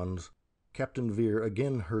violet ones, Captain Vere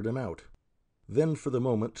again heard him out. Then for the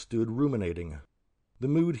moment stood ruminating. The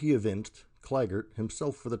mood he evinced, Claggart,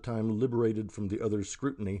 himself for the time liberated from the other's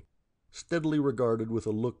scrutiny, steadily regarded with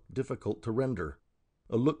a look difficult to render,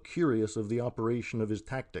 a look curious of the operation of his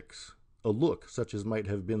tactics, a look such as might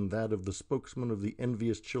have been that of the spokesman of the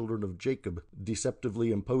envious children of Jacob,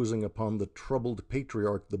 deceptively imposing upon the troubled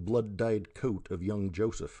patriarch the blood-dyed coat of young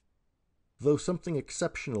Joseph. Though something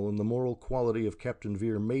exceptional in the moral quality of Captain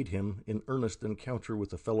Vere made him, in earnest encounter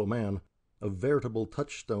with a fellow man, a veritable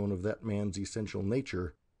touchstone of that man's essential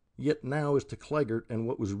nature, yet now as to Claggart and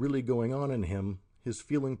what was really going on in him, his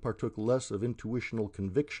feeling partook less of intuitional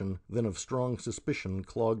conviction than of strong suspicion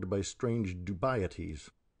clogged by strange dubieties.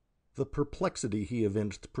 The perplexity he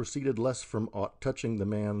evinced proceeded less from aught touching the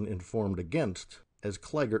man informed against, as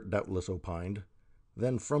Claggart doubtless opined,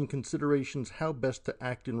 than from considerations how best to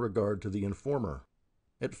act in regard to the informer.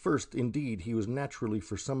 At first, indeed, he was naturally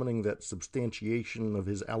for summoning that substantiation of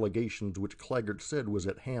his allegations which Claggart said was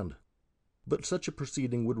at hand. But such a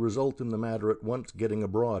proceeding would result in the matter at once getting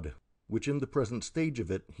abroad, which in the present stage of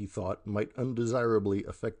it, he thought, might undesirably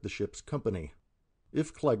affect the ship's company.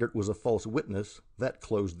 If Claggart was a false witness, that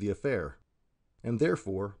closed the affair. And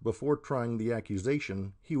therefore, before trying the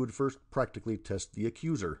accusation, he would first practically test the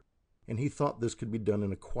accuser, and he thought this could be done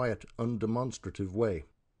in a quiet, undemonstrative way.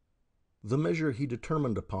 The measure he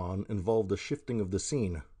determined upon involved a shifting of the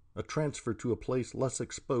scene, a transfer to a place less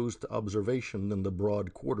exposed to observation than the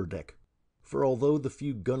broad quarter-deck. For although the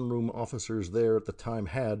few gunroom officers there at the time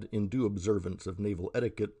had, in due observance of naval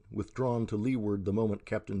etiquette, withdrawn to leeward the moment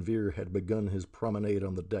Captain Vere had begun his promenade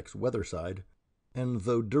on the deck's weather side, and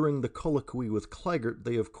though during the colloquy with Claggart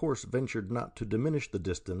they of course ventured not to diminish the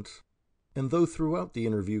distance, and though throughout the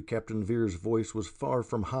interview Captain Vere's voice was far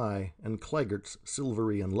from high and Claggart's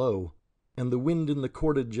silvery and low, and the wind in the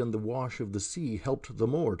cordage and the wash of the sea helped the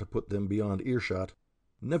more to put them beyond earshot,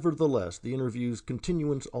 nevertheless, the interview's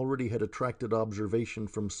continuance already had attracted observation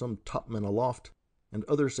from some topmen aloft, and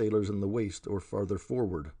other sailors in the waist or farther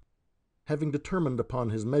forward. Having determined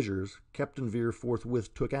upon his measures, Captain Vere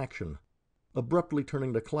forthwith took action. Abruptly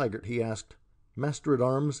turning to Claggart, he asked,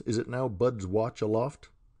 "Master-at-arms, is it now Bud's watch aloft?"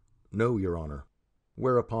 "No, your honor."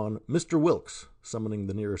 Whereupon, "Mr. Wilkes," summoning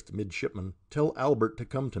the nearest midshipman, "tell Albert to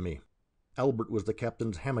come to me." Albert was the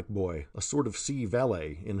captain's hammock boy, a sort of sea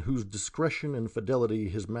valet, in whose discretion and fidelity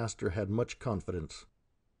his master had much confidence.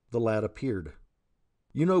 The lad appeared.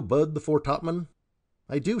 "You know Bud, the foretopman?"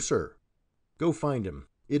 "I do, sir." "Go find him.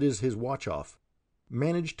 It is his watch-off.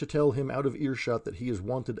 Manage to tell him out of earshot that he is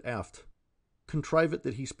wanted aft. Contrive it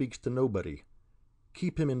that he speaks to nobody.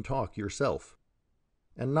 Keep him in talk yourself.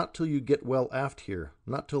 And not till you get well aft here,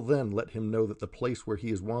 not till then let him know that the place where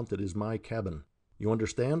he is wanted is my cabin. You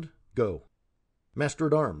understand? Go.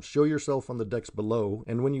 Master-at-arms, show yourself on the decks below,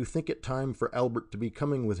 and when you think it time for Albert to be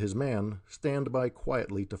coming with his man, stand by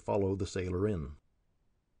quietly to follow the sailor in."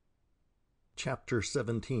 Chapter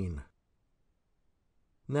 17.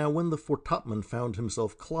 Now when the foretopman found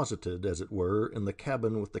himself closeted, as it were, in the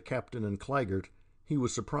cabin with the captain and Claggart, he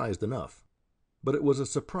was surprised enough. But it was a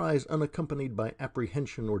surprise unaccompanied by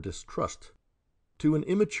apprehension or distrust. To an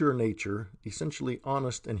immature nature, essentially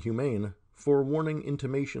honest and humane, forewarning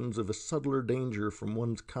intimations of a subtler danger from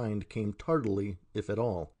one's kind came tardily, if at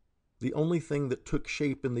all. The only thing that took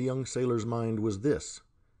shape in the young sailor's mind was this: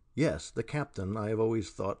 "Yes, the captain, I have always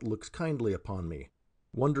thought, looks kindly upon me.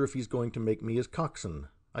 Wonder if he's going to make me his coxswain.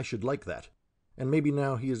 I should like that. And maybe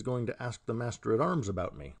now he is going to ask the master-at-arms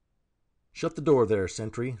about me." "Shut the door there,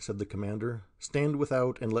 sentry," said the commander. "Stand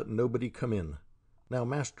without and let nobody come in. Now,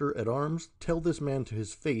 master-at-arms, tell this man to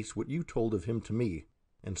his face what you told of him to me,"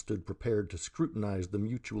 and stood prepared to scrutinize the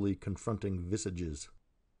mutually confronting visages.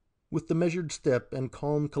 With the measured step and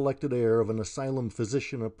calm collected air of an asylum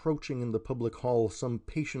physician approaching in the public hall some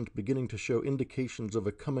patient beginning to show indications of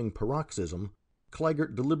a coming paroxysm,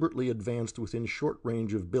 Claggart deliberately advanced within short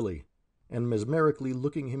range of Billy, and mesmerically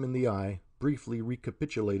looking him in the eye, briefly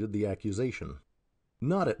recapitulated the accusation.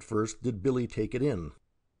 Not at first did Billy take it in.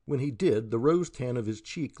 When he did, the rose-tan of his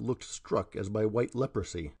cheek looked struck as by white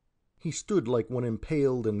leprosy. He stood like one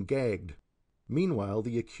impaled and gagged. Meanwhile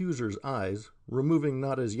the accuser's eyes, removing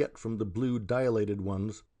not as yet from the blue dilated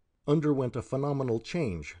ones, underwent a phenomenal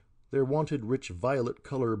change, their wonted rich violet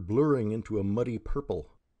color blurring into a muddy purple,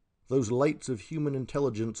 those lights of human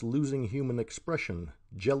intelligence losing human expression,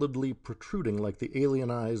 gelidly protruding like the alien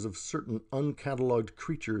eyes of certain uncatalogued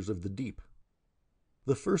creatures of the deep.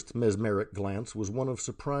 The first mesmeric glance was one of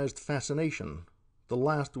surprised fascination. The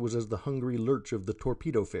last was as the hungry lurch of the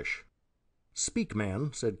torpedo fish. "Speak,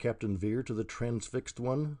 man," said Captain Vere to the transfixed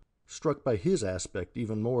one, struck by his aspect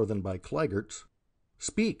even more than by Claygart's.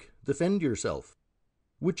 "Speak, defend yourself."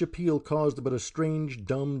 Which appeal caused but a strange,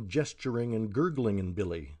 dumb gesturing and gurgling in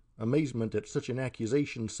Billy, amazement at such an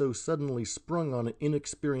accusation so suddenly sprung on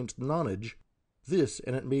inexperienced nonage, this,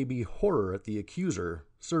 and it may be horror at the accuser,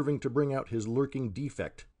 serving to bring out his lurking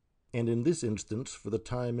defect, and in this instance for the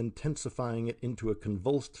time intensifying it into a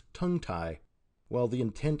convulsed tongue-tie, while the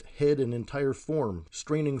intent head and entire form,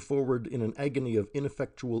 straining forward in an agony of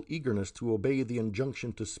ineffectual eagerness to obey the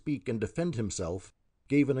injunction to speak and defend himself,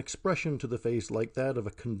 gave an expression to the face like that of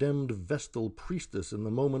a condemned vestal priestess in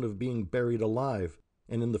the moment of being buried alive,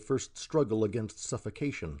 and in the first struggle against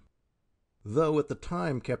suffocation. Though at the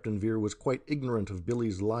time Captain Vere was quite ignorant of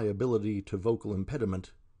Billy's liability to vocal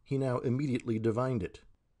impediment, he now immediately divined it,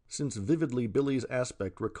 since vividly Billy's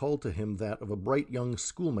aspect recalled to him that of a bright young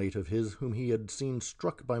schoolmate of his whom he had seen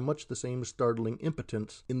struck by much the same startling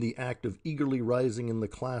impotence in the act of eagerly rising in the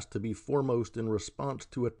class to be foremost in response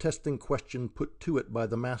to a testing question put to it by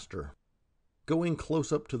the master. Going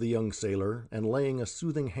close up to the young sailor, and laying a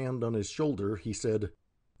soothing hand on his shoulder, he said,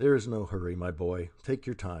 "There is no hurry, my boy. Take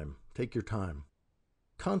your time. Take your time."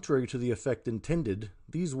 Contrary to the effect intended,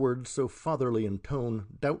 these words, so fatherly in tone,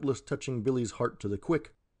 doubtless touching Billy's heart to the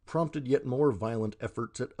quick, prompted yet more violent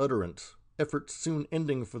efforts at utterance, efforts soon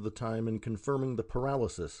ending for the time in confirming the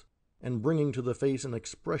paralysis, and bringing to the face an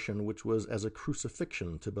expression which was as a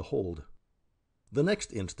crucifixion to behold. The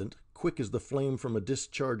next instant, quick as the flame from a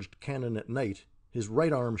discharged cannon at night, his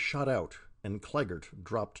right arm shot out, and Claggart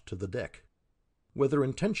dropped to the deck. Whether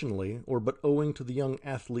intentionally, or but owing to the young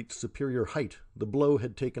athlete's superior height, the blow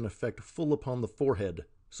had taken effect full upon the forehead,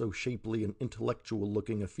 so shapely and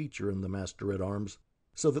intellectual-looking a feature in the master-at-arms,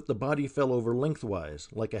 so that the body fell over lengthwise,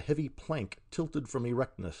 like a heavy plank tilted from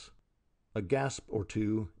erectness. A gasp or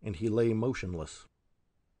two, and he lay motionless.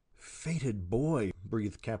 "Fated boy,"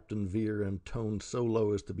 breathed Captain Vere in tone so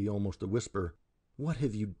low as to be almost a whisper, "what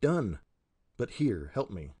have you done? But here,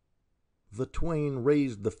 help me." The twain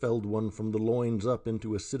raised the felled one from the loins up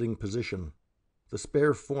into a sitting position. The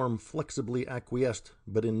spare form flexibly acquiesced,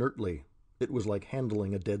 but inertly. It was like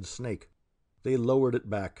handling a dead snake. They lowered it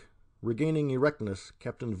back. Regaining erectness,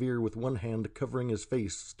 Captain Vere, with one hand covering his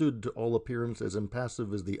face, stood to all appearance as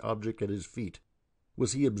impassive as the object at his feet.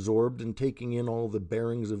 Was he absorbed in taking in all the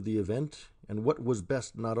bearings of the event, and what was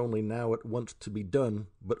best not only now at once to be done,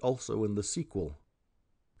 but also in the sequel?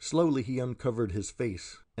 Slowly he uncovered his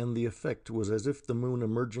face, and the effect was as if the moon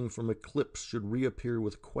emerging from eclipse should reappear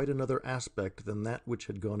with quite another aspect than that which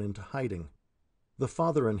had gone into hiding. The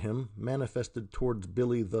father in him, manifested towards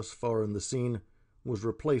Billy thus far in the scene, was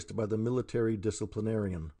replaced by the military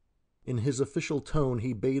disciplinarian. In his official tone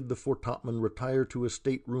he bade the foretopman retire to his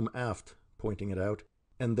stateroom aft, pointing it out,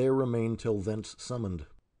 and there remain till thence summoned.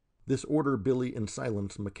 This order Billy in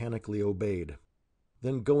silence mechanically obeyed.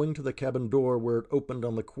 Then going to the cabin door where it opened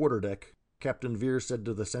on the quarter-deck, Captain Vere said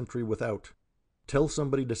to the sentry without, "Tell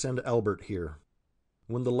somebody to send Albert here."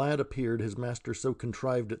 When the lad appeared, his master so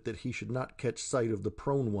contrived it that he should not catch sight of the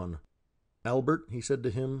prone one. "Albert," he said to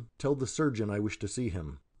him, "tell the surgeon I wish to see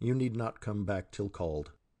him. You need not come back till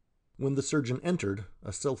called." When the surgeon entered,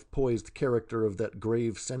 a self-poised character of that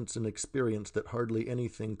grave sense and experience that hardly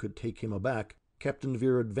anything could take him aback, Captain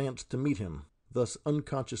Vere advanced to meet him, thus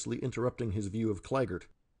unconsciously interrupting his view of Claggart,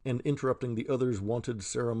 and interrupting the other's wonted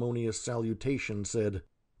ceremonious salutation, said,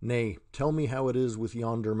 "Nay, tell me how it is with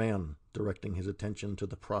yonder man," directing his attention to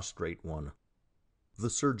the prostrate one. The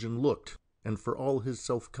surgeon looked, and for all his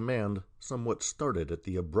self-command, somewhat started at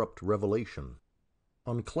the abrupt revelation.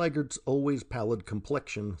 On Claggart's always pallid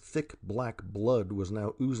complexion, thick black blood was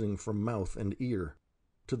now oozing from mouth and ear.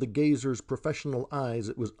 To the gazer's professional eyes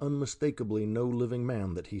it was unmistakably no living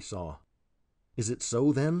man that he saw. "Is it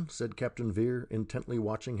so, then?" said Captain Vere, intently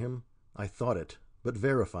watching him. "I thought it, but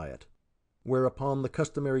verify it." Whereupon the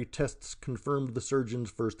customary tests confirmed the surgeon's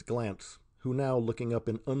first glance, who now, looking up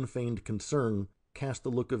in unfeigned concern, cast a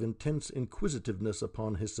look of intense inquisitiveness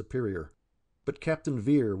upon his superior. But Captain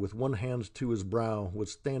Vere, with one hand to his brow,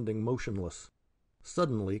 was standing motionless.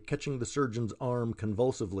 Suddenly, catching the surgeon's arm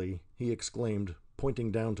convulsively, he exclaimed,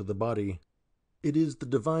 pointing down to the body, "It is the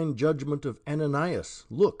divine judgment of Ananias!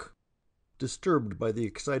 Look!" Disturbed by the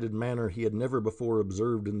excited manner he had never before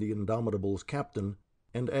observed in the Indomitable's captain,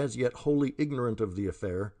 and as yet wholly ignorant of the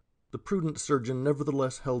affair, the prudent surgeon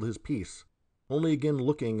nevertheless held his peace, only again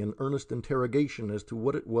looking in earnest interrogation as to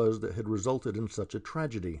what it was that had resulted in such a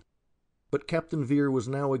tragedy. But Captain Vere was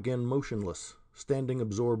now again motionless, standing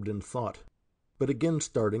absorbed in thought. But again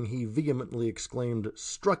starting, he vehemently exclaimed,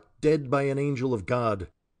 "Struck dead by an angel of God!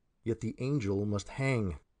 Yet the angel must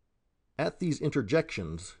hang." At these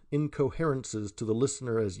interjections, incoherences to the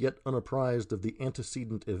listener as yet unapprised of the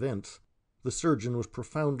antecedent events, the surgeon was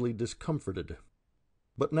profoundly discomforted.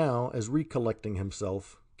 But now, as recollecting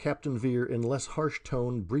himself, Captain Vere in less harsh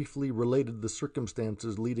tone briefly related the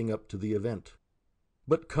circumstances leading up to the event.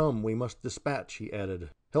 "But come, we must dispatch," he added.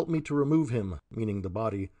 "Help me to remove him," meaning the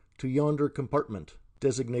body, "to yonder compartment,"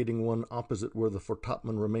 designating one opposite where the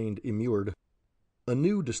foretopman remained immured.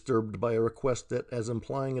 Anew disturbed by a request that, as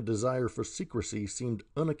implying a desire for secrecy, seemed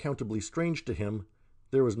unaccountably strange to him,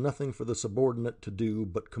 there was nothing for the subordinate to do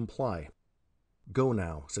but comply. "Go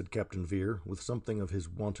now," said Captain Vere, with something of his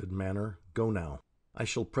wonted manner. "Go now. I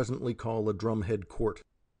shall presently call a drumhead court.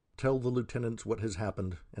 Tell the lieutenants what has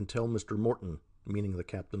happened, and tell Mr. Morton," meaning the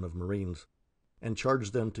captain of marines, "and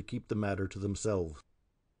charge them to keep the matter to themselves."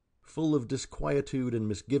 Full of disquietude and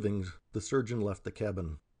misgivings, the surgeon left the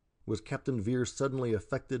cabin. Was Captain Vere suddenly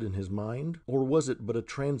affected in his mind, or was it but a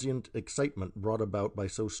transient excitement brought about by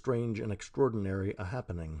so strange and extraordinary a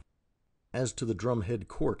happening? As to the drumhead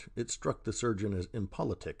court, it struck the surgeon as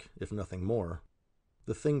impolitic, if nothing more.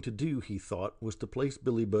 The thing to do, he thought, was to place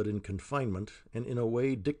Billy-Budd in confinement, and in a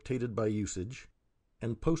way dictated by usage,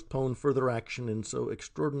 and postpone further action in so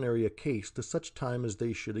extraordinary a case to such time as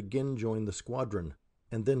they should again join the squadron,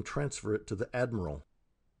 and then transfer it to the admiral.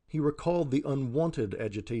 He recalled the unwonted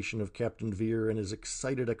agitation of Captain Vere and his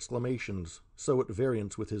excited exclamations, so at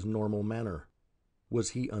variance with his normal manner. Was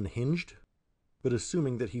he unhinged? But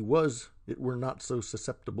assuming that he was, it were not so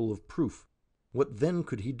susceptible of proof. What then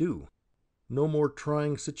could he do? No more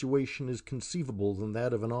trying situation is conceivable than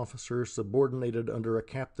that of an officer subordinated under a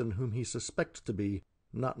captain whom he suspects to be,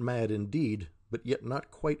 not mad indeed, but yet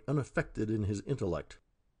not quite unaffected in his intellect.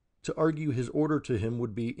 To argue his order to him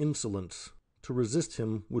would be insolence. To resist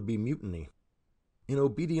him would be mutiny. In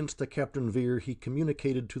obedience to Captain Vere, he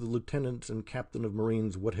communicated to the lieutenants and captain of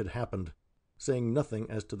marines what had happened, saying nothing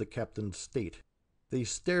as to the captain's state. They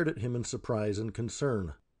stared at him in surprise and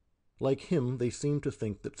concern. Like him, they seemed to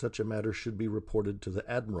think that such a matter should be reported to the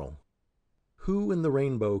admiral. Who in the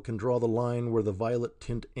rainbow can draw the line where the violet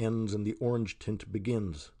tint ends and the orange tint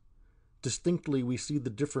begins? Distinctly we see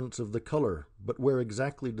the difference of the color, but where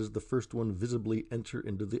exactly does the first one visibly enter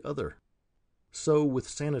into the other? So with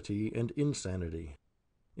sanity and insanity.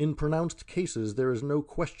 In pronounced cases there is no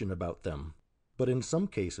question about them, but in some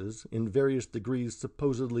cases, in various degrees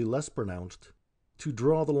supposedly less pronounced, to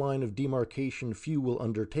draw the line of demarcation few will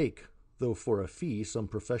undertake, though for a fee some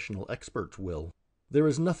professional experts will. There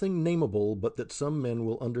is nothing nameable but that some men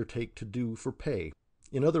will undertake to do for pay.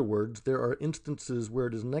 In other words, there are instances where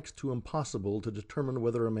it is next to impossible to determine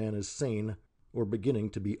whether a man is sane or beginning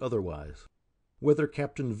to be otherwise. Whether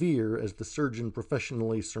Captain Vere, as the surgeon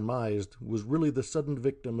professionally surmised, was really the sudden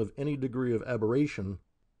victim of any degree of aberration,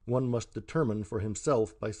 one must determine for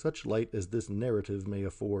himself by such light as this narrative may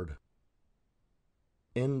afford.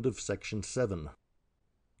 End of Section 7.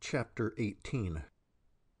 Chapter 18.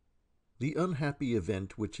 The unhappy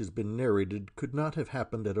event which has been narrated could not have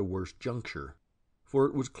happened at a worse juncture, for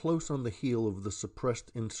it was close on the heel of the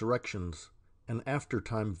suppressed insurrections, an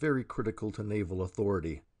after-time very critical to naval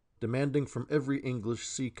authority, demanding from every English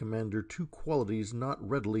sea commander two qualities not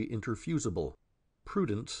readily interfusible,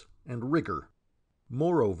 prudence and rigor.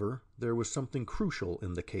 Moreover, there was something crucial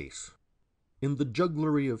in the case. In the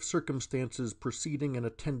jugglery of circumstances preceding and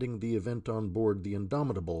attending the event on board the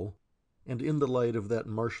Indomitable, and in the light of that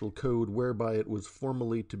martial code whereby it was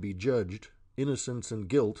formally to be judged, innocence and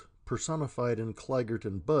guilt, personified in Claggart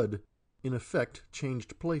and Budd, in effect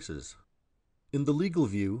changed places. In the legal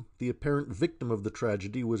view, the apparent victim of the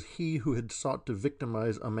tragedy was he who had sought to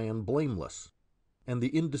victimize a man blameless, and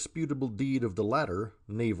the indisputable deed of the latter,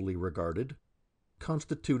 navally regarded,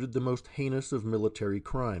 constituted the most heinous of military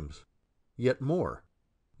crimes. Yet more,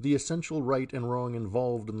 the essential right and wrong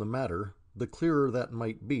involved in the matter, the clearer that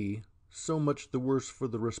might be, so much the worse for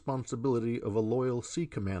the responsibility of a loyal sea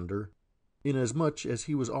commander, inasmuch as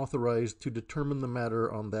he was authorized to determine the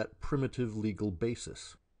matter on that primitive legal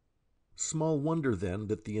basis. Small wonder, then,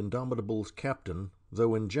 that the Indomitable's captain,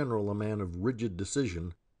 though in general a man of rigid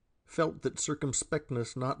decision, felt that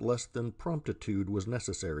circumspectness not less than promptitude was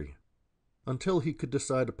necessary. Until he could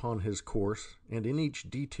decide upon his course, and in each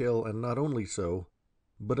detail, and not only so,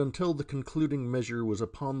 but until the concluding measure was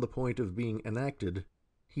upon the point of being enacted,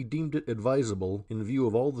 he deemed it advisable, in view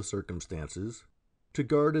of all the circumstances, to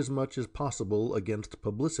guard as much as possible against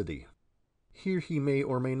publicity. Here he may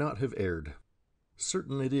or may not have erred.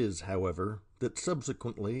 Certain it is, however, that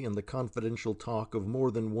subsequently in the confidential talk of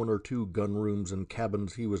more than one or two gun-rooms and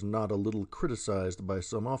cabins he was not a little criticized by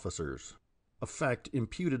some officers, a fact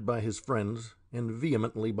imputed by his friends, and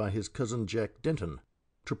vehemently by his cousin Jack Denton,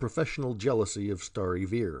 to professional jealousy of starry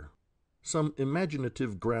Vere. Some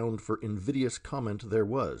imaginative ground for invidious comment there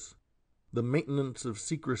was. The maintenance of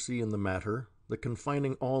secrecy in the matter, the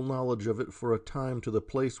confining all knowledge of it for a time to the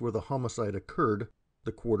place where the homicide occurred,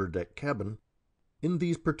 the quarter-deck cabin. In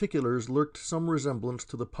these particulars lurked some resemblance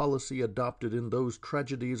to the policy adopted in those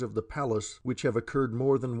tragedies of the palace which have occurred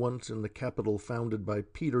more than once in the capital founded by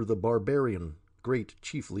Peter the Barbarian, great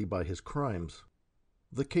chiefly by his crimes.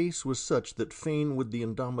 The case was such that fain would the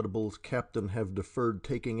Indomitable's captain have deferred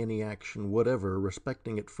taking any action whatever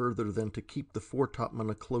respecting it further than to keep the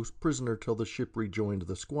foretopman a close prisoner till the ship rejoined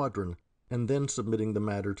the squadron, and then submitting the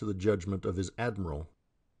matter to the judgment of his admiral.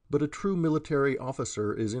 But a true military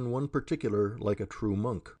officer is in one particular like a true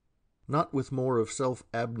monk. Not with more of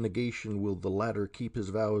self-abnegation will the latter keep his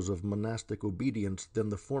vows of monastic obedience than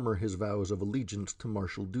the former his vows of allegiance to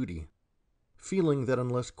martial duty. Feeling that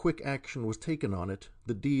unless quick action was taken on it,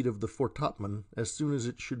 the deed of the foretopman, as soon as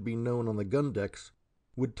it should be known on the gun-decks,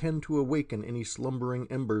 would tend to awaken any slumbering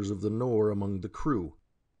embers of the Nore among the crew,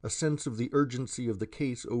 a sense of the urgency of the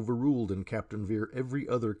case overruled in Captain Vere every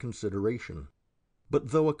other consideration.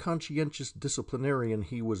 But though a conscientious disciplinarian,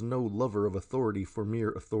 he was no lover of authority for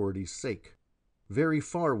mere authority's sake. Very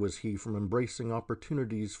far was he from embracing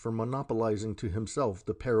opportunities for monopolizing to himself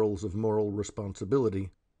the perils of moral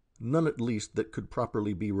responsibility, none at least that could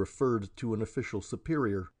properly be referred to an official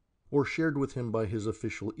superior, or shared with him by his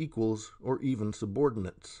official equals, or even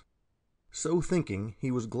subordinates. So thinking,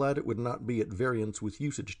 he was glad it would not be at variance with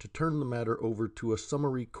usage to turn the matter over to a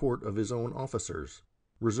summary court of his own officers,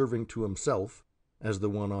 reserving to himself, as the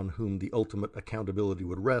one on whom the ultimate accountability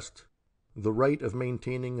would rest, the right of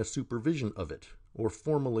maintaining a supervision of it, or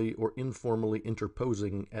formally or informally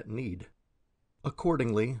interposing at need.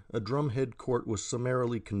 Accordingly, a drumhead court was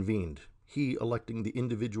summarily convened, he electing the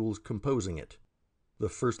individuals composing it, the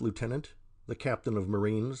first lieutenant, the captain of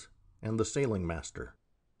marines, and the sailing master.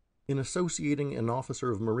 In associating an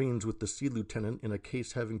officer of marines with the sea lieutenant in a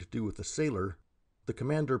case having to do with a sailor, the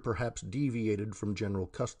commander perhaps deviated from general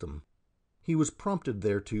custom. He was prompted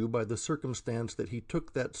thereto by the circumstance that he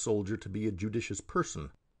took that soldier to be a judicious person,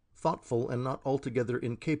 thoughtful and not altogether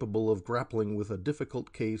incapable of grappling with a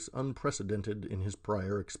difficult case unprecedented in his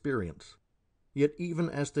prior experience. Yet even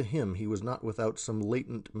as to him he was not without some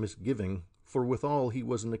latent misgiving, for withal he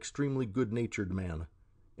was an extremely good-natured man,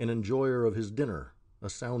 an enjoyer of his dinner, a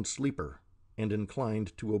sound sleeper, and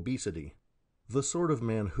inclined to obesity. The sort of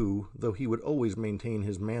man who, though he would always maintain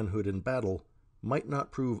his manhood in battle, might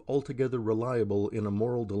not prove altogether reliable in a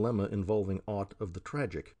moral dilemma involving aught of the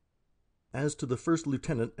tragic. As to the first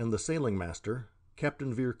lieutenant and the sailing master,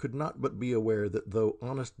 Captain Vere could not but be aware that though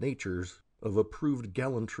honest natures, of approved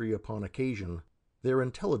gallantry upon occasion, their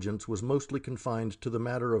intelligence was mostly confined to the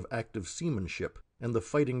matter of active seamanship and the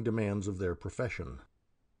fighting demands of their profession.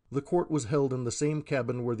 The court was held in the same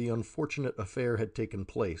cabin where the unfortunate affair had taken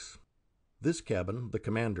place. This cabin, the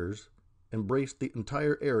commander's, embraced the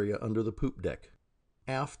entire area under the poop deck.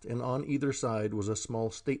 Aft and on either side was a small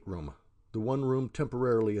stateroom, the one room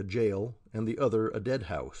temporarily a jail, and the other a dead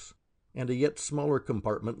house, and a yet smaller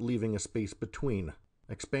compartment leaving a space between,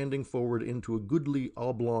 expanding forward into a goodly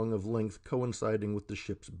oblong of length coinciding with the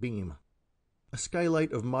ship's beam. A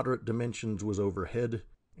skylight of moderate dimensions was overhead,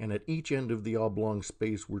 and at each end of the oblong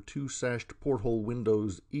space were two sashed porthole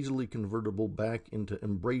windows easily convertible back into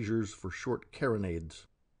embrasures for short carronades.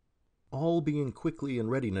 All being quickly in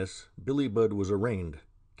readiness, Billy Budd was arraigned,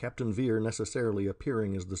 Captain Vere necessarily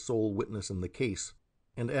appearing as the sole witness in the case,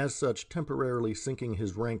 and as such temporarily sinking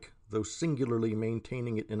his rank, though singularly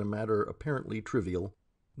maintaining it in a matter apparently trivial,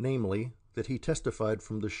 namely, that he testified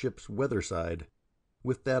from the ship's weather side,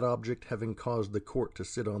 with that object having caused the court to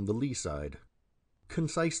sit on the lee side.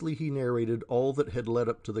 Concisely he narrated all that had led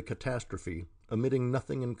up to the catastrophe, omitting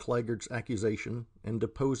nothing in Claggart's accusation, and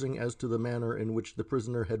deposing as to the manner in which the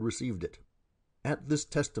prisoner had received it. At this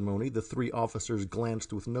testimony the three officers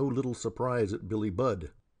glanced with no little surprise at Billy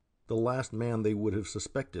Budd, the last man they would have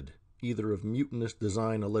suspected, either of mutinous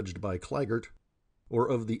design alleged by Claggart, or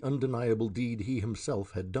of the undeniable deed he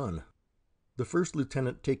himself had done. The first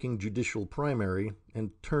lieutenant, taking judicial primary,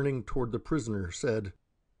 and turning toward the prisoner, said,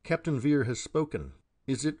 "Captain Vere has spoken.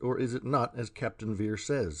 Is it or is it not as Captain Vere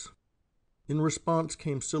says?" In response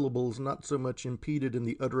came syllables not so much impeded in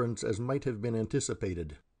the utterance as might have been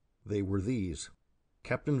anticipated. They were these: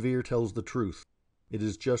 "Captain Vere tells the truth. It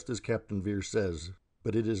is just as Captain Vere says,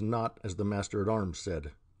 but it is not as the master-at-arms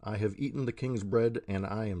said. I have eaten the king's bread, and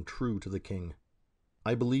I am true to the king."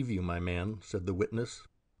 "I believe you, my man," said the witness,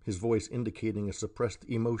 his voice indicating a suppressed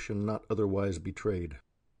emotion not otherwise betrayed.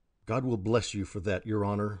 "God will bless you for that, your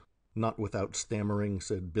honor." "Not without stammering,"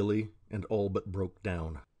 said Billy, and all but broke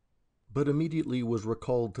down. But immediately was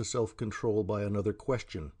recalled to self-control by another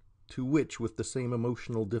question, to which, with the same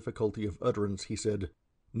emotional difficulty of utterance, he said,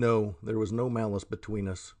 "No, there was no malice between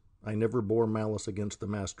us. I never bore malice against the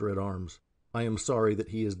master-at-arms. I am sorry that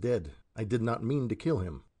he is dead. I did not mean to kill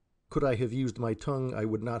him. Could I have used my tongue, I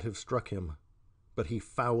would not have struck him. But he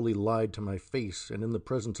foully lied to my face and in the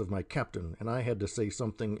presence of my captain, and I had to say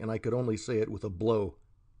something, and I could only say it with a blow.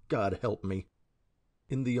 God help me."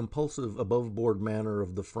 In the impulsive, above-board manner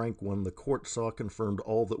of the frank one, the court saw confirmed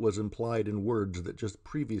all that was implied in words that just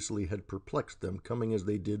previously had perplexed them, coming as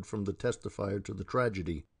they did from the testifier to the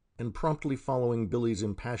tragedy, and promptly following Billy's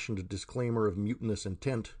impassioned disclaimer of mutinous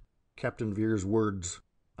intent, Captain Vere's words,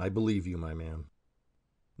 "I believe you, my man."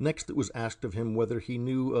 Next it was asked of him whether he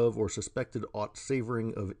knew of or suspected aught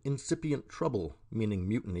savoring of incipient trouble, meaning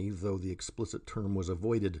mutiny, though the explicit term was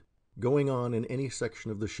avoided, going on in any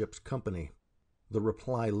section of the ship's company. The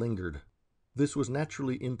reply lingered. This was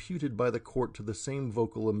naturally imputed by the court to the same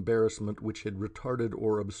vocal embarrassment which had retarded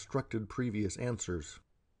or obstructed previous answers.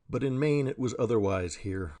 But in main it was otherwise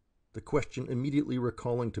here, the question immediately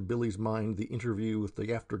recalling to Billy's mind the interview with the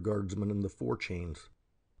afterguardsman in the forechains.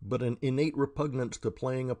 But an innate repugnance to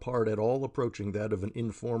playing a part at all approaching that of an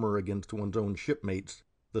informer against one's own shipmates,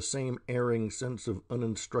 the same erring sense of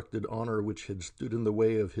uninstructed honor which had stood in the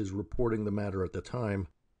way of his reporting the matter at the time,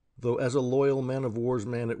 though as a loyal man-of-war's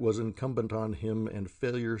man it was incumbent on him, and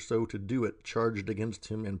failure so to do it, charged against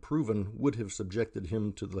him and proven, would have subjected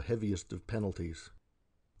him to the heaviest of penalties.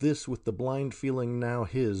 This, with the blind feeling now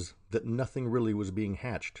his, that nothing really was being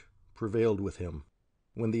hatched, prevailed with him.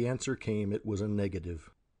 When the answer came, it was a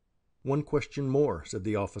negative. "One question more," said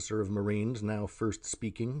the officer of marines, now first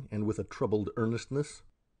speaking, and with a troubled earnestness.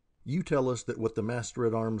 "You tell us that what the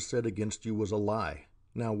master-at-arms said against you was a lie.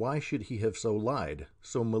 Now why should he have so lied,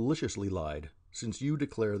 so maliciously lied, since you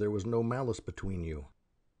declare there was no malice between you?"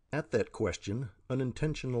 At that question,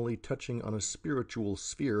 unintentionally touching on a spiritual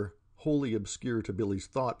sphere, wholly obscure to Billy's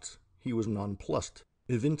thoughts, he was nonplussed,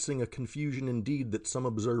 evincing a confusion indeed that some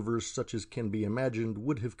observers, such as can be imagined,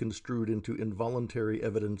 would have construed into involuntary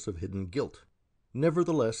evidence of hidden guilt.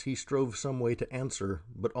 Nevertheless, he strove some way to answer,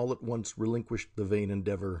 but all at once relinquished the vain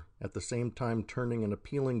endeavor, at the same time turning an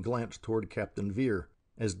appealing glance toward Captain Vere,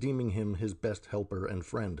 as deeming him his best helper and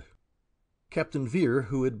friend. Captain Vere,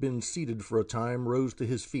 who had been seated for a time, rose to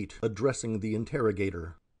his feet, addressing the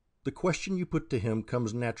interrogator. "The question you put to him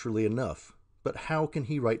comes naturally enough, but how can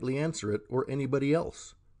he rightly answer it, or anybody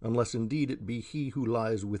else, unless indeed it be he who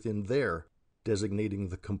lies within there," designating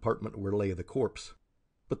the compartment where lay the corpse.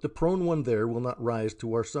 "But the prone one there will not rise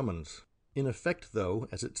to our summons. In effect, though,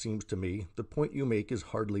 as it seems to me, the point you make is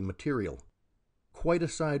hardly material. Quite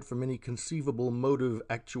aside from any conceivable motive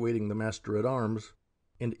actuating the master-at-arms,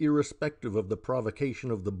 and irrespective of the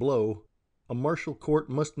provocation of the blow, a martial court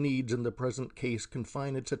must needs in the present case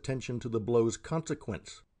confine its attention to the blow's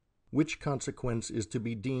consequence, which consequence is to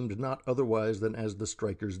be deemed not otherwise than as the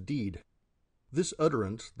striker's deed." This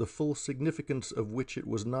utterance, the full significance of which it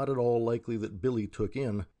was not at all likely that Billy took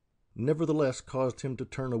in, nevertheless caused him to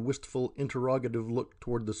turn a wistful, interrogative look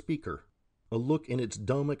toward the speaker, a look in its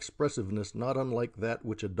dumb expressiveness not unlike that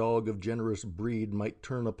which a dog of generous breed might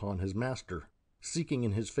turn upon his master, seeking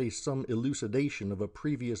in his face some elucidation of a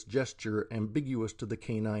previous gesture ambiguous to the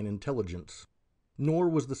canine intelligence. Nor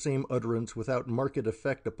was the same utterance without marked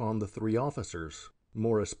effect upon the three officers,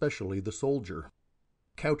 more especially the soldier.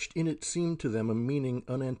 Couched in it seemed to them a meaning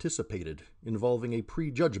unanticipated, involving a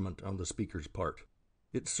prejudgment on the speaker's part.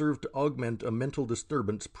 It served to augment a mental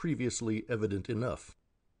disturbance previously evident enough.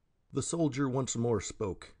 The soldier once more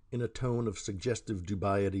spoke, in a tone of suggestive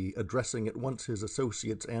dubiety, addressing at once his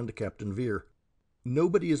associates and Captain Vere.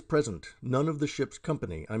 "Nobody is present, none of the ship's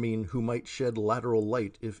company, who might shed lateral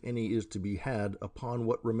light, if any is to be had, upon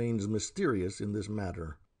what remains mysterious in this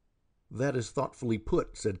matter." "That is thoughtfully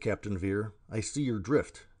put," said Captain Vere. "I see your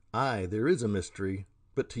drift. Aye, there is a mystery,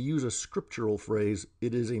 but to use a scriptural phrase,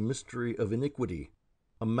 it is a mystery of iniquity,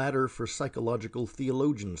 a matter for psychological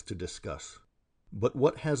theologians to discuss. But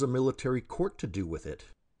what has a military court to do with it?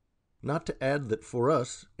 Not to add that for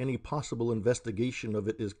us, any possible investigation of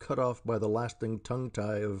it is cut off by the lasting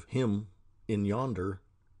tongue-tie of him in yonder,"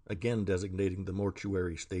 again designating the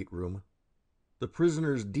mortuary stateroom. The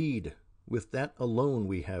prisoner's deed, with that alone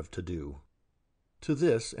we have to do." To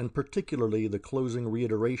this, and particularly the closing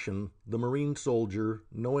reiteration, the marine soldier,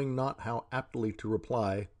 knowing not how aptly to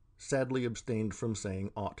reply, sadly abstained from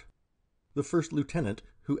saying aught. The first lieutenant,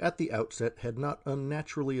 who at the outset had not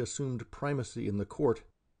unnaturally assumed primacy in the court,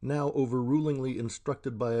 now overrulingly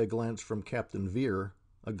instructed by a glance from Captain Vere,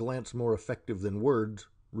 a glance more effective than words,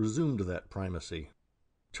 resumed that primacy.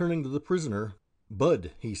 Turning to the prisoner,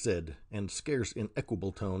 "Bud," he said, and scarce in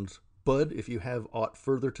equable tones, "Bud, if you have aught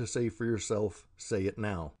further to say for yourself, say it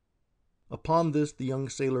now." Upon this the young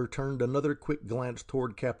sailor turned another quick glance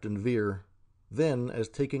toward Captain Vere, then, as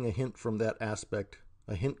taking a hint from that aspect,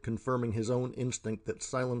 a hint confirming his own instinct that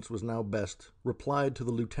silence was now best, replied to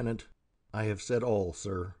the lieutenant, "I have said all,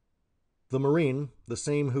 sir." The marine, the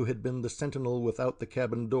same who had been the sentinel without the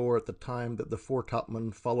cabin door at the time that the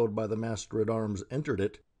foretopman, followed by the master-at-arms, entered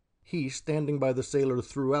it, he, standing by the sailor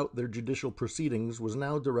throughout their judicial proceedings, was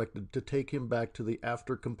now directed to take him back to the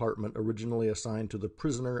after compartment originally assigned to the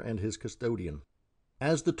prisoner and his custodian.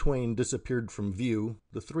 As the twain disappeared from view,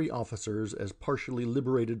 the three officers, as partially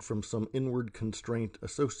liberated from some inward constraint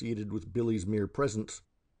associated with Billy's mere presence,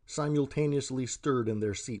 simultaneously stirred in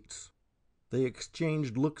their seats. They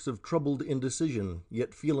exchanged looks of troubled indecision,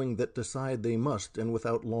 yet feeling that decide they must, and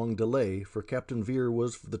without long delay, for Captain Vere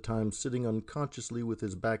was for the time sitting unconsciously with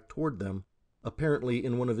his back toward them, apparently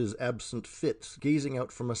in one of his absent fits, gazing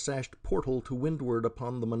out from a sashed porthole to windward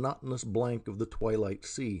upon the monotonous blank of the twilight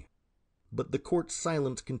sea. But the court's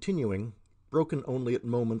silence continuing, broken only at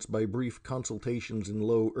moments by brief consultations in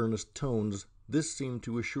low, earnest tones, this seemed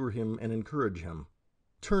to assure him and encourage him.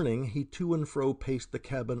 Turning, he to and fro paced the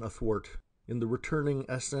cabin athwart, in the returning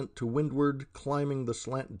ascent to windward, climbing the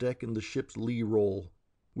slant deck in the ship's lee roll,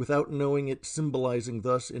 without knowing it, symbolizing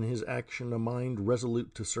thus in his action a mind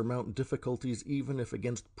resolute to surmount difficulties even if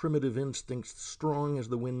against primitive instincts strong as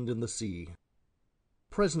the wind in the sea.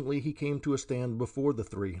 Presently he came to a stand before the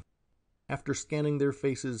three. After scanning their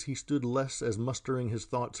faces, he stood less as mustering his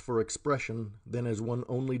thoughts for expression than as one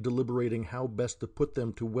only deliberating how best to put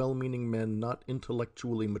them to well-meaning men not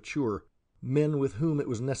intellectually mature, men with whom it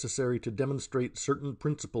was necessary to demonstrate certain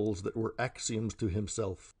principles that were axioms to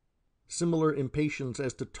himself. Similar impatience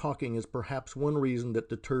as to talking is perhaps one reason that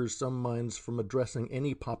deters some minds from addressing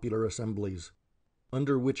any popular assemblies,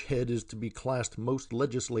 under which head is to be classed most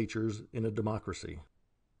legislatures in a democracy.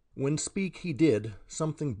 When speak he did,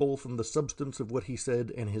 something both in the substance of what he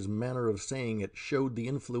said and his manner of saying it showed the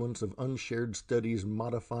influence of unshared studies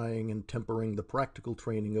modifying and tempering the practical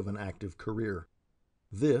training of an active career.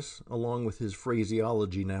 This, along with his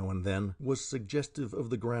phraseology now and then, was suggestive of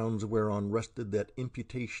the grounds whereon rested that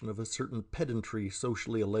imputation of a certain pedantry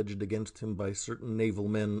socially alleged against him by certain naval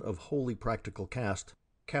men of wholly practical cast,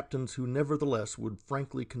 captains who nevertheless would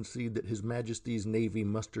frankly concede that His Majesty's Navy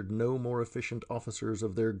mustered no more efficient officers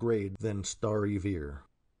of their grade than Starry Vere.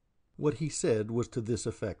 What he said was to this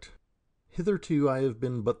effect: "Hitherto I have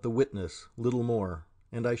been but the witness, little more,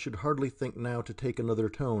 and I should hardly think now to take another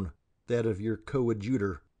tone, that of your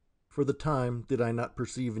coadjutor. For the time, did I not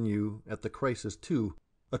perceive in you, at the crisis too,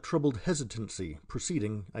 a troubled hesitancy,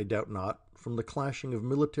 proceeding, I doubt not, from the clashing of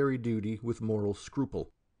military duty with moral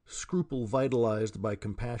scruple vitalized by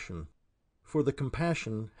compassion. For the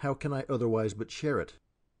compassion, how can I otherwise but share it?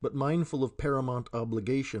 But mindful of paramount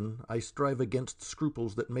obligation, I strive against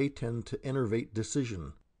scruples that may tend to enervate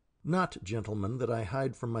decision. Not, gentlemen, that I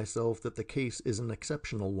hide from myself that the case is an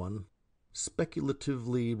exceptional one.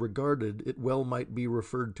 Speculatively regarded, it well might be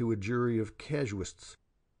referred to a jury of casuists.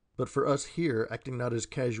 But for us here, acting not as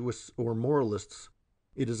casuists or moralists,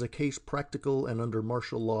 it is a case practical and under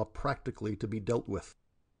martial law practically to be dealt with.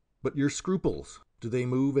 But your scruples, do they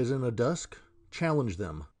move as in a dusk? Challenge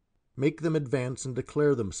them. Make them advance and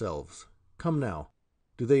declare themselves. Come now,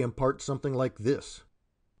 do they impart something like this?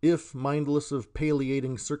 If, mindless of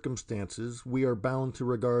palliating circumstances, we are bound to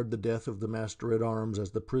regard the death of the master-at-arms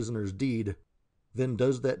as the prisoner's deed, then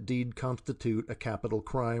does that deed constitute a capital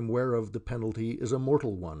crime whereof the penalty is a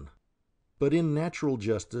mortal one. But in natural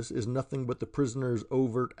justice is nothing but the prisoner's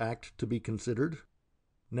overt act to be considered?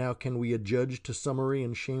 Now can we adjudge to summary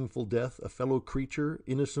and shameful death a fellow creature,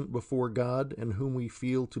 innocent before God, and whom we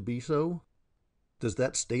feel to be so? Does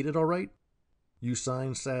that state it all right? You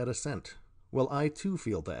sign sad assent. Well, I too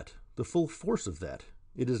feel that, the full force of that.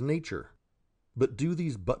 It is nature. But do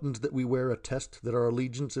these buttons that we wear attest that our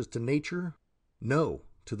allegiance is to nature? No,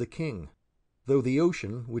 to the king. Though the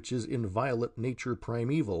ocean, which is inviolate nature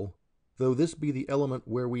primeval, though this be the element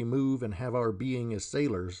where we move and have our being as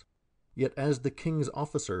sailors, yet as the king's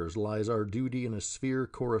officers lies our duty in a sphere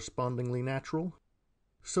correspondingly natural.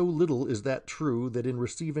 So little is that true that in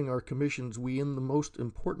receiving our commissions we in the most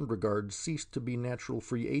important regards cease to be natural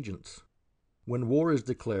free agents. When war is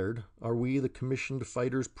declared, are we the commissioned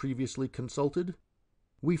fighters previously consulted?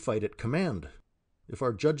 We fight at command. If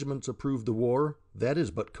our judgments approve the war, that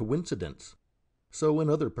is but coincidence. So in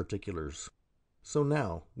other particulars. So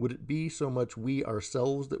now, would it be so much we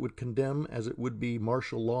ourselves that would condemn as it would be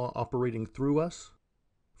martial law operating through us?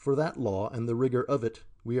 For that law and the rigor of it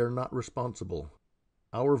we are not responsible.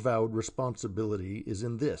 Our vowed responsibility is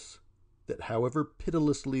in this, that however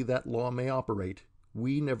pitilessly that law may operate,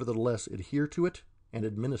 we nevertheless adhere to it and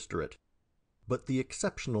administer it. But the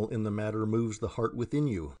exceptional in the matter moves the heart within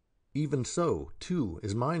you. Even so, too,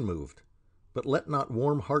 is mine moved. But let not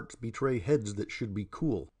warm hearts betray heads that should be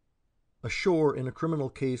cool. Ashore, in a criminal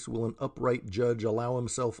case, will an upright judge allow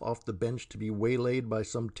himself off the bench to be waylaid by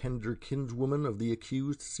some tender kinswoman of the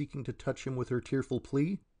accused seeking to touch him with her tearful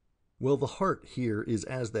plea? Well, the heart here is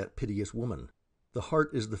as that piteous woman. The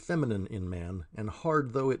heart is the feminine in man, and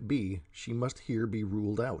hard though it be, she must here be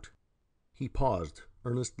ruled out. He paused,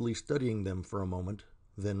 earnestly studying them for a moment,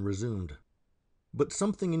 then resumed. But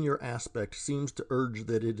something in your aspect seems to urge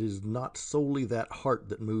that it is not solely that heart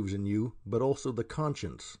that moves in you, but also the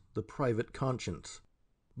conscience, the private conscience.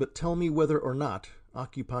 But tell me whether or not,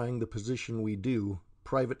 occupying the position we do,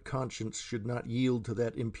 private conscience should not yield to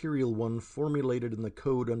that imperial one formulated in the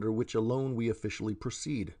code under which alone we officially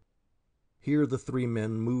proceed. Here the three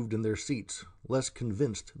men moved in their seats, less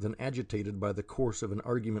convinced than agitated by the course of an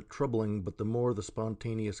argument troubling but the more the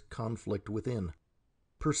spontaneous conflict within.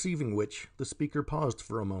 Perceiving which, the speaker paused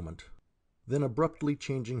for a moment, then abruptly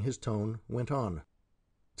changing his tone, went on.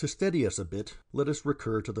 To steady us a bit, let us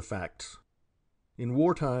recur to the facts. In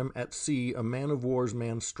wartime, at sea, a man-of-war's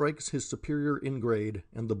man strikes his superior in grade,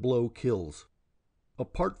 and the blow kills.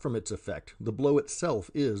 Apart from its effect, the blow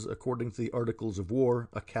itself is, according to the Articles of War,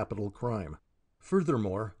 a capital crime.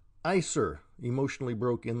 Furthermore, "Aye, sir," emotionally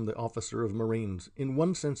broke in the officer of Marines, "in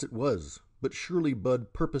one sense it was. But surely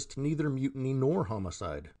Bud purposed neither mutiny nor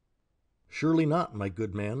homicide." "Surely not, my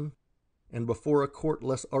good man. And before a court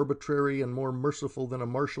less arbitrary and more merciful than a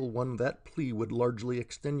martial one that plea would largely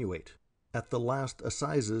extenuate. At the last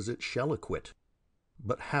assizes it shall acquit.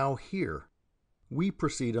 But how here? We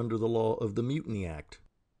proceed under the law of the Mutiny Act.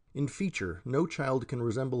 In feature, no child can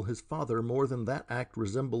resemble his father more than that act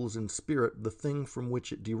resembles in spirit the thing from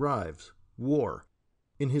which it derives, war.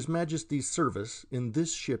 In His Majesty's service, in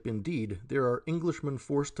this ship indeed, there are Englishmen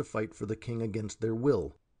forced to fight for the king against their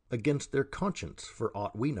will, against their conscience, for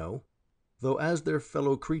aught we know. Though as their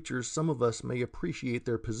fellow creatures some of us may appreciate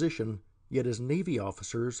their position, yet as navy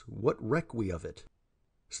officers, what reck we of it?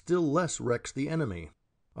 Still less recks the enemy.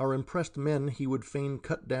 Our impressed men he would fain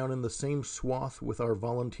cut down in the same swath with our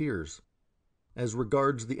volunteers. As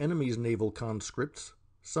regards the enemy's naval conscripts,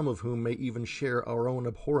 some of whom may even share our own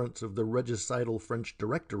abhorrence of the regicidal French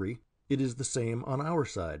Directory, it is the same on our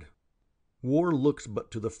side. War looks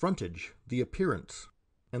but to the frontage, the appearance,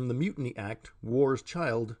 and the Mutiny Act, war's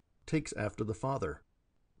child, takes after the father.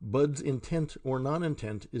 Bud's intent or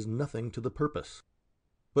non-intent is nothing to the purpose.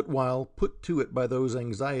 But while, put to it by those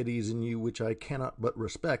anxieties in you which I cannot but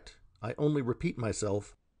respect, I only repeat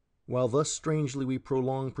myself, while thus strangely we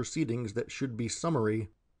prolong proceedings that should be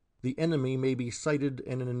summary, the enemy may be sighted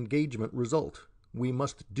and an engagement result. We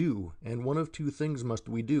must do, and one of two things must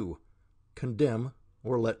we do: condemn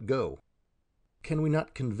or let go. Can we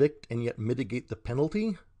not convict and yet mitigate the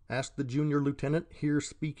penalty? Asked the junior lieutenant, here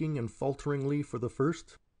speaking and falteringly for the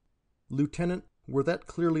first. Lieutenant, were that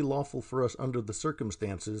clearly lawful for us under the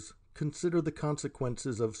circumstances, consider the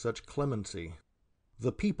consequences of such clemency.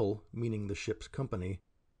 The people, meaning the ship's company,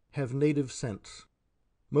 have native sense.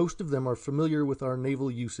 Most of them are familiar with our naval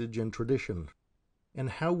usage and tradition. And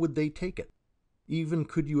how would they take it? Even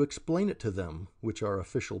could you explain it to them, which our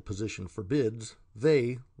official position forbids,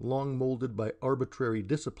 they, long molded by arbitrary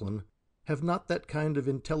discipline, have not that kind of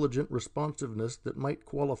intelligent responsiveness that might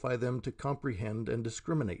qualify them to comprehend and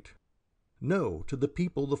discriminate. No, to the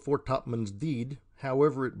people the foretopman's deed,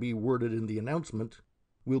 however it be worded in the announcement,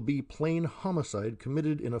 will be plain homicide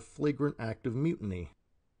committed in a flagrant act of mutiny.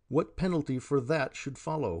 What penalty for that should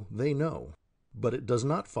follow, they know. But it does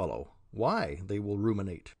not follow. Why, they will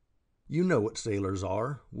ruminate. You know what sailors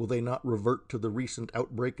are. Will they not revert to the recent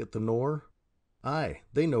outbreak at the Nore? Aye,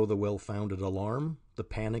 they know the well-founded alarm, the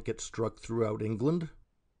panic it struck throughout England.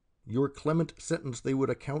 Your clement sentence they would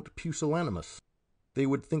account pusillanimous. They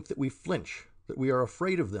would think that we flinch, that we are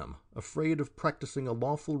afraid of them, afraid of practicing a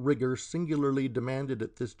lawful rigor singularly demanded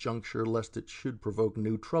at this juncture lest it should provoke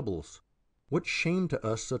new troubles. What shame to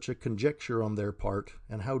us such a conjecture on their part,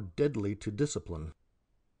 and how deadly to discipline.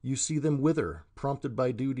 You see them whither, prompted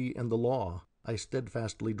by duty and the law, I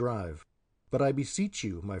steadfastly drive. But I beseech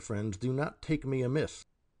you, my friends, do not take me amiss.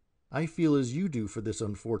 I feel as you do for this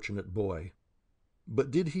unfortunate boy.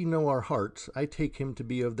 But did he know our hearts, I take him to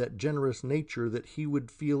be of that generous nature that he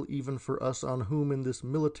would feel even for us on whom in this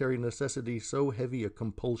military necessity so heavy a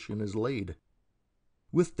compulsion is laid.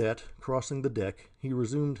 With that, crossing the deck, he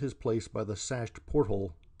resumed his place by the sashed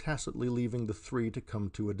porthole, tacitly leaving the three to come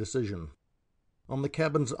to a decision. On the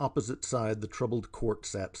cabin's opposite side the troubled court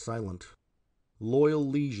sat silent. Loyal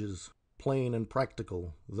lieges, plain and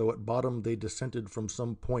practical, though at bottom they dissented from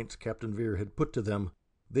some points Captain Vere had put to them,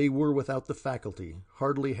 they were without the faculty,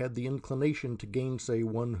 hardly had the inclination to gainsay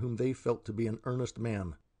one whom they felt to be an earnest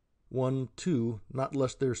man, one, too, not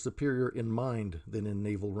less their superior in mind than in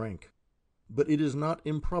naval rank. But it is not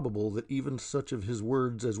improbable that even such of his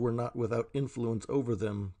words as were not without influence over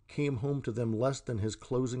them came home to them less than his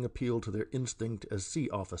closing appeal to their instinct as sea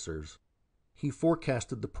officers. He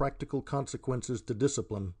forecasted the practical consequences to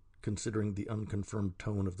discipline, considering the unconfirmed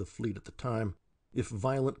tone of the fleet at the time, if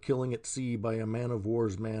violent killing at sea by a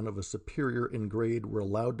man-of-war's man of a superior in grade were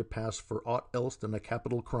allowed to pass for aught else than a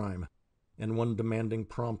capital crime, and one demanding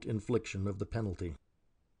prompt infliction of the penalty.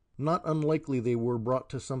 Not unlikely they were brought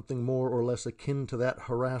to something more or less akin to that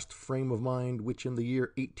harassed frame of mind which in the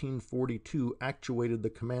year 1842 actuated the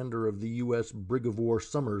commander of the U.S. brig of war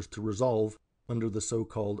Somers to resolve, under the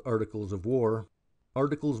so-called Articles of War,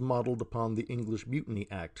 articles modeled upon the English Mutiny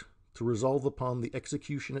Act, to resolve upon the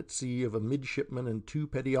execution at sea of a midshipman and 2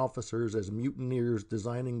 petty officers as mutineers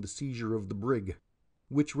designing the seizure of the brig,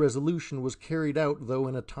 which resolution was carried out though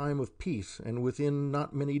in a time of peace and within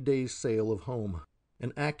not many days' sail of home,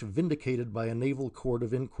 an act vindicated by a naval court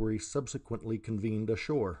of inquiry subsequently convened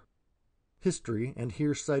ashore. History, and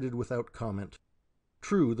here cited without comment.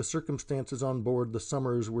 True, the circumstances on board the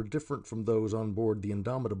Somers were different from those on board the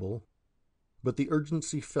Indomitable, but the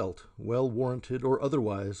urgency felt, well warranted or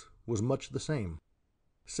otherwise, was much the same.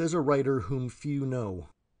 Says a writer whom few know,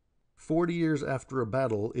 40 years after a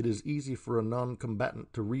battle it is easy for a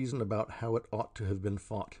non-combatant to reason about how it ought to have been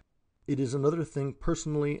fought. It is another thing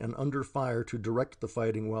personally and under fire to direct the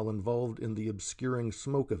fighting while involved in the obscuring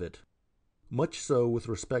smoke of it. Much so with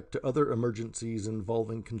respect to other emergencies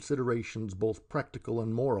involving considerations both practical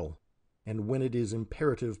and moral, and when it is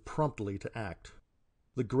imperative promptly to act.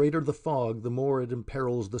 The greater the fog, the more it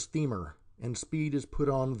imperils the steamer, and speed is put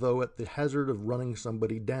on though at the hazard of running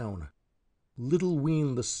somebody down. Little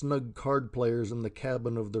ween the snug card players in the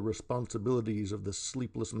cabin of the responsibilities of the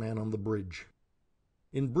sleepless man on the bridge.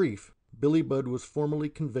 In brief, Billy Budd was formally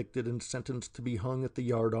convicted and sentenced to be hung at the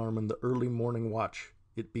yardarm in the early morning watch,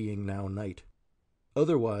 it being now night.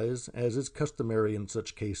 Otherwise, as is customary in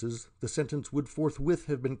such cases, the sentence would forthwith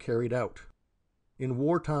have been carried out. In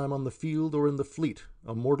wartime on the field or in the fleet,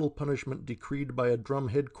 a mortal punishment decreed by a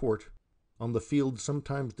drumhead court, on the field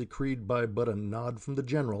sometimes decreed by but a nod from the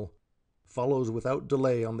general, follows without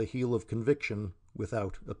delay on the heel of conviction,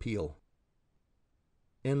 without appeal.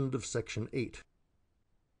 End of Section 8.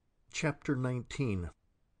 Chapter 19.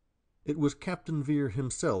 It was Captain Vere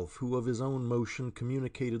himself who of his own motion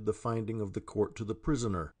communicated the finding of the court to the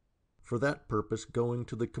prisoner, for that purpose going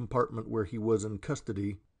to the compartment where he was in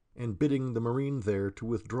custody, and bidding the marine there to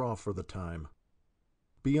withdraw for the time.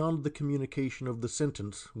 Beyond the communication of the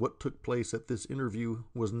sentence, what took place at this interview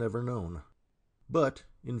was never known. But,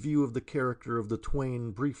 in view of the character of the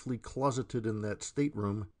twain briefly closeted in that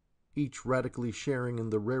stateroom, each radically sharing in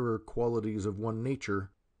the rarer qualities of one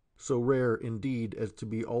nature, so rare, indeed, as to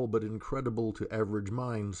be all but incredible to average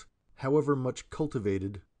minds, however much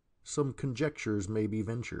cultivated, some conjectures may be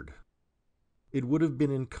ventured. It would have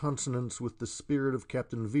been in consonance with the spirit of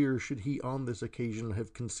Captain Vere should he on this occasion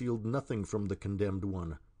have concealed nothing from the condemned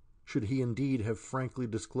one, should he indeed have frankly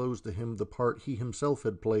disclosed to him the part he himself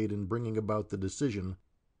had played in bringing about the decision,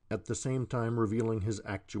 at the same time revealing his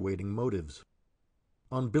actuating motives.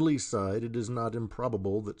 On Billy's side, it is not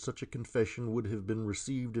improbable that such a confession would have been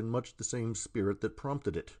received in much the same spirit that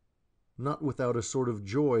prompted it. Not without a sort of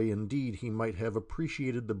joy, indeed, he might have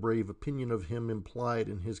appreciated the brave opinion of him implied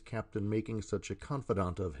in his captain making such a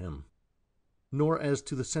confidant of him. Nor as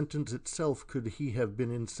to the sentence itself could he have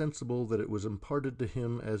been insensible that it was imparted to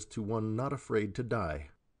him as to one not afraid to die.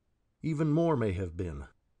 Even more may have been.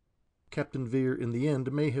 Captain Vere in the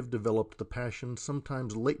end may have developed the passion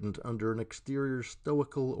sometimes latent under an exterior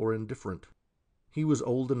stoical or indifferent. He was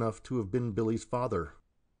old enough to have been Billy's father.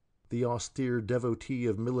 The austere devotee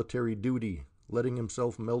of military duty, letting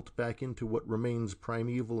himself melt back into what remains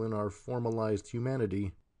primeval in our formalized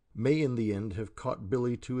humanity, may in the end have caught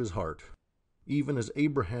Billy to his heart. even as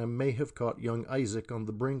Abraham may have caught young Isaac on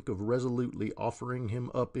the brink of resolutely offering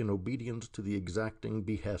him up in obedience to the exacting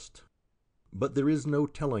behest. But there is no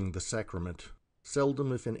telling the sacrament,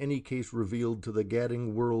 seldom if in any case revealed to the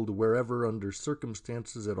gadding world wherever under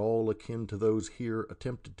circumstances at all akin to those here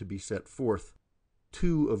attempted to be set forth,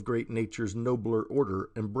 two of great nature's nobler order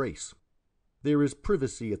embrace. There is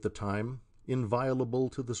privacy at the time, inviolable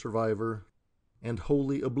to the survivor, and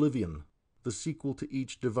holy oblivion, the sequel to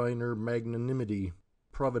each diviner magnanimity,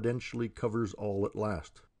 providentially covers all at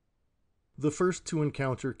last. The first to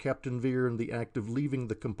encounter Captain Vere in the act of leaving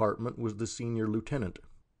the compartment was the senior lieutenant.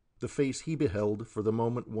 The face he beheld, for the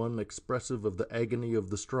moment one expressive of the agony of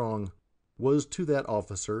the strong, was to that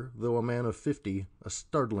officer, though a man of 50, a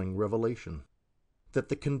startling revelation. That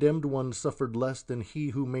the condemned one suffered less than he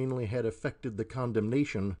who mainly had effected the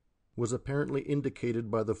condemnation was apparently indicated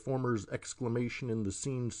by the former's exclamation in the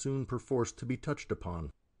scene soon perforce to be touched upon.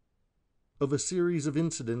 Of a series of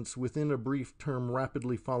incidents within a brief term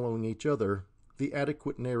rapidly following each other, the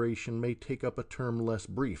adequate narration may take up a term less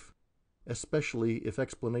brief, especially if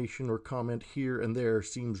explanation or comment here and there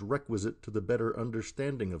seems requisite to the better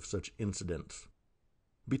understanding of such incidents.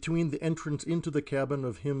 Between the entrance into the cabin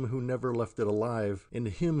of him who never left it alive, and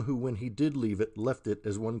him who when he did leave it left it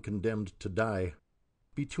as one condemned to die,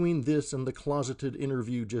 between this and the closeted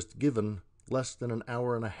interview just given, less than an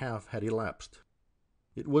hour and a half had elapsed.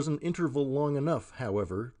 It was an interval long enough,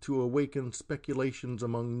 however, to awaken speculations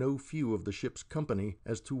among no few of the ship's company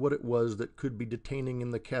as to what it was that could be detaining in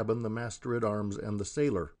the cabin the master-at-arms and the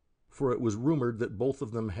sailor, for it was rumored that both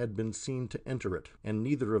of them had been seen to enter it, and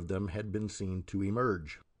neither of them had been seen to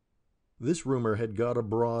emerge. This rumor had got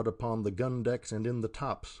abroad upon the gun-decks and in the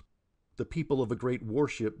tops, the people of a great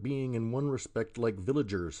warship being in one respect like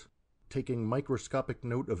villagers, taking microscopic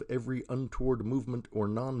note of every untoward movement or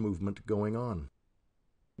non-movement going on.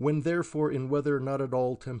 When therefore in weather not at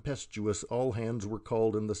all tempestuous all hands were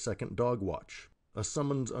called in the second dog-watch, a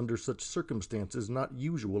summons under such circumstances not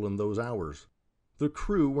usual in those hours, the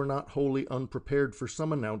crew were not wholly unprepared for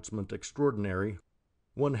some announcement extraordinary,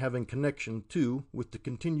 one having connection, too, with the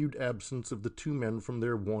continued absence of the two men from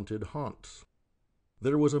their wonted haunts.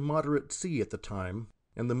 There was a moderate sea at the time,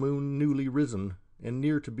 and the moon newly risen, and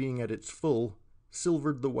near to being at its full,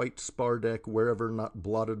 silvered the white spar-deck wherever not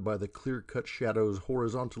blotted by the clear-cut shadows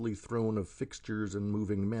horizontally thrown of fixtures and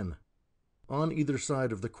moving men. On either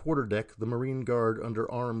side of the quarter-deck the marine guard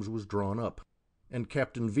under arms was drawn up, and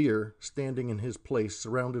Captain Vere, standing in his place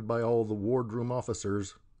surrounded by all the wardroom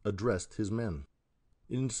officers, addressed his men.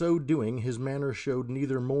 In so doing his manner showed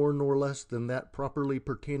neither more nor less than that properly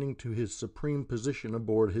pertaining to his supreme position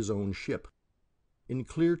aboard his own ship. In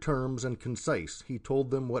clear terms and concise he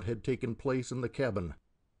told them what had taken place in the cabin,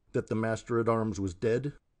 that the master-at-arms was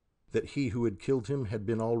dead, that he who had killed him had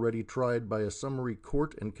been already tried by a summary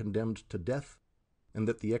court and condemned to death, and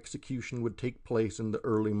that the execution would take place in the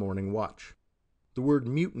early morning watch. The word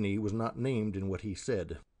mutiny was not named in what he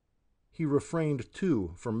said. He refrained,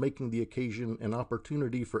 too, from making the occasion an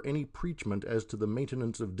opportunity for any preachment as to the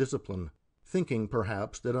maintenance of discipline, thinking,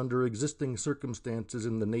 perhaps, that under existing circumstances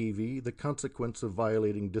in the Navy the consequence of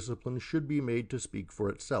violating discipline should be made to speak for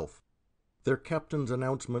itself. Their captain's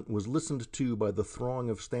announcement was listened to by the throng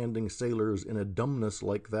of standing sailors in a dumbness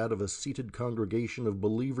like that of a seated congregation of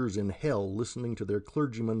believers in hell listening to their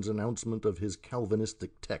clergyman's announcement of his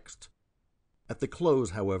Calvinistic text. At the close,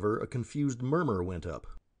 however, a confused murmur went up.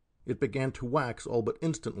 It began to wax all but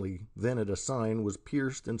instantly, then at a sign was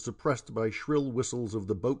pierced and suppressed by shrill whistles of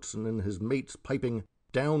the boatswain and his mates piping,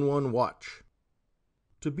 "Down one watch."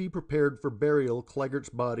 To be prepared for burial, Claggart's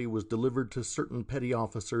body was delivered to certain petty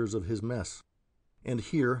officers of his mess. And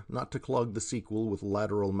here, not to clog the sequel with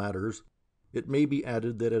lateral matters, it may be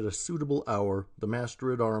added that at a suitable hour the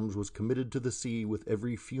master-at-arms was committed to the sea with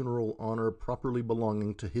every funeral honor properly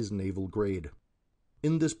belonging to his naval grade.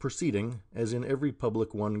 In this proceeding, as in every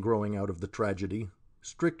public one growing out of the tragedy,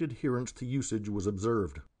 strict adherence to usage was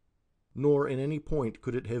observed. Nor in any point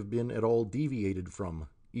could it have been at all deviated from,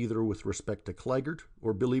 either with respect to Claggart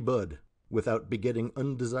or Billy Budd, without begetting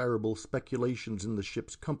undesirable speculations in the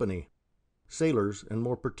ship's company, sailors, and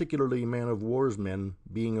more particularly man-of-war's men,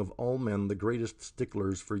 being of all men the greatest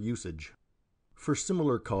sticklers for usage. For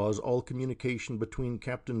similar cause all communication between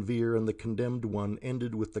Captain Vere and the condemned one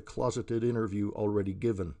ended with the closeted interview already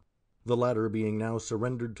given, the latter being now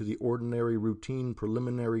surrendered to the ordinary routine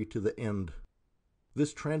preliminary to the end.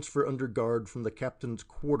 This transfer under guard from the captain's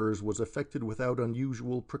quarters was effected without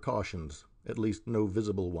unusual precautions, at least no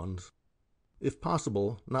visible ones. If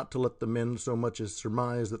possible, not to let the men so much as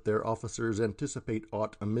surmise that their officers anticipate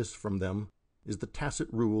aught amiss from them, is the tacit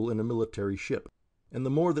rule in a military ship, And the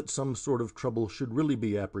more that some sort of trouble should really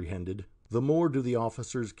be apprehended, the more do the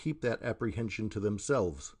officers keep that apprehension to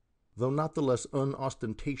themselves, though not the less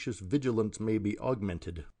unostentatious vigilance may be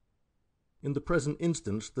augmented. In the present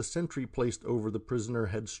instance, the sentry placed over the prisoner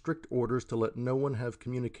had strict orders to let no one have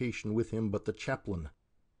communication with him but the chaplain,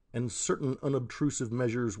 and certain unobtrusive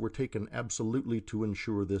measures were taken absolutely to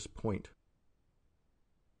ensure this point.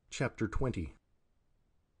 Chapter 20.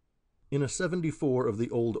 In a 74 of the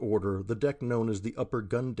old order, the deck known as the upper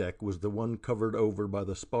gun deck was the one covered over by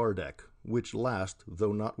the spar deck, which last,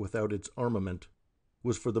 though not without its armament,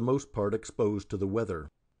 was for the most part exposed to the weather.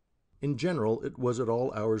 In general, it was at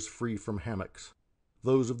all hours free from hammocks,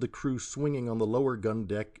 those of the crew swinging on the lower gun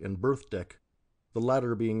deck and berth deck, the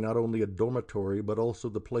latter being not only a dormitory but also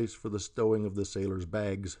the place for the stowing of the sailors'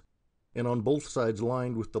 bags, and on both sides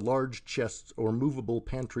lined with the large chests or movable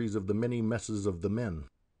pantries of the many messes of the men.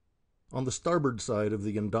 On the starboard side of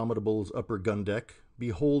the Indomitable's upper gun deck,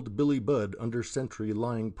 behold Billy Budd under sentry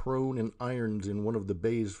lying prone in irons in one of the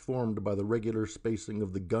bays formed by the regular spacing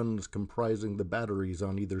of the guns comprising the batteries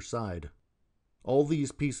on either side. All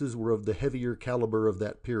these pieces were of the heavier caliber of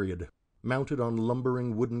that period. Mounted on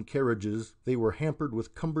lumbering wooden carriages, they were hampered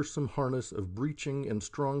with cumbersome harness of breeching and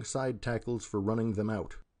strong side tackles for running them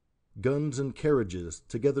out. Guns and carriages,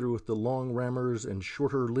 together with the long rammers and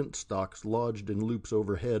shorter lint stocks lodged in loops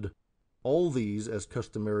overhead, all these, as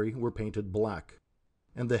customary, were painted black,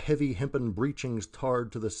 and the heavy hempen breechings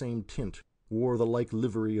tarred to the same tint, wore the like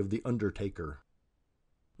livery of the undertaker.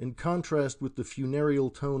 In contrast with the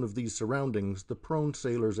funereal tone of these surroundings, the prone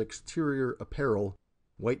sailor's exterior apparel,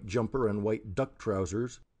 white jumper and white duck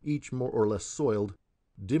trousers, each more or less soiled,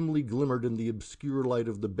 dimly glimmered in the obscure light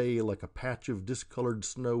of the bay like a patch of discolored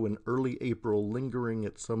snow in early April lingering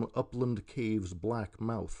at some upland cave's black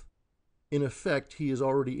mouth. In effect, he is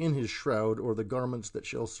already in his shroud or the garments that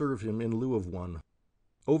shall serve him in lieu of one.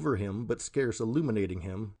 Over him, but scarce illuminating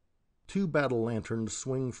him, 2 battle lanterns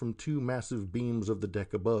swing from 2 massive beams of the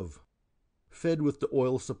deck above. Fed with the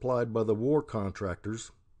oil supplied by the war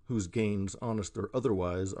contractors, whose gains, honest or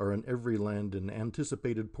otherwise, are in every land an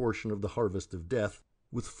anticipated portion of the harvest of death,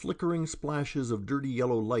 with flickering splashes of dirty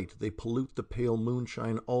yellow light they pollute the pale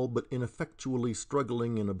moonshine, all but ineffectually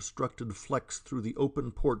struggling in obstructed flecks through the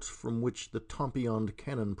open ports from which the tompioned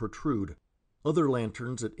cannon protrude. Other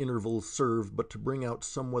lanterns at intervals serve but to bring out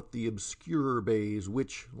somewhat the obscurer bays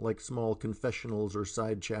which, like small confessionals or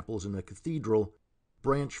side chapels in a cathedral,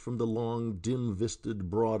 branch from the long, dim-visted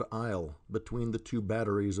broad aisle between the 2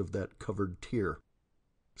 batteries of that covered tier.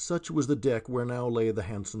 Such was the deck where now lay the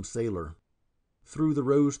handsome sailor. Through the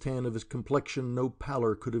rose-tan of his complexion no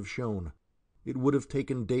pallor could have shone. It would have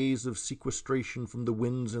taken days of sequestration from the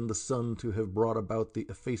winds and the sun to have brought about the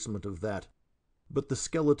effacement of that. But the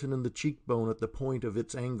skeleton in the cheekbone at the point of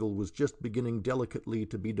its angle was just beginning delicately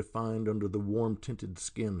to be defined under the warm-tinted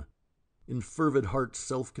skin. In fervid hearts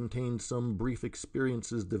self-contained some brief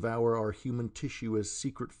experiences devour our human tissue as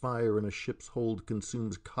secret fire in a ship's hold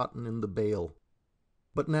consumes cotton in the bale.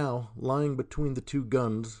 But now, lying between the 2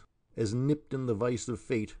 guns, as nipped in the vice of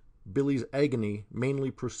fate, Billy's agony, mainly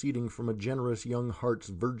proceeding from a generous young heart's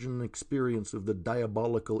virgin experience of the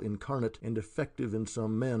diabolical incarnate and effective in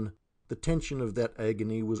some men, the tension of that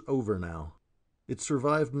agony was over now. It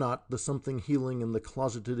survived not the something healing in the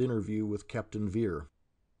closeted interview with Captain Vere.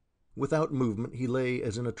 Without movement he lay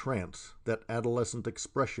as in a trance, that adolescent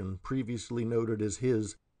expression, previously noted as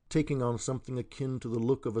his, taking on something akin to the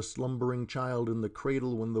look of a slumbering child in the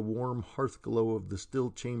cradle when the warm hearth-glow of the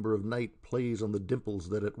still chamber of night plays on the dimples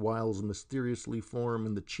that at whiles mysteriously form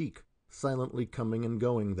in the cheek, silently coming and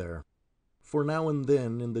going there. For now and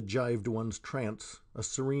then, in the gyved one's trance, a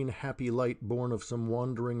serene happy light born of some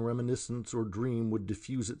wandering reminiscence or dream would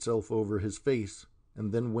diffuse itself over his face,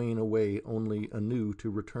 and then wane away only anew to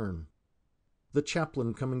return. The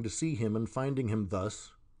chaplain coming to see him and finding him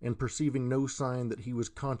thus, and perceiving no sign that he was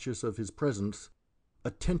conscious of his presence,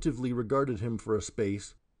 attentively regarded him for a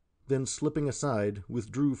space, then slipping aside,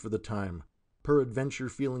 withdrew for the time, peradventure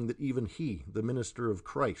feeling that even he, the minister of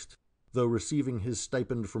Christ, though receiving his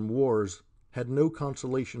stipend from wars, had no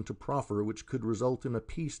consolation to proffer which could result in a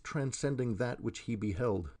peace transcending that which he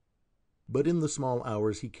beheld. But in the small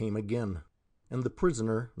hours he came again, and the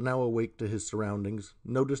prisoner, now awake to his surroundings,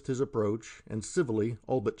 noticed his approach, and civilly,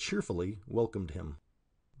 all but cheerfully, welcomed him.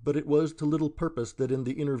 But it was to little purpose that in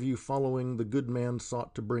the interview following the good man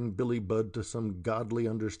sought to bring Billy Budd to some godly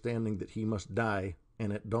understanding that he must die,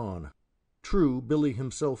 and at dawn. True, Billy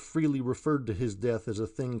himself freely referred to his death as a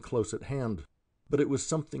thing close at hand, but it was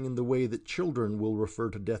something in the way that children will refer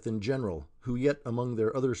to death in general, who yet among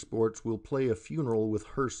their other sports will play a funeral with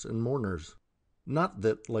hearse and mourners. Not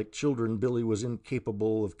that, like children, Billy was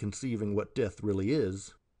incapable of conceiving what death really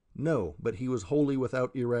is. No, but he was wholly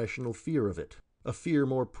without irrational fear of it, a fear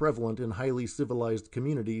more prevalent in highly civilized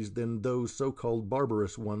communities than those so-called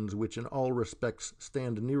barbarous ones which in all respects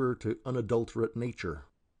stand nearer to unadulterate nature.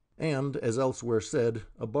 And, as elsewhere said,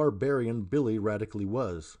 a barbarian Billy radically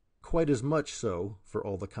was. Quite as much so, for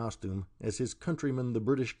all the costume, as his countrymen the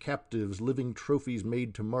British captives, living trophies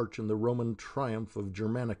made to march in the Roman triumph of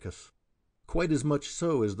Germanicus. Quite as much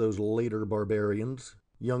so as those later barbarians,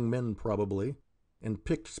 young men probably, and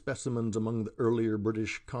picked specimens among the earlier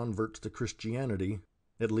British converts to Christianity,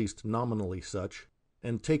 at least nominally such,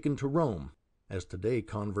 and taken to Rome, as today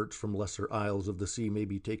converts from lesser isles of the sea may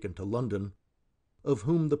be taken to London, of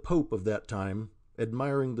whom the Pope of that time,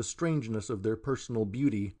 admiring the strangeness of their personal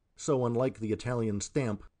beauty, so unlike the Italian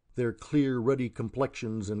stamp, their clear, ruddy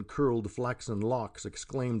complexions and curled flaxen locks,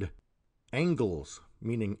 exclaimed, "Angles,"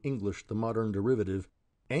 meaning English the modern derivative,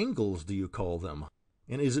 "Angles, do you call them?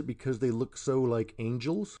 And is it because they look so like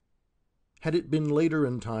angels?" Had it been later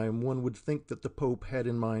in time, one would think that the Pope had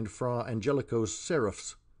in mind Fra Angelico's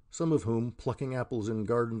seraphs, some of whom, plucking apples in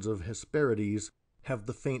gardens of Hesperides, have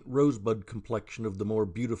the faint rosebud complexion of the more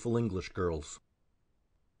beautiful English girls.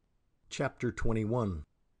 Chapter 21.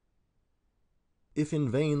 If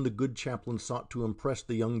in vain the good chaplain sought to impress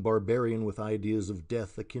the young barbarian with ideas of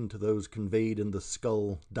death akin to those conveyed in the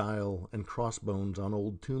skull, dial, and crossbones on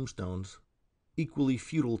old tombstones, equally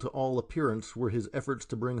futile to all appearance were his efforts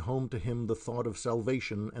to bring home to him the thought of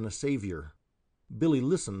salvation and a Savior. Billy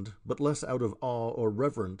listened, but less out of awe or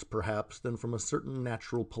reverence, perhaps, than from a certain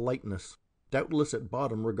natural politeness, doubtless at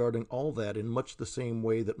bottom regarding all that in much the same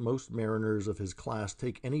way that most mariners of his class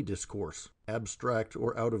take any discourse, abstract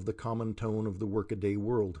or out of the common tone of the workaday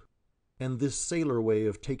world. And this sailor way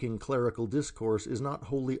of taking clerical discourse is not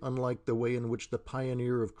wholly unlike the way in which the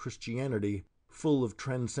pioneer of Christianity, full of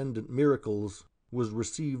transcendent miracles, was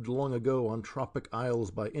received long ago on tropic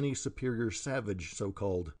isles by any superior savage,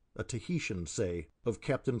 so-called, a Tahitian, say, of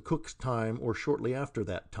Captain Cook's time or shortly after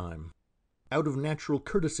that time. Out of natural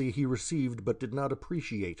courtesy he received but did not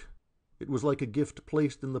appreciate. It was like a gift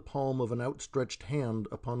placed in the palm of an outstretched hand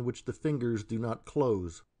upon which the fingers do not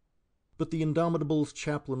close. But the Indomitable's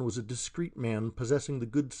chaplain was a discreet man possessing the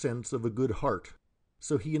good sense of a good heart,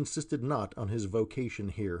 so he insisted not on his vocation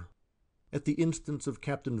here. At the instance of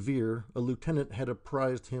Captain Vere, a lieutenant had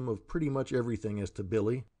apprised him of pretty much everything as to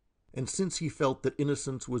Billy, and since he felt that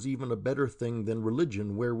innocence was even a better thing than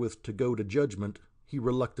religion wherewith to go to judgment, he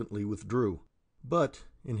reluctantly withdrew. But,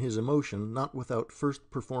 in his emotion, not without first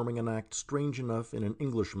performing an act strange enough in an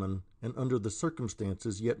Englishman, and under the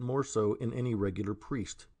circumstances yet more so in any regular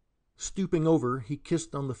priest. Stooping over, he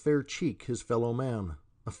kissed on the fair cheek his fellow man,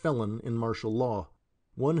 a felon in martial law,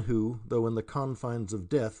 one who, though in the confines of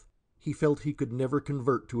death, he felt he could never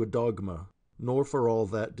convert to a dogma, nor for all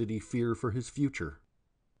that did he fear for his future.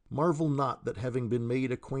 Marvel not that having been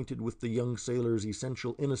made acquainted with the young sailor's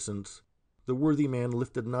essential innocence, the worthy man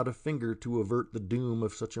lifted not a finger to avert the doom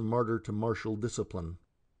of such a martyr to martial discipline.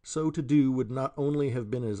 So to do would not only have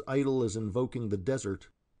been as idle as invoking the desert,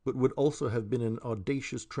 but would also have been an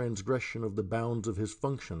audacious transgression of the bounds of his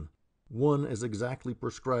function, one as exactly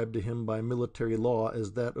prescribed to him by military law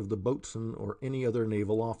as that of the boatswain or any other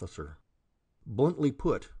naval officer. Bluntly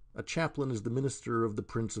put, a chaplain is the minister of the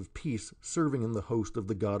Prince of Peace, serving in the host of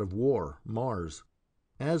the god of war, Mars.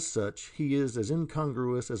 As such, he is as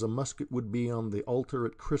incongruous as a musket would be on the altar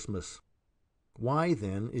at Christmas. Why,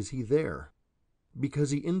 then, is he there?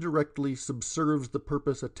 Because he indirectly subserves the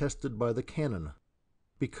purpose attested by the canon.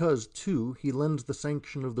 Because, too, he lends the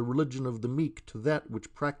sanction of the religion of the meek to that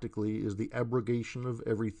which practically is the abrogation of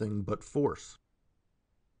everything but force.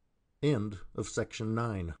 End of section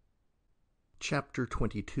 9. Chapter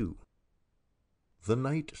 22. The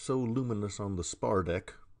night so luminous on the spar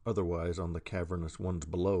deck, otherwise on the cavernous ones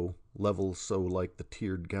below, levels so like the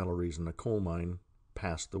tiered galleries in a coal mine,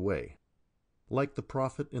 passed away. Like the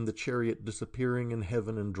prophet in the chariot disappearing in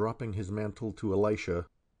heaven and dropping his mantle to Elisha,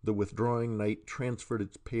 the withdrawing night transferred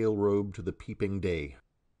its pale robe to the peeping day.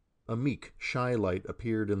 A meek, shy light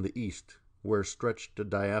appeared in the east, where stretched a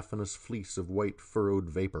diaphanous fleece of white furrowed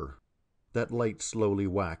vapor. That light slowly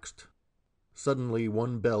waxed. Suddenly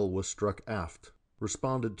one bell was struck aft,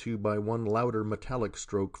 responded to by one louder metallic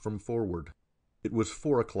stroke from forward. It was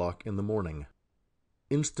 4 o'clock in the morning.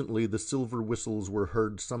 Instantly the silver whistles were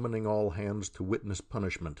heard summoning all hands to witness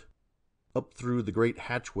punishment. Up through the great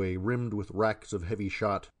hatchway rimmed with racks of heavy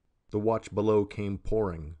shot, the watch below came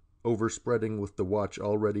pouring, overspreading with the watch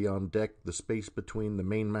already on deck the space between the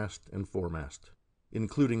mainmast and foremast,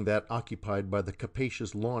 including that occupied by the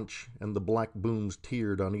capacious launch and the black booms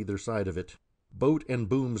tiered on either side of it. boat and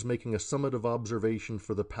booms making a summit of observation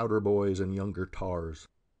for the powder boys and younger tars.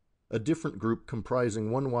 A different group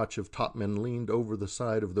comprising one watch of topmen leaned over the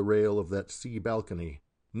side of the rail of that sea balcony,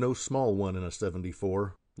 no small one in a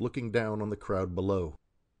 74, looking down on the crowd below.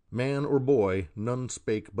 Man or boy, none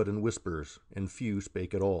spake but in whispers, and few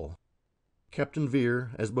spake at all. Captain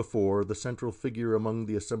Vere, as before, the central figure among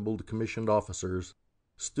the assembled commissioned officers,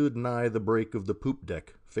 stood nigh the break of the poop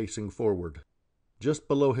deck, facing forward. Just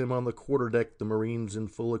below him on the quarter-deck the marines in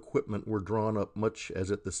full equipment were drawn up much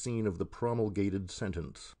as at the scene of the promulgated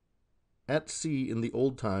sentence. At sea in the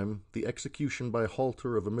old time, the execution by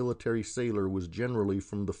halter of a military sailor was generally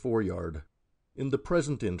from the foreyard. In the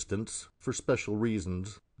present instance, for special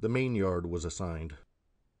reasons, the mainyard was assigned.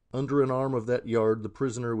 Under an arm of that yard the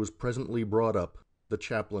prisoner was presently brought up, the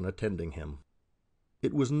chaplain attending him.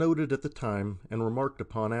 It was noted at the time, and remarked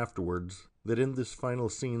upon afterwards, that in this final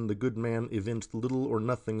scene the good man evinced little or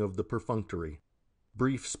nothing of the perfunctory.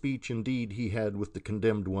 Brief speech indeed he had with the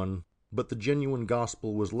condemned one, but the genuine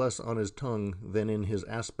gospel was less on his tongue than in his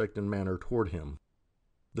aspect and manner toward him.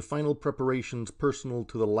 The final preparations personal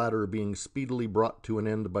to the latter being speedily brought to an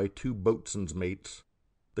end by 2 boatswain's mates,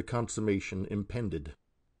 the consummation impended.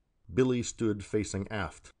 Billy stood facing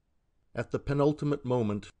aft. At the penultimate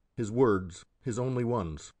moment, his words, his only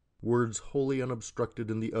ones, words wholly unobstructed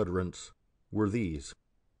in the utterance, were these: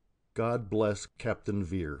 "God bless Captain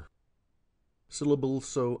Vere." Syllables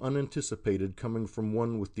so unanticipated coming from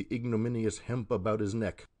one with the ignominious hemp about his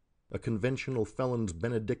neck, a conventional felon's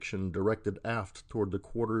benediction directed aft toward the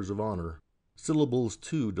quarters of honor. Syllables,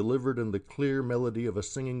 too, delivered in the clear melody of a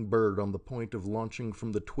singing bird on the point of launching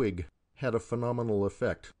from the twig, had a phenomenal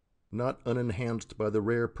effect, not unenhanced by the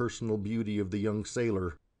rare personal beauty of the young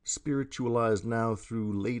sailor, spiritualized now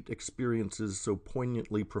through late experiences so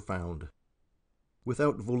poignantly profound.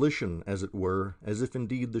 Without volition, as it were, as if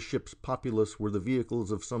indeed the ship's populace were the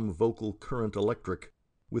vehicles of some vocal current electric,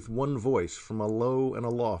 with one voice from alow and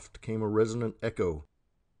aloft came a resonant echo,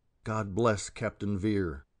 "God bless Captain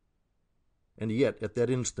Vere." And yet at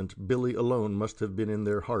that instant Billy alone must have been in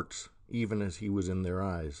their hearts, even as he was in their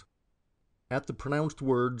eyes. At the pronounced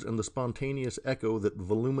words and the spontaneous echo that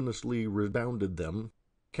voluminously rebounded them,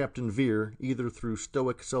 Captain Vere, either through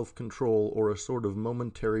stoic self-control or a sort of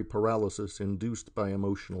momentary paralysis induced by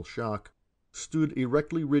emotional shock, stood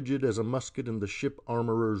erectly rigid as a musket in the ship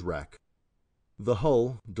armorer's rack. The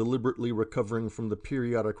hull, deliberately recovering from the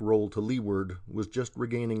periodic roll to leeward, was just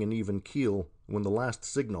regaining an even keel when the last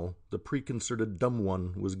signal, the preconcerted dumb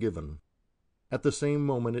one, was given. At the same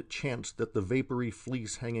moment it chanced that the vapory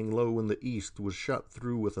fleece hanging low in the east was shot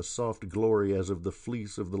through with a soft glory as of the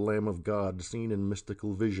fleece of the Lamb of God seen in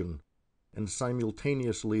mystical vision, and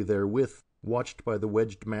simultaneously therewith, watched by the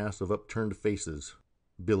wedged mass of upturned faces,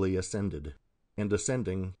 Billy ascended, and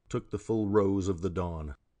ascending, took the full rose of the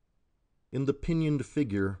dawn. In the pinioned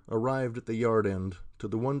figure, arrived at the yard end, to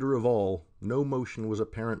the wonder of all, no motion was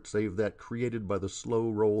apparent save that created by the slow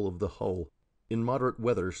roll of the hull, in moderate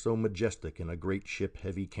weather so majestic in a great ship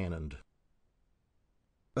heavy cannoned.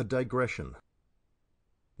 A digression.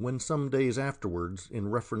 When some days afterwards, in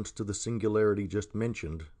reference to the singularity just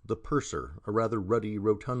mentioned, the purser, a rather ruddy,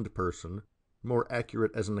 rotund person, more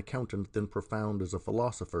accurate as an accountant than profound as a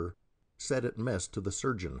philosopher, said at mess to the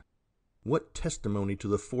surgeon, "What testimony to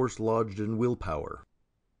the force lodged in willpower?"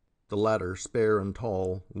 The latter, spare and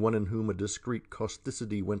tall, one in whom a discreet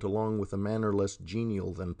causticity went along with a manner less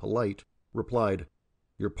genial than polite, replied,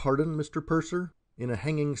 "Your pardon, Mr. Purser? In a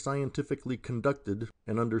hanging scientifically conducted,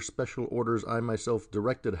 and under special orders I myself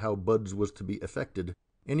directed how buds was to be effected,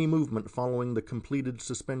 any movement following the completed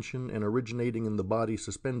suspension and originating in the body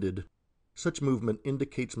suspended, such movement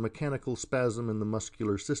indicates mechanical spasm in the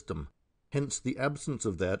muscular system. Hence the absence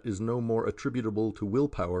of that is no more attributable to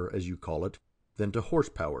willpower, as you call it, than to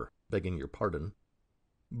horsepower, begging your pardon.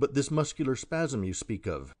 But this muscular spasm you speak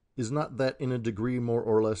of, is not that in a degree more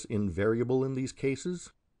or less invariable in these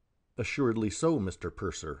cases?" "Assuredly so, Mr.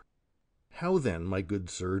 Purser." "How then, my good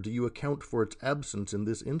sir, do you account for its absence in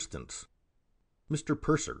this instance?" "Mr.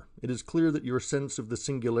 Purser, it is clear that your sense of the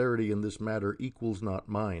singularity in this matter equals not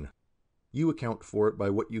mine. You account for it by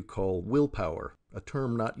what you call willpower, a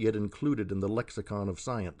term not yet included in the lexicon of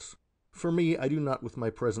science. For me, I do not with my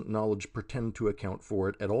present knowledge pretend to account for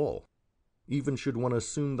it at all. Even should one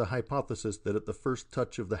assume the hypothesis that at the first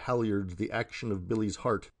touch of the halyards the action of Billy's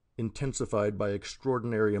heart, intensified by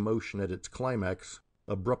extraordinary emotion at its climax,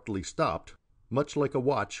 abruptly stopped, much like a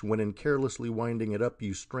watch when in carelessly winding it up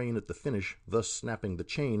you strain at the finish, thus snapping the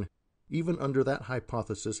chain, even under that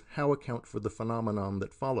hypothesis how account for the phenomenon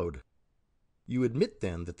that followed? You admit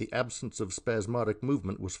then that the absence of spasmodic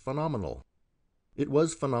movement was phenomenal?" It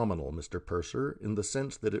was phenomenal, Mr. Purser, in the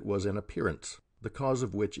sense that it was an appearance, the cause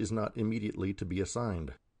of which is not immediately to be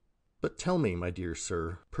assigned. But tell me, my dear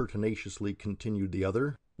sir, pertinaciously continued the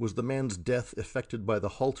other, was the man's death effected by the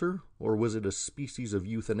halter, or was it a species of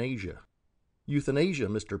euthanasia? Euthanasia,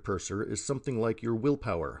 Mr. Purser, is something like your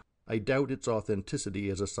willpower. I doubt its authenticity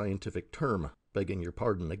as a scientific term, begging your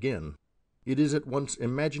pardon again. It is at once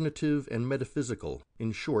imaginative and metaphysical,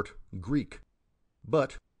 in short, Greek.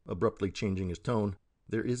 But, abruptly changing his tone,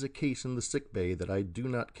 there is a case in the sick bay that I do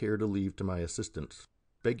not care to leave to my assistants.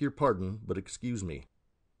 Beg your pardon, but excuse me.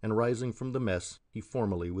 And rising from the mess, he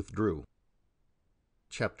formally withdrew.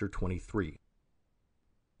 Chapter 23.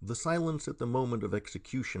 The silence at the moment of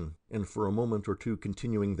execution, and for a moment or two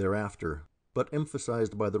continuing thereafter, but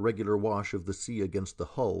emphasized by the regular wash of the sea against the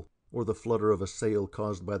hull, or the flutter of a sail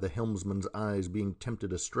caused by the helmsman's eyes being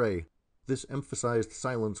tempted astray, this emphasized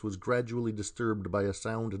silence was gradually disturbed by a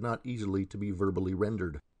sound not easily to be verbally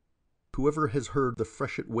rendered. Whoever has heard the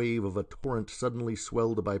freshet wave of a torrent suddenly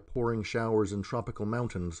swelled by pouring showers in tropical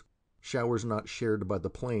mountains, showers not shared by the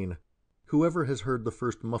plain, whoever has heard the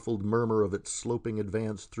first muffled murmur of its sloping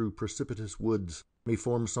advance through precipitous woods, may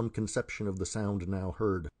form some conception of the sound now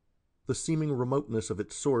heard. The seeming remoteness of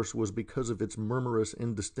its source was because of its murmurous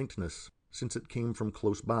indistinctness, since it came from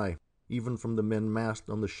close by, even from the men massed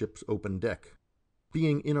on the ship's open deck.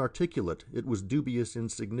 Being inarticulate, it was dubious in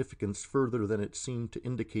significance further than it seemed to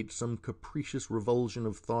indicate some capricious revulsion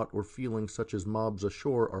of thought or feeling such as mobs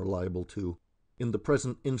ashore are liable to, in the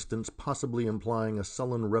present instance possibly implying a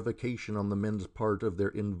sullen revocation on the men's part of their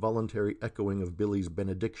involuntary echoing of Billy's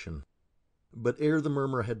benediction. But ere the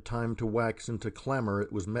murmur had time to wax into clamor,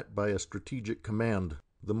 it was met by a strategic command,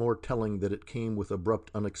 the more telling that it came with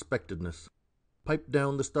abrupt unexpectedness. "Pipe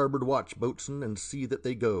down the starboard watch, boatswain, and see that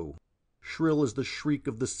they go." Shrill as the shriek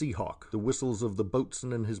of the Seahawk, the whistles of the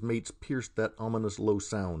boatswain and his mates pierced that ominous low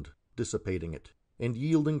sound, dissipating it, and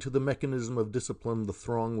yielding to the mechanism of discipline the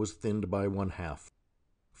throng was thinned by one half.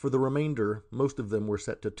 For the remainder, most of them were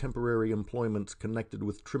set to temporary employments connected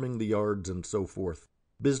with trimming the yards and so forth,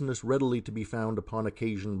 business readily to be found upon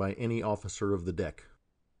occasion by any officer of the deck.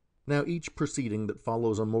 Now each proceeding that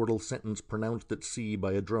follows a mortal sentence pronounced at sea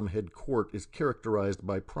by a drumhead court is characterized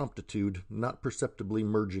by promptitude not perceptibly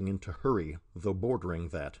merging into hurry, though bordering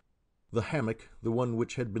that. The hammock, the one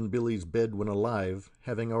which had been Billy's bed when alive,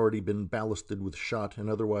 having already been ballasted with shot and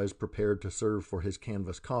otherwise prepared to serve for his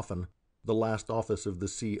canvas coffin, the last office of the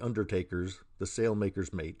sea undertakers, the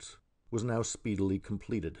sailmakers' mates, was now speedily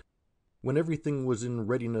completed. When everything was in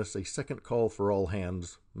readiness, a second call for all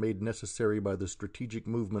hands, made necessary by the strategic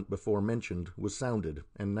movement before mentioned, was sounded,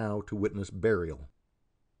 and now to witness burial.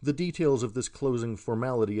 The details of this closing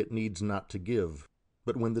formality it needs not to give,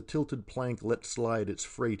 but when the tilted plank let slide its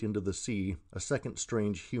freight into the sea, a second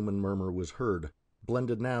strange human murmur was heard,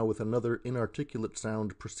 blended now with another inarticulate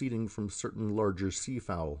sound proceeding from certain larger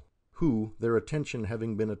seafowl, who, their attention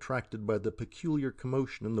having been attracted by the peculiar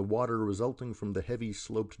commotion in the water resulting from the heavy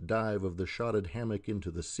sloped dive of the shotted hammock into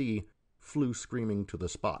the sea, flew screaming to the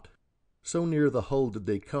spot. So near the hull did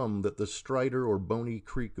they come that the strider or bony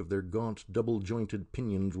creak of their gaunt, double-jointed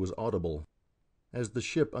pinions was audible. As the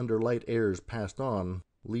ship under light airs passed on,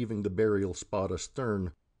 leaving the burial spot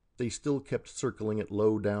astern, they still kept circling it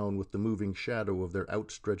low down with the moving shadow of their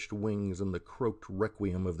outstretched wings and the croaked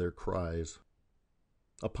requiem of their cries.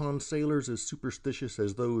 Upon sailors as superstitious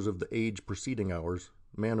as those of the age preceding ours,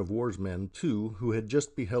 man-of-war's men, too, who had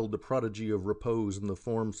just beheld the prodigy of repose in the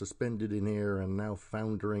form suspended in air and now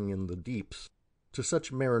foundering in the deeps, to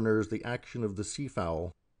such mariners the action of the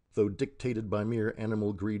seafowl, though dictated by mere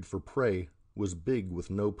animal greed for prey, was big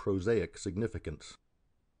with no prosaic significance.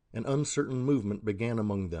 An uncertain movement began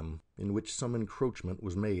among them, in which some encroachment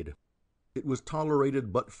was made. It was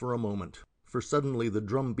tolerated but for a moment, for suddenly the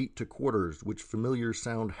drum beat to quarters, which familiar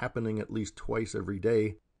sound happening at least twice every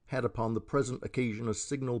day, had upon the present occasion a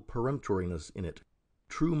signal peremptoriness in it.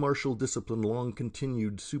 True martial discipline long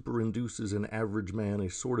continued superinduces in average man a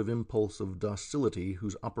sort of impulse of docility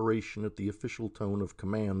whose operation at the official tone of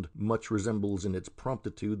command much resembles in its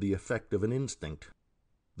promptitude the effect of an instinct.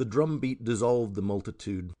 The drum beat dissolved the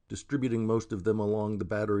multitude, distributing most of them along the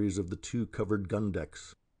batteries of the two covered gun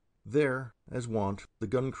decks. There, as wont, the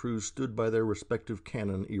gun crews stood by their respective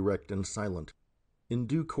cannon erect and silent. In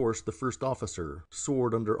due course the first officer,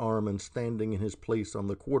 sword under arm and standing in his place on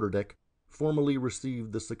the quarterdeck, formally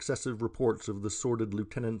received the successive reports of the sworded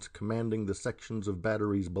lieutenants commanding the sections of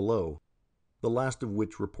batteries below, the last of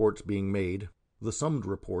which reports being made, the summed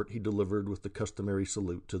report he delivered with the customary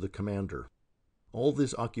salute to the commander. All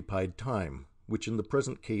this occupied time, which in the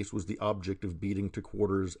present case was the object of beating to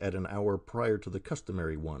quarters at an hour prior to the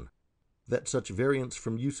customary one. That such variance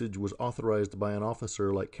from usage was authorized by an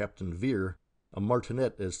officer like Captain Vere, a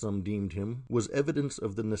martinet as some deemed him, was evidence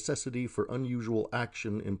of the necessity for unusual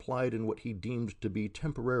action implied in what he deemed to be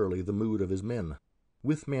temporarily the mood of his men.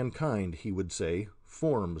 With mankind, he would say,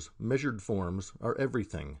 forms, measured forms, are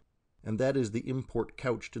everything, and that is the import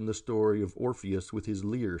couched in the story of Orpheus with his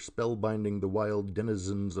lyre spellbinding the wild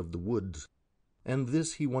denizens of the woods. And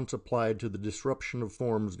this he once applied to the disruption of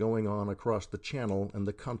forms going on across the channel and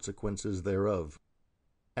the consequences thereof.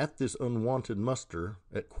 At this unwonted muster,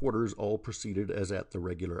 at quarters all proceeded as at the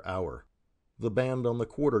regular hour. The band on the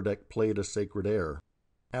quarter-deck played a sacred air,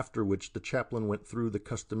 after which the chaplain went through the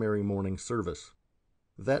customary morning service.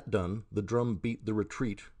 That done, the drum beat the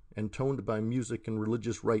retreat, and toned by music and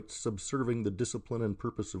religious rites subserving the discipline and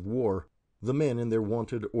purpose of war, the men in their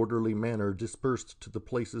wonted orderly manner dispersed to the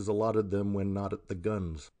places allotted them when not at the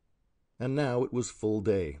guns. And now it was full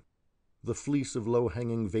day. The fleece of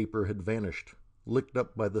low-hanging vapor had vanished, licked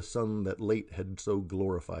up by the sun that late had so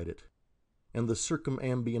glorified it, and the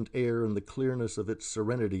circumambient air and the clearness of its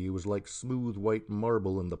serenity was like smooth white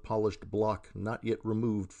marble in the polished block not yet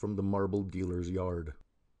removed from the marble dealer's yard.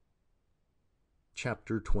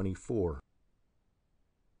 Chapter 24.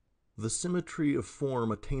 The symmetry of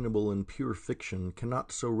form attainable in pure fiction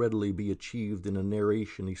cannot so readily be achieved in a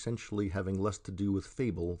narration essentially having less to do with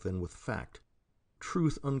fable than with fact.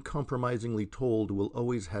 Truth uncompromisingly told will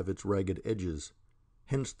always have its ragged edges.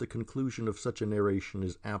 Hence the conclusion of such a narration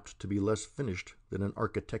is apt to be less finished than an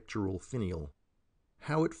architectural finial.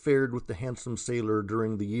 How it fared with the handsome sailor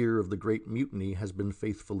during the year of the great mutiny has been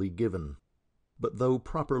faithfully given. But though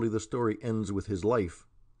properly the story ends with his life,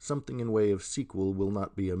 something in way of sequel will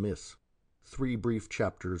not be amiss. 3 brief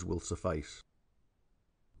chapters will suffice.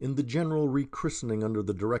 In the general rechristening under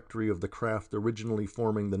the directory of the craft originally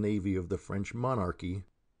forming the navy of the French monarchy,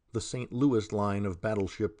 the St. Louis line of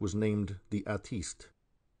battleship was named the Artiste.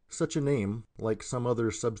 Such a name, like some other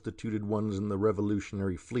substituted ones in the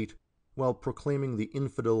Revolutionary fleet, while proclaiming the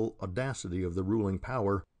infidel audacity of the ruling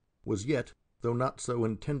power, was yet, though not so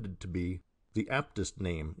intended to be, the aptest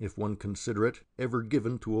name, if one consider it, ever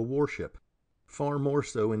given to a warship. Far more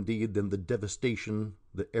so indeed than the Devastation,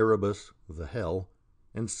 the Erebus, the Hell,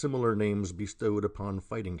 and similar names bestowed upon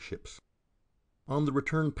fighting ships. On the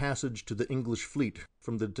return passage to the English fleet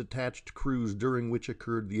from the detached cruise during which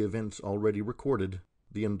occurred the events already recorded,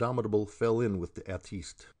 the Indomitable fell in with the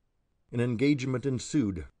Artiste. An engagement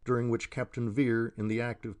ensued, during which Captain Vere, in the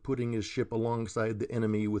act of putting his ship alongside the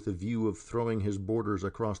enemy with a view of throwing his boarders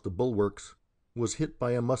across the bulwarks, was hit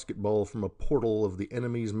by a musket ball from a portal of the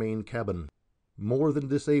enemy's main cabin. More than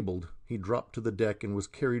disabled, he dropped to the deck and was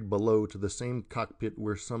carried below to the same cockpit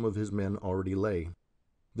where some of his men already lay.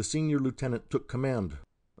 The senior lieutenant took command.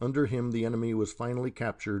 Under him the enemy was finally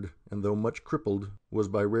captured, and though much crippled, was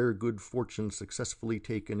by rare good fortune successfully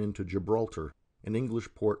taken into Gibraltar, an English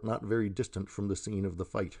port not very distant from the scene of the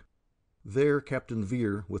fight. There Captain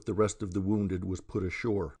Vere, with the rest of the wounded, was put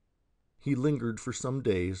ashore. He lingered for some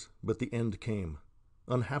days, but the end came.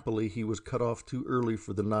 Unhappily he was cut off too early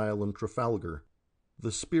for the Nile and Trafalgar.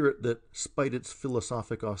 The spirit that, spite its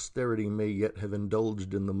philosophic austerity, may yet have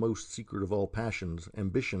indulged in the most secret of all passions,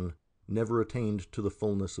 ambition, never attained to the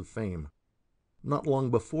fullness of fame. Not long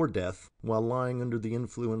before death, while lying under the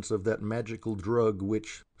influence of that magical drug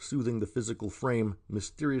which, soothing the physical frame,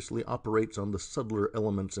 mysteriously operates on the subtler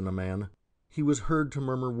elements in a man, he was heard to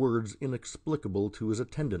murmur words inexplicable to his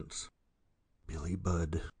attendants. "Billy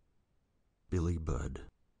Budd, Billy Budd."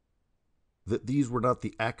 That these were not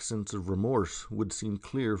the accents of remorse would seem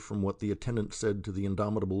clear from what the attendant said to the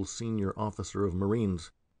Indomitable's senior officer of marines,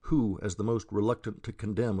 who, as the most reluctant to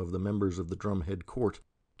condemn of the members of the drumhead court,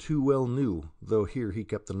 too well knew, though here he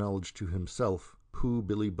kept the knowledge to himself, who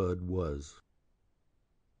Billy Budd was.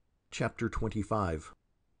 Chapter 25.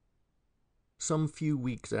 Some few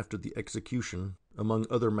weeks after the execution, among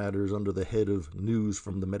other matters under the head of News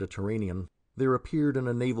from the Mediterranean, there appeared in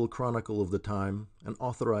a naval chronicle of the time, an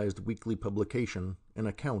authorized weekly publication, an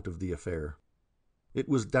account of the affair. It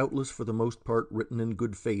was doubtless for the most part written in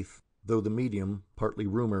good faith, though the medium, partly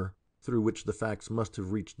rumor, through which the facts must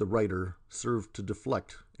have reached the writer, served to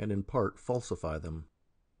deflect and in part falsify them.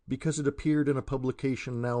 Because it appeared in a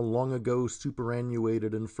publication now long ago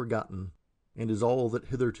superannuated and forgotten, and is all that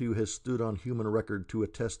hitherto has stood on human record to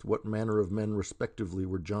attest what manner of men respectively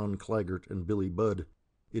were John Claggart and Billy Budd,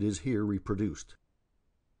 it is here reproduced.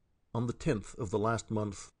 On the 10th of the last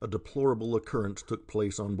month, a deplorable occurrence took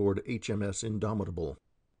place on board HMS Indomitable.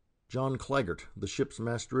 John Claggart, the ship's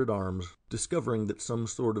master-at-arms, discovering that some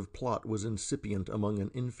sort of plot was incipient among an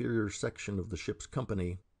inferior section of the ship's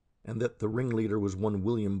company, and that the ringleader was one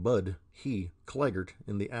William Budd, he, Claggart,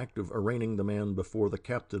 in the act of arraigning the man before the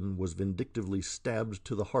captain, was vindictively stabbed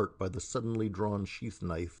to the heart by the suddenly drawn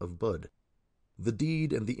sheath-knife of Budd. The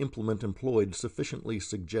deed and the implement employed sufficiently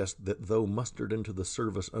suggest that though mustered into the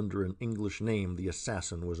service under an English name, the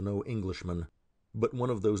assassin was no Englishman, but one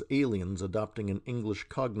of those aliens adopting an English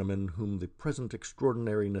cognomen whom the present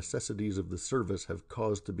extraordinary necessities of the service have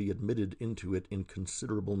caused to be admitted into it in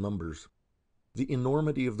considerable numbers. The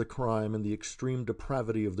enormity of the crime and the extreme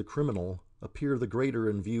depravity of the criminal appear the greater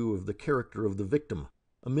in view of the character of the victim,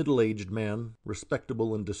 a middle-aged man,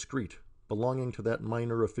 respectable and discreet, belonging to that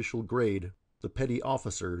minor official grade, the petty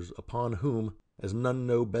officers, upon whom, as none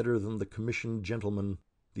know better than the commissioned gentlemen,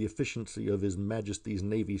 the efficiency of His Majesty's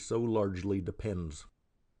Navy so largely depends.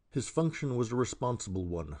 His function was a responsible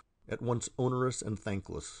one, at once onerous and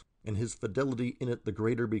thankless, and his fidelity in it the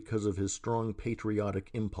greater because of his strong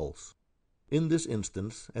patriotic impulse. In this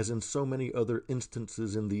instance, as in so many other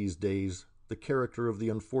instances in these days, the character of the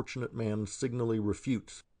unfortunate man signally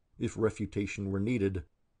refutes, if refutation were needed,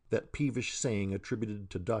 that peevish saying attributed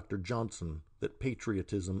to Dr. Johnson, that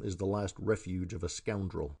patriotism is the last refuge of a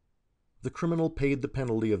scoundrel. The criminal paid the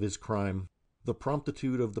penalty of his crime. The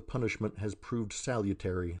promptitude of the punishment has proved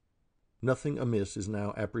salutary. Nothing amiss is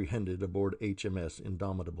now apprehended aboard HMS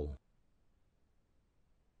Indomitable.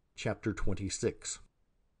 Chapter 26.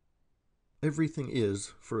 Everything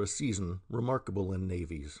is, for a season, remarkable in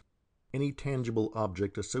navies. Any tangible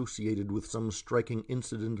object associated with some striking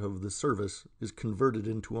incident of the service is converted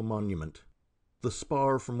into a monument. The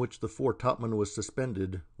spar from which the foretopman was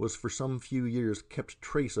suspended was for some few years kept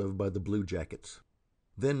trace of by the bluejackets.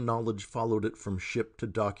 Then knowledge followed it from ship to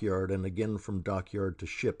dockyard and again from dockyard to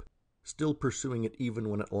ship, still pursuing it even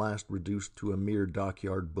when at last reduced to a mere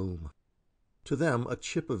dockyard boom. To them a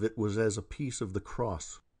chip of it was as a piece of the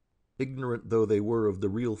cross. Ignorant though they were of the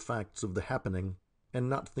real facts of the happening, and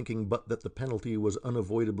not thinking but that the penalty was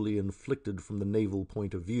unavoidably inflicted from the naval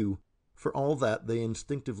point of view, for all that they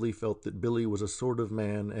instinctively felt that Billy was a sort of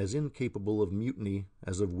man as incapable of mutiny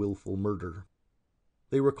as of wilful murder.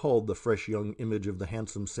 They recalled the fresh young image of the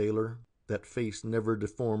handsome sailor, that face never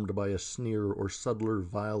deformed by a sneer or subtler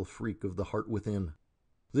vile freak of the heart within.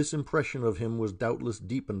 This impression of him was doubtless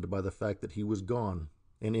deepened by the fact that he was gone,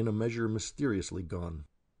 and in a measure mysteriously gone.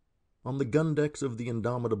 On the gun-decks of the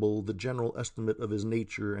Indomitable, the general estimate of his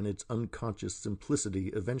nature and its unconscious simplicity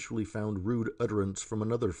eventually found rude utterance from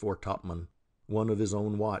another foretopman, one of his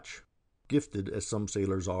own watch, gifted, as some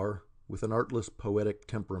sailors are, with an artless poetic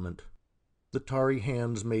temperament. The tarry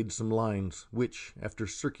hands made some lines, which, after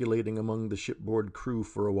circulating among the shipboard crew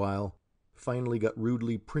for a while, finally got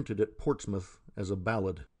rudely printed at Portsmouth as a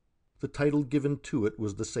ballad. The title given to it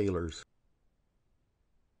was The Sailors.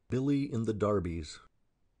 Billy in the Darbies.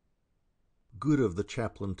 Good of the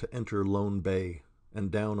chaplain to enter Lone Bay,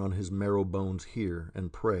 and down on his marrow bones hear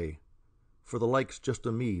and pray. For the like's just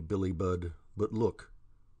o' me, Billy Budd, but look,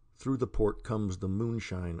 through the port comes the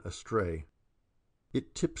moonshine astray.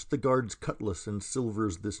 It tips the guard's cutlass and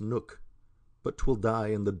silvers this nook, but 'twill die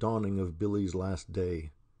in the dawning of Billy's last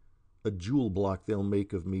day. A jewel block they'll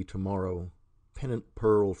make of me tomorrow, pennant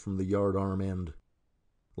pearl from the yard-arm end.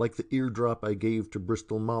 Like the eardrop I gave to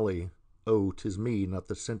Bristol Molly, oh, 'tis me, not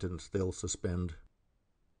the sentence, they'll suspend.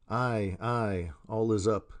 Aye, aye, all is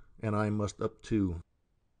up, and I must up too.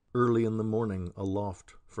 Early in the morning,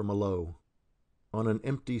 aloft from alow. On an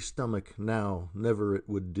empty stomach now, never it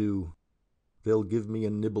would do. They'll give me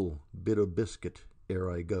a nibble, bit o' biscuit,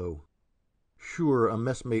 ere I go. Sure, a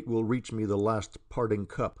messmate will reach me the last parting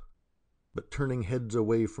cup, but turning heads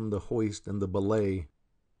away from the hoist and the belay,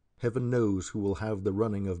 heaven knows who will have the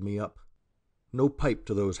running of me up. No pipe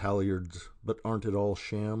to those halyards, but aren't it all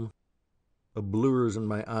sham? A blur's in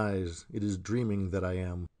my eyes, it is dreaming that I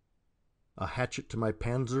am. A hatchet to my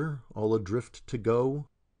panzer, all adrift to go?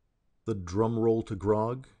 The drum roll to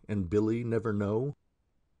grog, and Billy never know?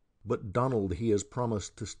 But Donald he has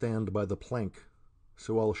promised to stand by the plank,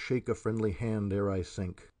 so I'll shake a friendly hand ere I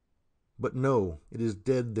sink. But no, it is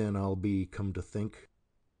dead then I'll be, come to think.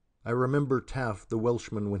 I remember Taft the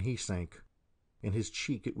Welshman when he sank, and his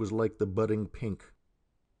cheek it was like the budding pink.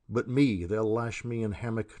 But me, they'll lash me in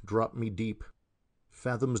hammock, drop me deep.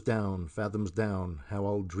 Fathoms down, how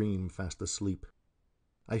I'll dream fast asleep.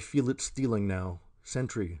 I feel it stealing now.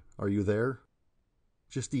 Sentry, are you there?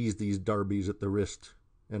 Just ease these darbies at the wrist,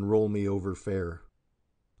 and roll me over fair.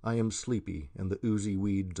 I am sleepy, and the oozy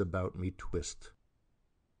weeds about me twist.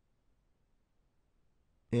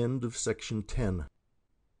 End of section 10.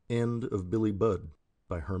 End of Billy Budd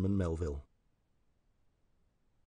by Herman Melville.